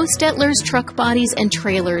Hostetler's Truck Bodies and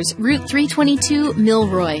Trailers, Route 322,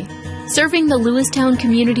 Milroy, serving the Lewistown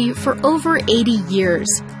community for over 80 years.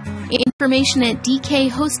 Information at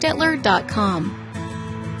dkhostetler.com.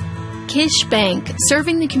 Kish Bank,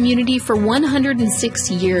 serving the community for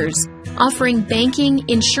 106 years, offering banking,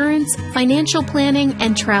 insurance, financial planning,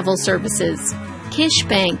 and travel services. Kish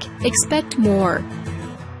Bank, expect more.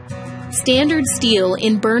 Standard Steel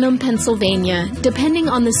in Burnham, Pennsylvania, depending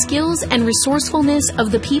on the skills and resourcefulness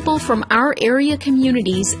of the people from our area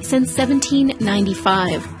communities since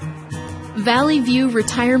 1795. Valley View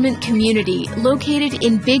Retirement Community, located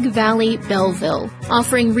in Big Valley, Belleville,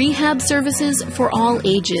 offering rehab services for all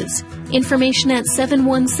ages. Information at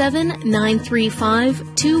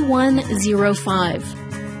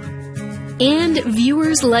 717-935-2105. And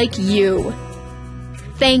viewers like you.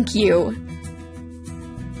 Thank you.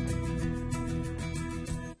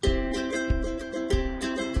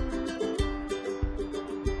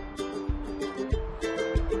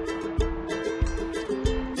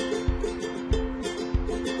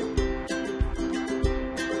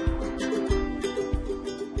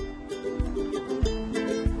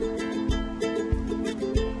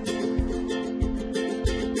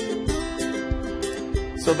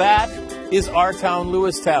 So that is Our Town,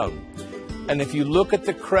 Lewistown. And if you look at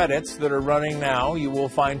the credits that are running now, you will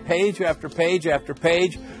find page after page after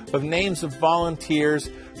page of names of volunteers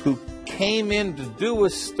who came in to do a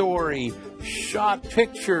story, shot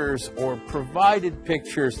pictures, or provided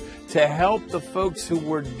pictures to help the folks who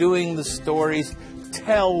were doing the stories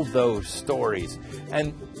tell those stories.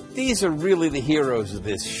 And these are really the heroes of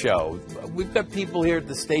this show. We've got people here at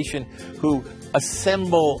the station who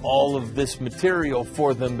assemble all of this material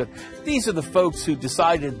for them, but these are the folks who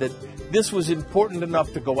decided that this was important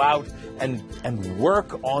enough to go out and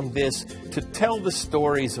work on this to tell the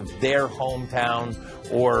stories of their hometown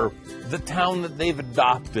or the town that they've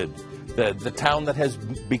adopted, the town that has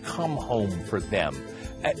become home for them.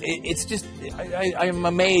 It's just, I'm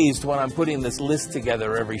amazed when I'm putting this list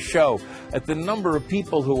together every show at the number of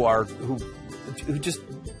people who just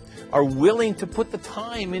are willing to put the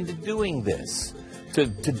time into doing this, to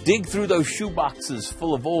dig through those shoeboxes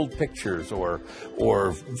full of old pictures, or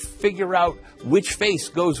figure out which face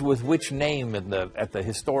goes with which name at the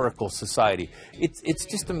Historical Society. It's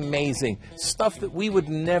just amazing stuff that we would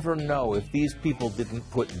never know if these people didn't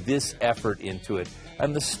put this effort into it.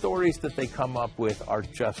 And the stories that they come up with are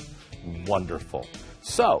just wonderful.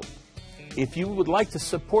 So, if you would like to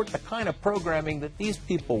support the kind of programming that these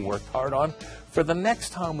people worked hard on, for the next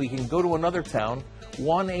time we can go to another town,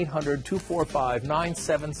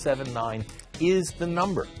 1-800-245-9779 is the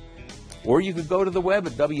number. Or you could go to the web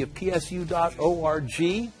at wpsu.org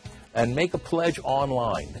and make a pledge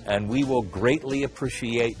online, and we will greatly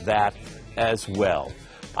appreciate that as well.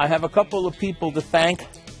 I have a couple of people to thank.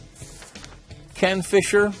 Ken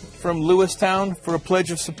Fisher from Lewistown for a pledge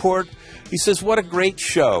of support. He says, what a great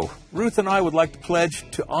show. Ruth and I would like to pledge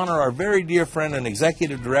to honor our very dear friend and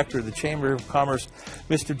executive director of the Chamber of Commerce,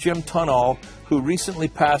 Mr. Jim Tunnall, who recently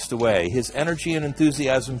passed away. His energy and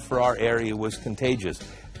enthusiasm for our area was contagious.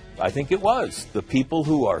 I think it was. The people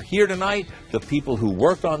who are here tonight, the people who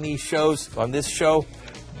worked on these shows, on this show,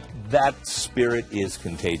 that spirit is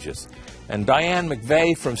contagious. And Diane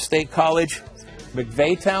McVeigh from State College,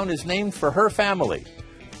 McVeightown is named for her family.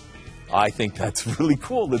 I think that's really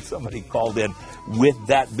cool that somebody called in with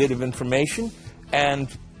that bit of information. And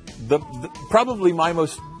probably my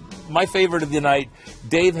favorite of the night,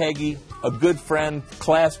 Dave Hagee, a good friend,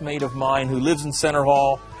 classmate of mine who lives in Center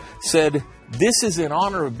Hall, said, this is in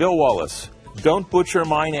honor of Bill Wallace. Don't butcher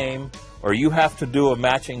my name or you have to do a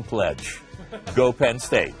matching pledge. Go Penn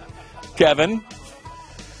State. Kevin?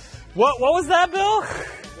 What was that, Bill?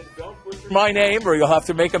 Don't butcher my name or you'll have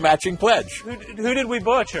to make a matching pledge. Who did we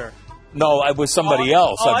butcher? No, it was somebody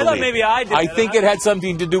else, I believe. I thought maybe I did. I think it had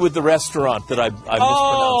something to do with the restaurant that I mispronounced.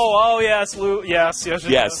 Oh, yes, Lou. Yes.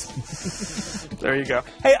 There you go.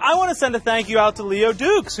 Hey, I want to send a thank you out to Leo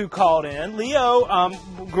Dukes, who called in. Leo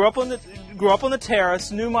grew up on the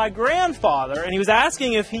terrace, knew my grandfather, and he was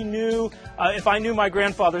asking if he knew if I knew my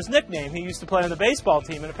grandfather's nickname. He used to play on the baseball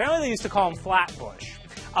team, and apparently they used to call him Flatbush.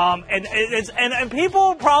 And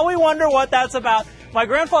people probably wonder what that's about. My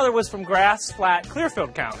grandfather was from Grass Flat,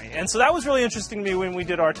 Clearfield County, and so that was really interesting to me when we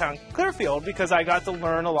did our town Clearfield, because I got to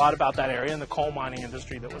learn a lot about that area and the coal mining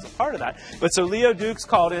industry that was a part of that. But so Leo Dukes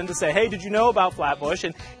called in to say, hey, did you know about Flatbush?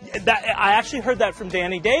 And I actually heard that from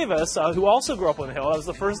Danny Davis, who also grew up on the Hill. That was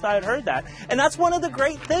the first I had heard that. And that's one of the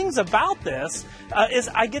great things about this, is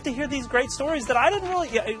I get to hear these great stories that I didn't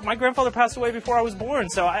really... my grandfather passed away before I was born,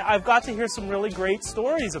 so I've got to hear some really great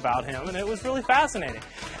stories about him, and it was really fascinating.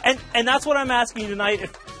 And that's what I'm asking you tonight.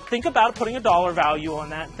 Think about putting a dollar value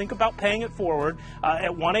on that. Think about paying it forward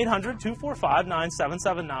at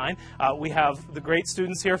 1-800-245-9779. We have the great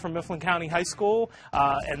students here from Mifflin County High School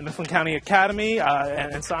and the Mifflin County Academy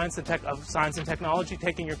and Science and Technology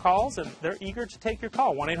taking your calls, and they're eager to take your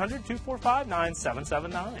call.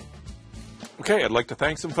 1-800-245-9779. Okay, I'd like to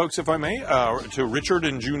thank some folks, if I may. To Richard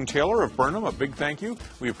and June Taylor of Burnham, a big thank you.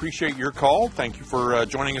 We appreciate your call. Thank you for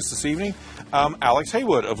joining us this evening. Alex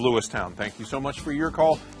Haywood of Lewistown, thank you so much for your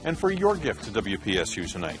call and for your gift to WPSU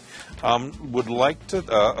tonight. Would like to...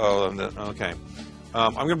 okay.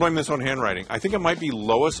 I'm going to blame this on handwriting. I think it might be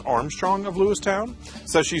Lois Armstrong of Lewistown.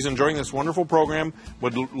 Says she's enjoying this wonderful program.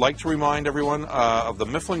 Would like to remind everyone of the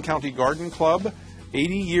Mifflin County Garden Club,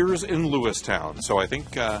 80 years in Lewistown. So I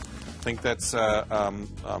think that's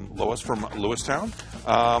Lois from Lewistown.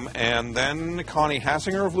 And then Connie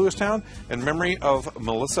Hassinger of Lewistown, in memory of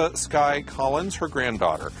Melissa Sky Collins, her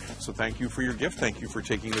granddaughter. So thank you for your gift. Thank you for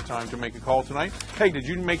taking the time to make a call tonight. Hey, did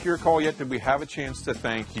you make your call yet? Did we have a chance to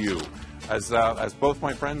thank you? As both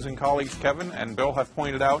my friends and colleagues Kevin and Bill have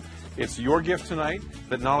pointed out, it's your gift tonight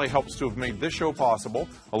that not only helps to have made this show possible,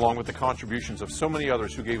 along with the contributions of so many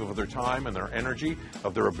others who gave of their time and their energy,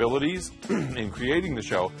 of their abilities in creating the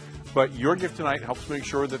show, but your gift tonight helps make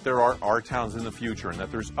sure that there are our towns in the future and that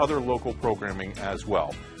there's other local programming as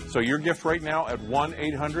well. So your gift right now at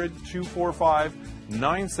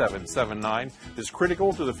 1-800-245-9779 is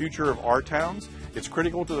critical to the future of our towns. It's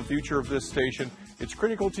critical to the future of this station. It's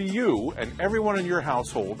critical to you and everyone in your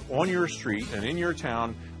household, on your street, and in your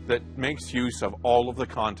town that makes use of all of the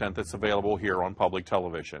content that's available here on public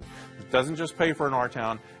television. It doesn't just pay for an Our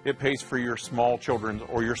Town, it pays for your small children's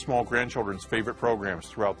or your small grandchildren's favorite programs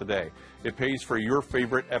throughout the day. It pays for your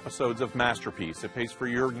favorite episodes of Masterpiece. It pays for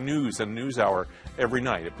your news and news hour every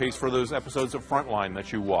night. It pays for those episodes of Frontline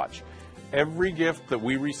that you watch. Every gift that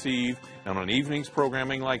we receive on an evening's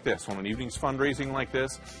programming like this, on an evening's fundraising like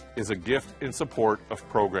this, is a gift in support of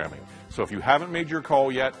programming. So if you haven't made your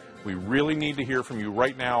call yet, we really need to hear from you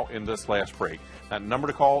right now in this last break. That number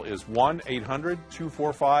to call is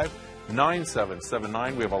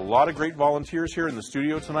 1-800-245-9779. We have a lot of great volunteers here in the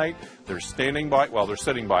studio tonight. They're standing by, well, they're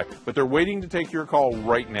sitting by, but they're waiting to take your call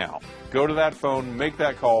right now. Go to that phone, make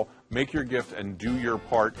that call, make your gift, and do your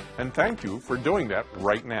part. And thank you for doing that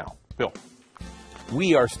right now. Bill.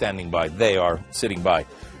 We are standing by. They are sitting by.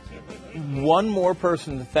 One more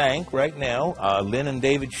person to thank right now, Lynn and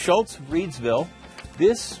David Schultz of Reedsville.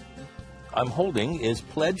 This I'm holding is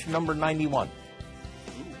pledge number 91.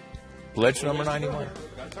 Pledge number 91.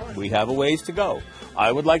 We have a ways to go.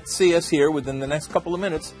 I would like to see us here within the next couple of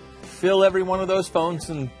minutes fill every one of those phones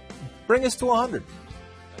and bring us to 100.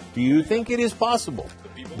 Do you think it is possible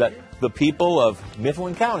that the people of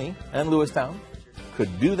Mifflin County and Lewistown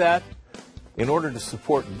could do that in order to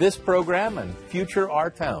support this program and future Our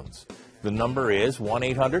Towns? The number is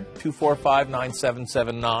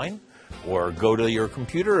 1-800-245-9779, or go to your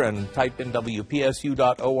computer and type in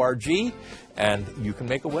WPSU.org, and you can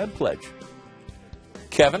make a web pledge.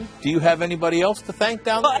 Kevin, do you have anybody else to thank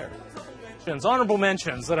down there? Honorable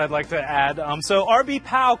mentions that I'd like to add. So R.B.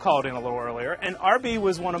 Powell called in a little earlier, and R.B.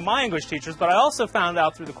 was one of my English teachers, but I also found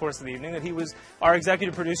out through the course of the evening that he was our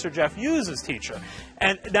executive producer, Jeff Hughes' teacher.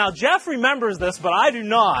 And now Jeff remembers this, but I do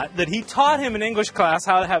not, that he taught him in English class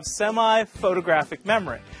how to have semi-photographic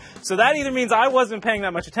memory. So that either means I wasn't paying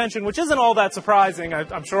that much attention, which isn't all that surprising,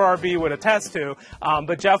 I'm sure RB would attest to,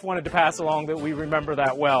 but Jeff wanted to pass along that we remember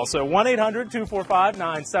that well. So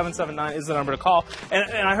 1-800-245-9779 is the number to call.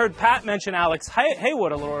 And I heard Pat mention Alex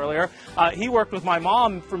Haywood a little earlier. He worked with my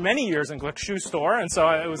mom for many years in Glick's shoe store, and so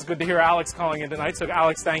it was good to hear Alex calling in tonight. So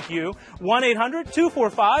Alex, thank you.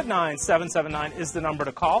 1-800-245-9779 is the number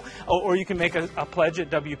to call, or you can make a pledge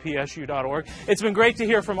at WPSU.org. It's been great to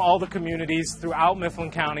hear from all the communities throughout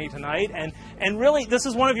Mifflin County tonight, and really this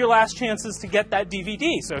is one of your last chances to get that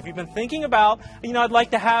DVD. So if you've been thinking about, I'd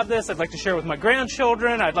like to have this, I'd like to share with my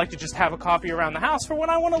grandchildren, I'd like to just have a copy around the house for when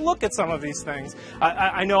I want to look at some of these things.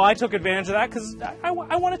 I know I took advantage of that because I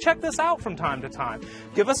want to check this out from time to time.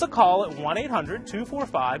 Give us a call at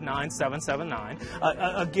 1-800-245-9779.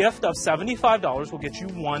 A gift of $75 will get you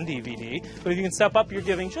one DVD, but if you can step up your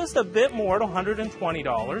giving just a bit more to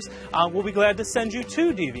 $120, we'll be glad to send you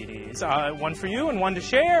two DVDs, one for you and one to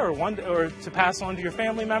share, or to pass on to your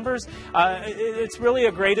family members. It's really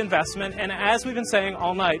a great investment, and as we've been saying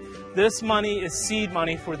all night, this money is seed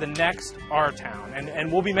money for the next Our Town,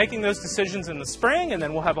 and we'll be making those decisions in the spring, and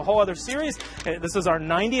then we'll have a whole other series. This is our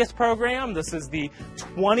 90th program. This is the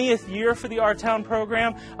 20th year for the Our Town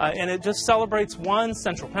program, and it just celebrates one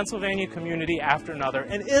central Pennsylvania community after another.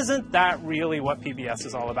 And isn't that really what PBS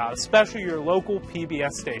is all about, especially your local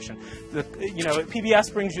PBS station?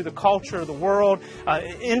 PBS brings you the culture of the world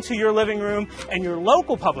into your living room, and your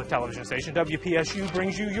local public television station, WPSU,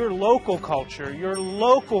 brings you your local culture, your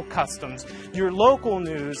local customs, your local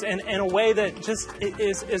news, and in a way that just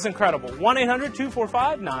is incredible.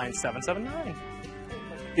 1-800-245-9779.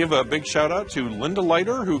 Give a big shout out to Linda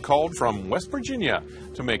Leiter, who called from West Virginia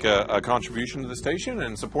to make a contribution to the station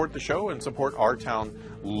and support the show and support our town,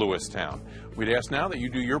 Lewistown. We'd ask now that you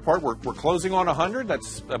do your part. We're closing on 100.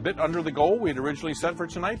 That's a bit under the goal we had originally set for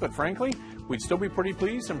tonight, but frankly, we'd still be pretty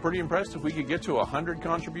pleased and pretty impressed if we could get to 100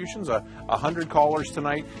 contributions, 100 callers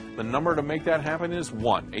tonight. The number to make that happen is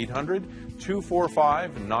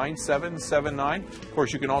 1-800-245-9779. Of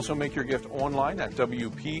course, you can also make your gift online at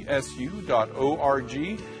WPSU.org.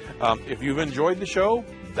 If you've enjoyed the show,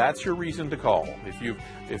 that's your reason to call.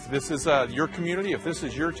 If this is your community, if this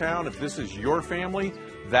is your town, if this is your family,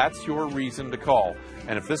 that's your reason to call.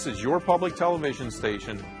 And if this is your public television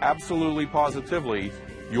station, absolutely positively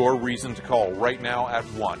your reason to call right now at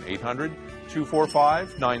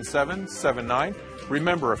 1-800-245-9779.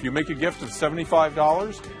 Remember, if you make a gift of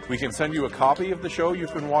 $75, we can send you a copy of the show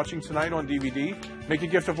you've been watching tonight on DVD. Make a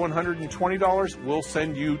gift of $120, we'll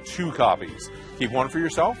send you 2 copies. Keep one for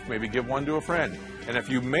yourself, maybe give one to a friend. And if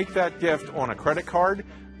you make that gift on a credit card,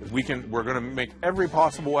 we're going to make every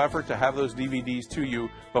possible effort to have those DVDs to you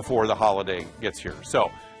before the holiday gets here. So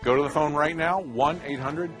go to the phone right now,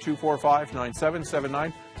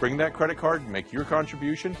 1-800-245-9779. Bring that credit card, make your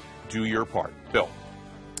contribution, do your part. Bill.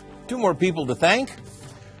 2 more people to thank.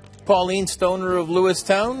 Pauline Stoner of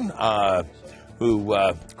Lewistown, who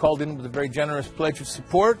called in with a very generous pledge of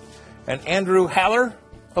support, and Andrew Haller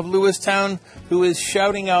of Lewistown, who is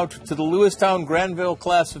shouting out to the Lewistown Granville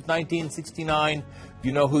class of 1969,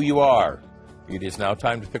 you know who you are. It is now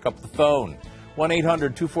time to pick up the phone.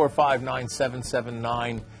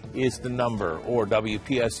 1-800-245-9779 is the number, or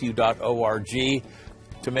WPSU.org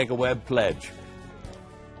to make a web pledge.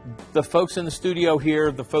 The folks in the studio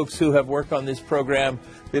here, the folks who have worked on this program,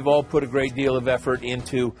 they've all put a great deal of effort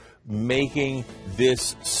into making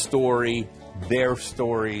this story, their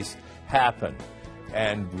stories, happen.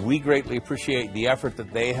 And we greatly appreciate the effort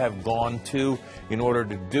that they have gone to in order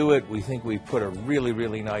to do it. We think we've put a really,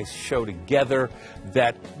 really nice show together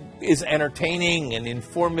that is entertaining and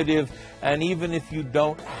informative. And even if you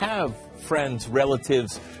don't have friends,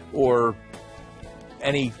 relatives, or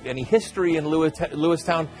any history in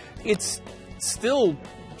Lewistown, it's still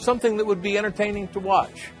something that would be entertaining to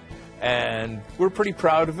watch. And we're pretty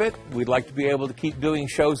proud of it. We'd like to be able to keep doing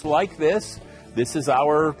shows like this. This is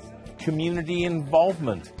our community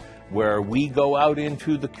involvement, where we go out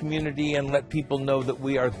into the community and let people know that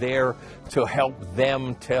we are there to help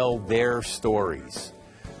them tell their stories.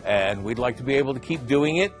 And we'd like to be able to keep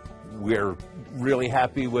doing it. We're really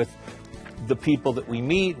happy with the people that we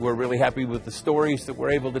meet. We're really happy with the stories that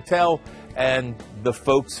we're able to tell, and the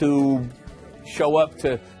folks who show up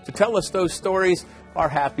to tell us those stories are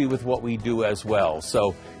happy with what we do as well.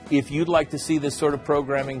 So if you'd like to see this sort of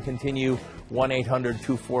programming continue,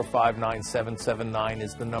 1-800-245-9779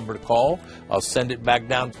 is the number to call. I'll send it back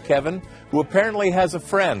down to Kevin, who apparently has a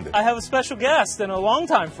friend. I have a special guest and a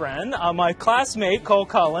longtime friend, my classmate, Cole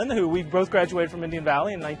Cullen, who we both graduated from Indian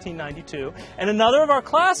Valley in 1992. And another of our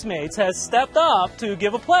classmates has stepped up to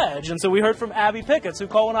give a pledge. And so we heard from Abby Picketts, who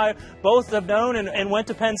Cole and I both have known and went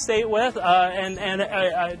to Penn State with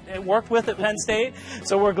and worked with at Penn State.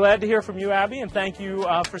 So we're glad to hear from you, Abby, and thank you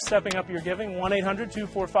for stepping up your giving.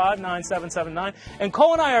 1-800-245-9779. And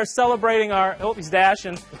Cole and I are celebrating our, oh, he's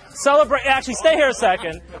dashing. Actually, stay here a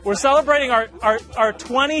second. We're celebrating our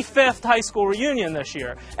 25th high school reunion this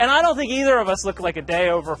year. And I don't think either of us look like a day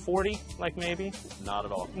over 40, like maybe. Not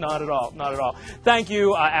at all. Not at all. Not at all. Thank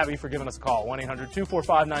you, Abby, for giving us a call.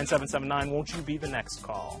 1-800-245-9779. Won't you be the next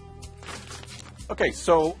call? Okay,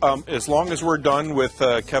 so as long as we're done with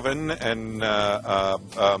Kevin and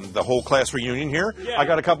the whole class reunion here, yeah. I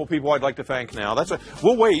got a couple people I'd like to thank now.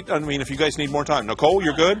 We'll wait. I mean, if you guys need more time. Nicole,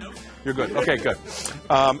 you're good? You're good. Okay, good.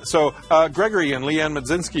 So Gregory and Leanne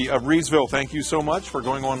Madzinski of Reedsville, thank you so much for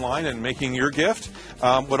going online and making your gift.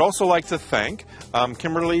 Would also like to thank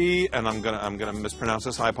Kimberly, and I'm gonna mispronounce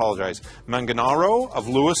this. I apologize. Manganaro of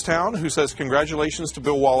Lewistown, who says congratulations to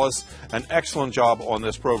Bill Wallace, an excellent job on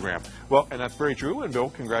this program. Well, and that's very true. And Bill,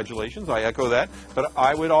 congratulations. I echo that. But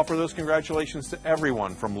I would offer those congratulations to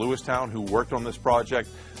everyone from Lewistown who worked on this project,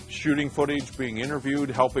 shooting footage, being interviewed,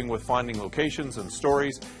 helping with finding locations and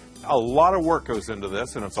stories. A lot of work goes into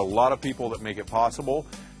this, and it's a lot of people that make it possible.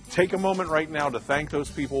 Take a moment right now to thank those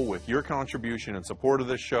people with your contribution and support of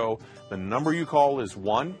this show. The number you call is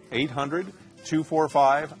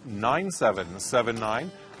 1-800-245-9779.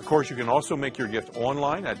 Of course, you can also make your gift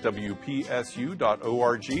online at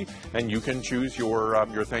WPSU.org, and you can choose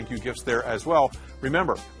your thank you gifts there as well.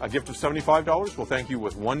 Remember, a gift of $75 will thank you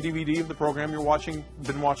with one DVD of the program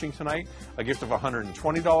been watching tonight. A gift of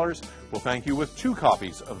 $120 will thank you with 2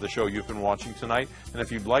 copies of the show you've been watching tonight. And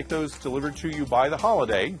if you'd like those delivered to you by the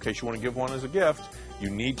holiday, in case you want to give one as a gift, you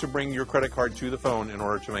need to bring your credit card to the phone in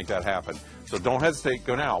order to make that happen. So don't hesitate.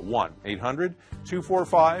 Go now.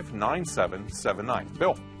 1-800-245-9779.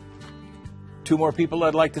 Bill. 2 more people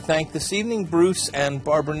I'd like to thank this evening, Bruce and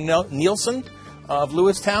Barbara Nielsen of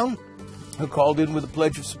Lewistown, who called in with a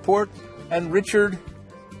pledge of support, and Richard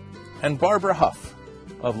and Barbara Huff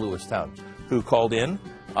of Lewistown, who called in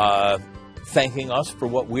thanking us for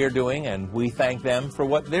what we're doing, and we thank them for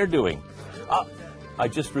what they're doing. I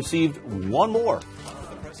just received one more.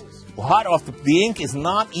 Hot off the ink is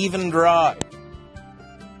not even dry.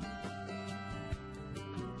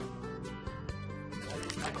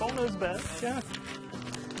 Cole knows best, yeah.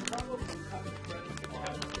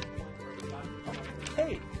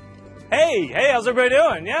 Hey, how's everybody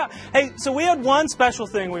doing? Yeah. Hey, so we had one special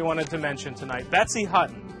thing we wanted to mention tonight. Betsy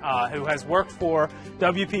Hutton, who has worked for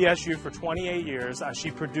WPSU for 28 years. She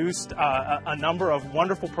produced a number of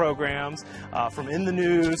wonderful programs, from In the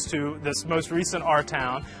News to this most recent Our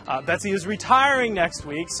Town. Betsy is retiring next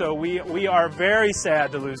week, so we are very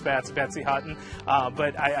sad to lose Betsy Hutton.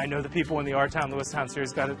 But I know the people in the Our Town, Lewistown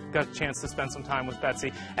series got a chance to spend some time with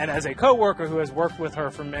Betsy. And as a co-worker who has worked with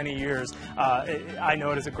her for many years, I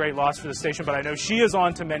know it is a great loss for the station, but I know she is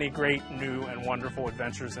on to many great new and wonderful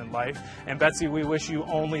adventures in life. And Betsy, we wish you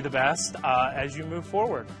only the best as you move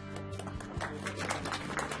forward.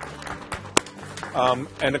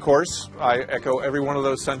 And of course, I echo every one of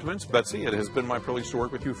those sentiments. Betsy, it has been my privilege to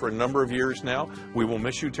work with you for a number of years now. We will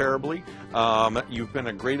miss you terribly. You've been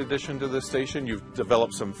a great addition to this station. You've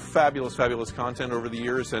developed some fabulous, fabulous content over the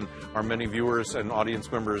years, and our many viewers and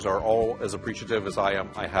audience members are all as appreciative as I am,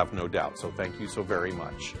 I have no doubt. So thank you so very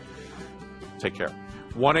much. Take care.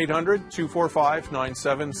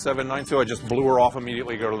 1-800-245-9779. So I just blew her off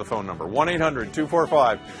immediately. Go to the phone number.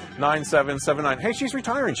 1-800-245-9779. Hey, she's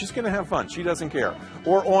retiring. She's going to have fun. She doesn't care.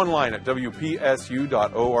 Or online at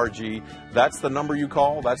WPSU.org. That's the number you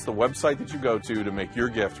call. That's the website that you go to make your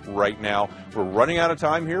gift right now. We're running out of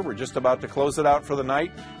time here. We're just about to close it out for the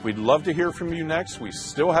night. We'd love to hear from you next. We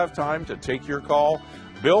still have time to take your call.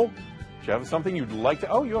 Bill? Do you have something you'd like to...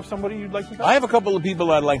 Oh, you have somebody you'd like to thank? I have a couple of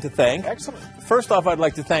people I'd like to thank. Excellent. First off, I'd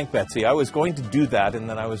like to thank Betsy. I was going to do that, and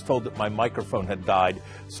then I was told that my microphone had died.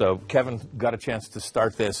 So Kevin got a chance to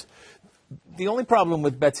start this. The only problem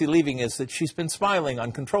with Betsy leaving is that she's been smiling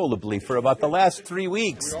uncontrollably for about the last 3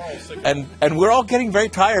 weeks. And we're all getting very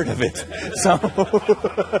tired of it. So,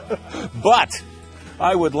 but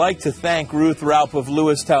I would like to thank Ruth Raup of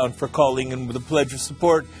Lewistown for calling in with a pledge of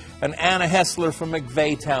support, and Anna Hessler from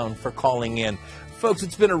McVeytown for calling in. Folks,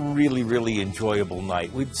 it's been a really, really enjoyable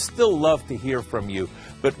night. We'd still love to hear from you,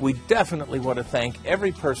 but we definitely want to thank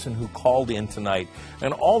every person who called in tonight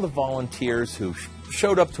and all the volunteers who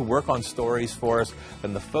showed up to work on stories for us,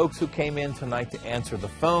 and the folks who came in tonight to answer the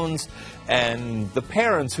phones, and the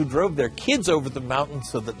parents who drove their kids over the mountain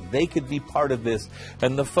so that they could be part of this,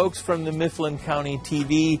 and the folks from the Mifflin County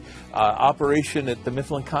TV operation at the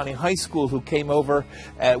Mifflin County High School who came over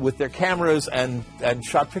with their cameras and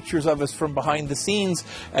shot pictures of us from behind the scenes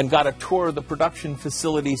and got a tour of the production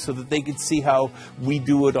facility so that they could see how we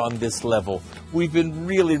do it on this level. We've been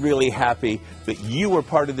really, really happy that you were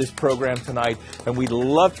part of this program tonight, and we'd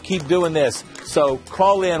love to keep doing this. So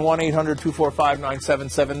call in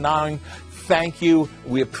 1-800-245-9779. Thank you.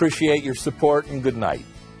 We appreciate your support, and good night.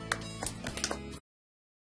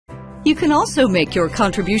 You can also make your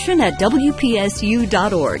contribution at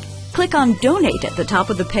WPSU.org. Click on Donate at the top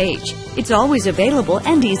of the page. It's always available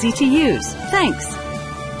and easy to use. Thanks.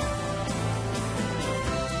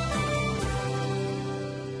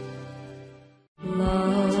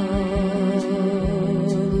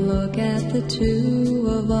 Look at the two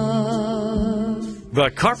of us. The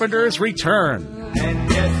Carpenters return. And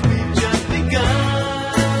yes, we've just begun.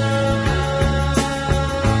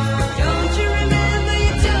 Don't you remember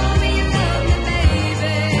you told me you loved me, baby?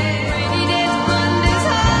 Rainy days, Mondays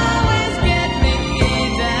always get me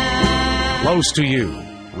down. Close to you,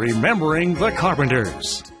 Remembering the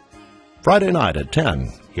Carpenters. Friday night at 10,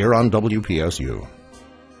 here on WPSU.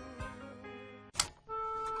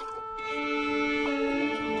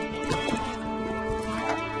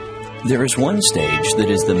 There is one stage that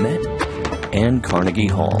is the Met and Carnegie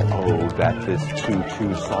Hall. Oh, that is too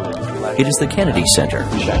solid. It is the Kennedy Center.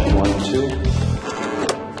 Check 1, 2.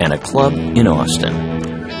 And a club in Austin.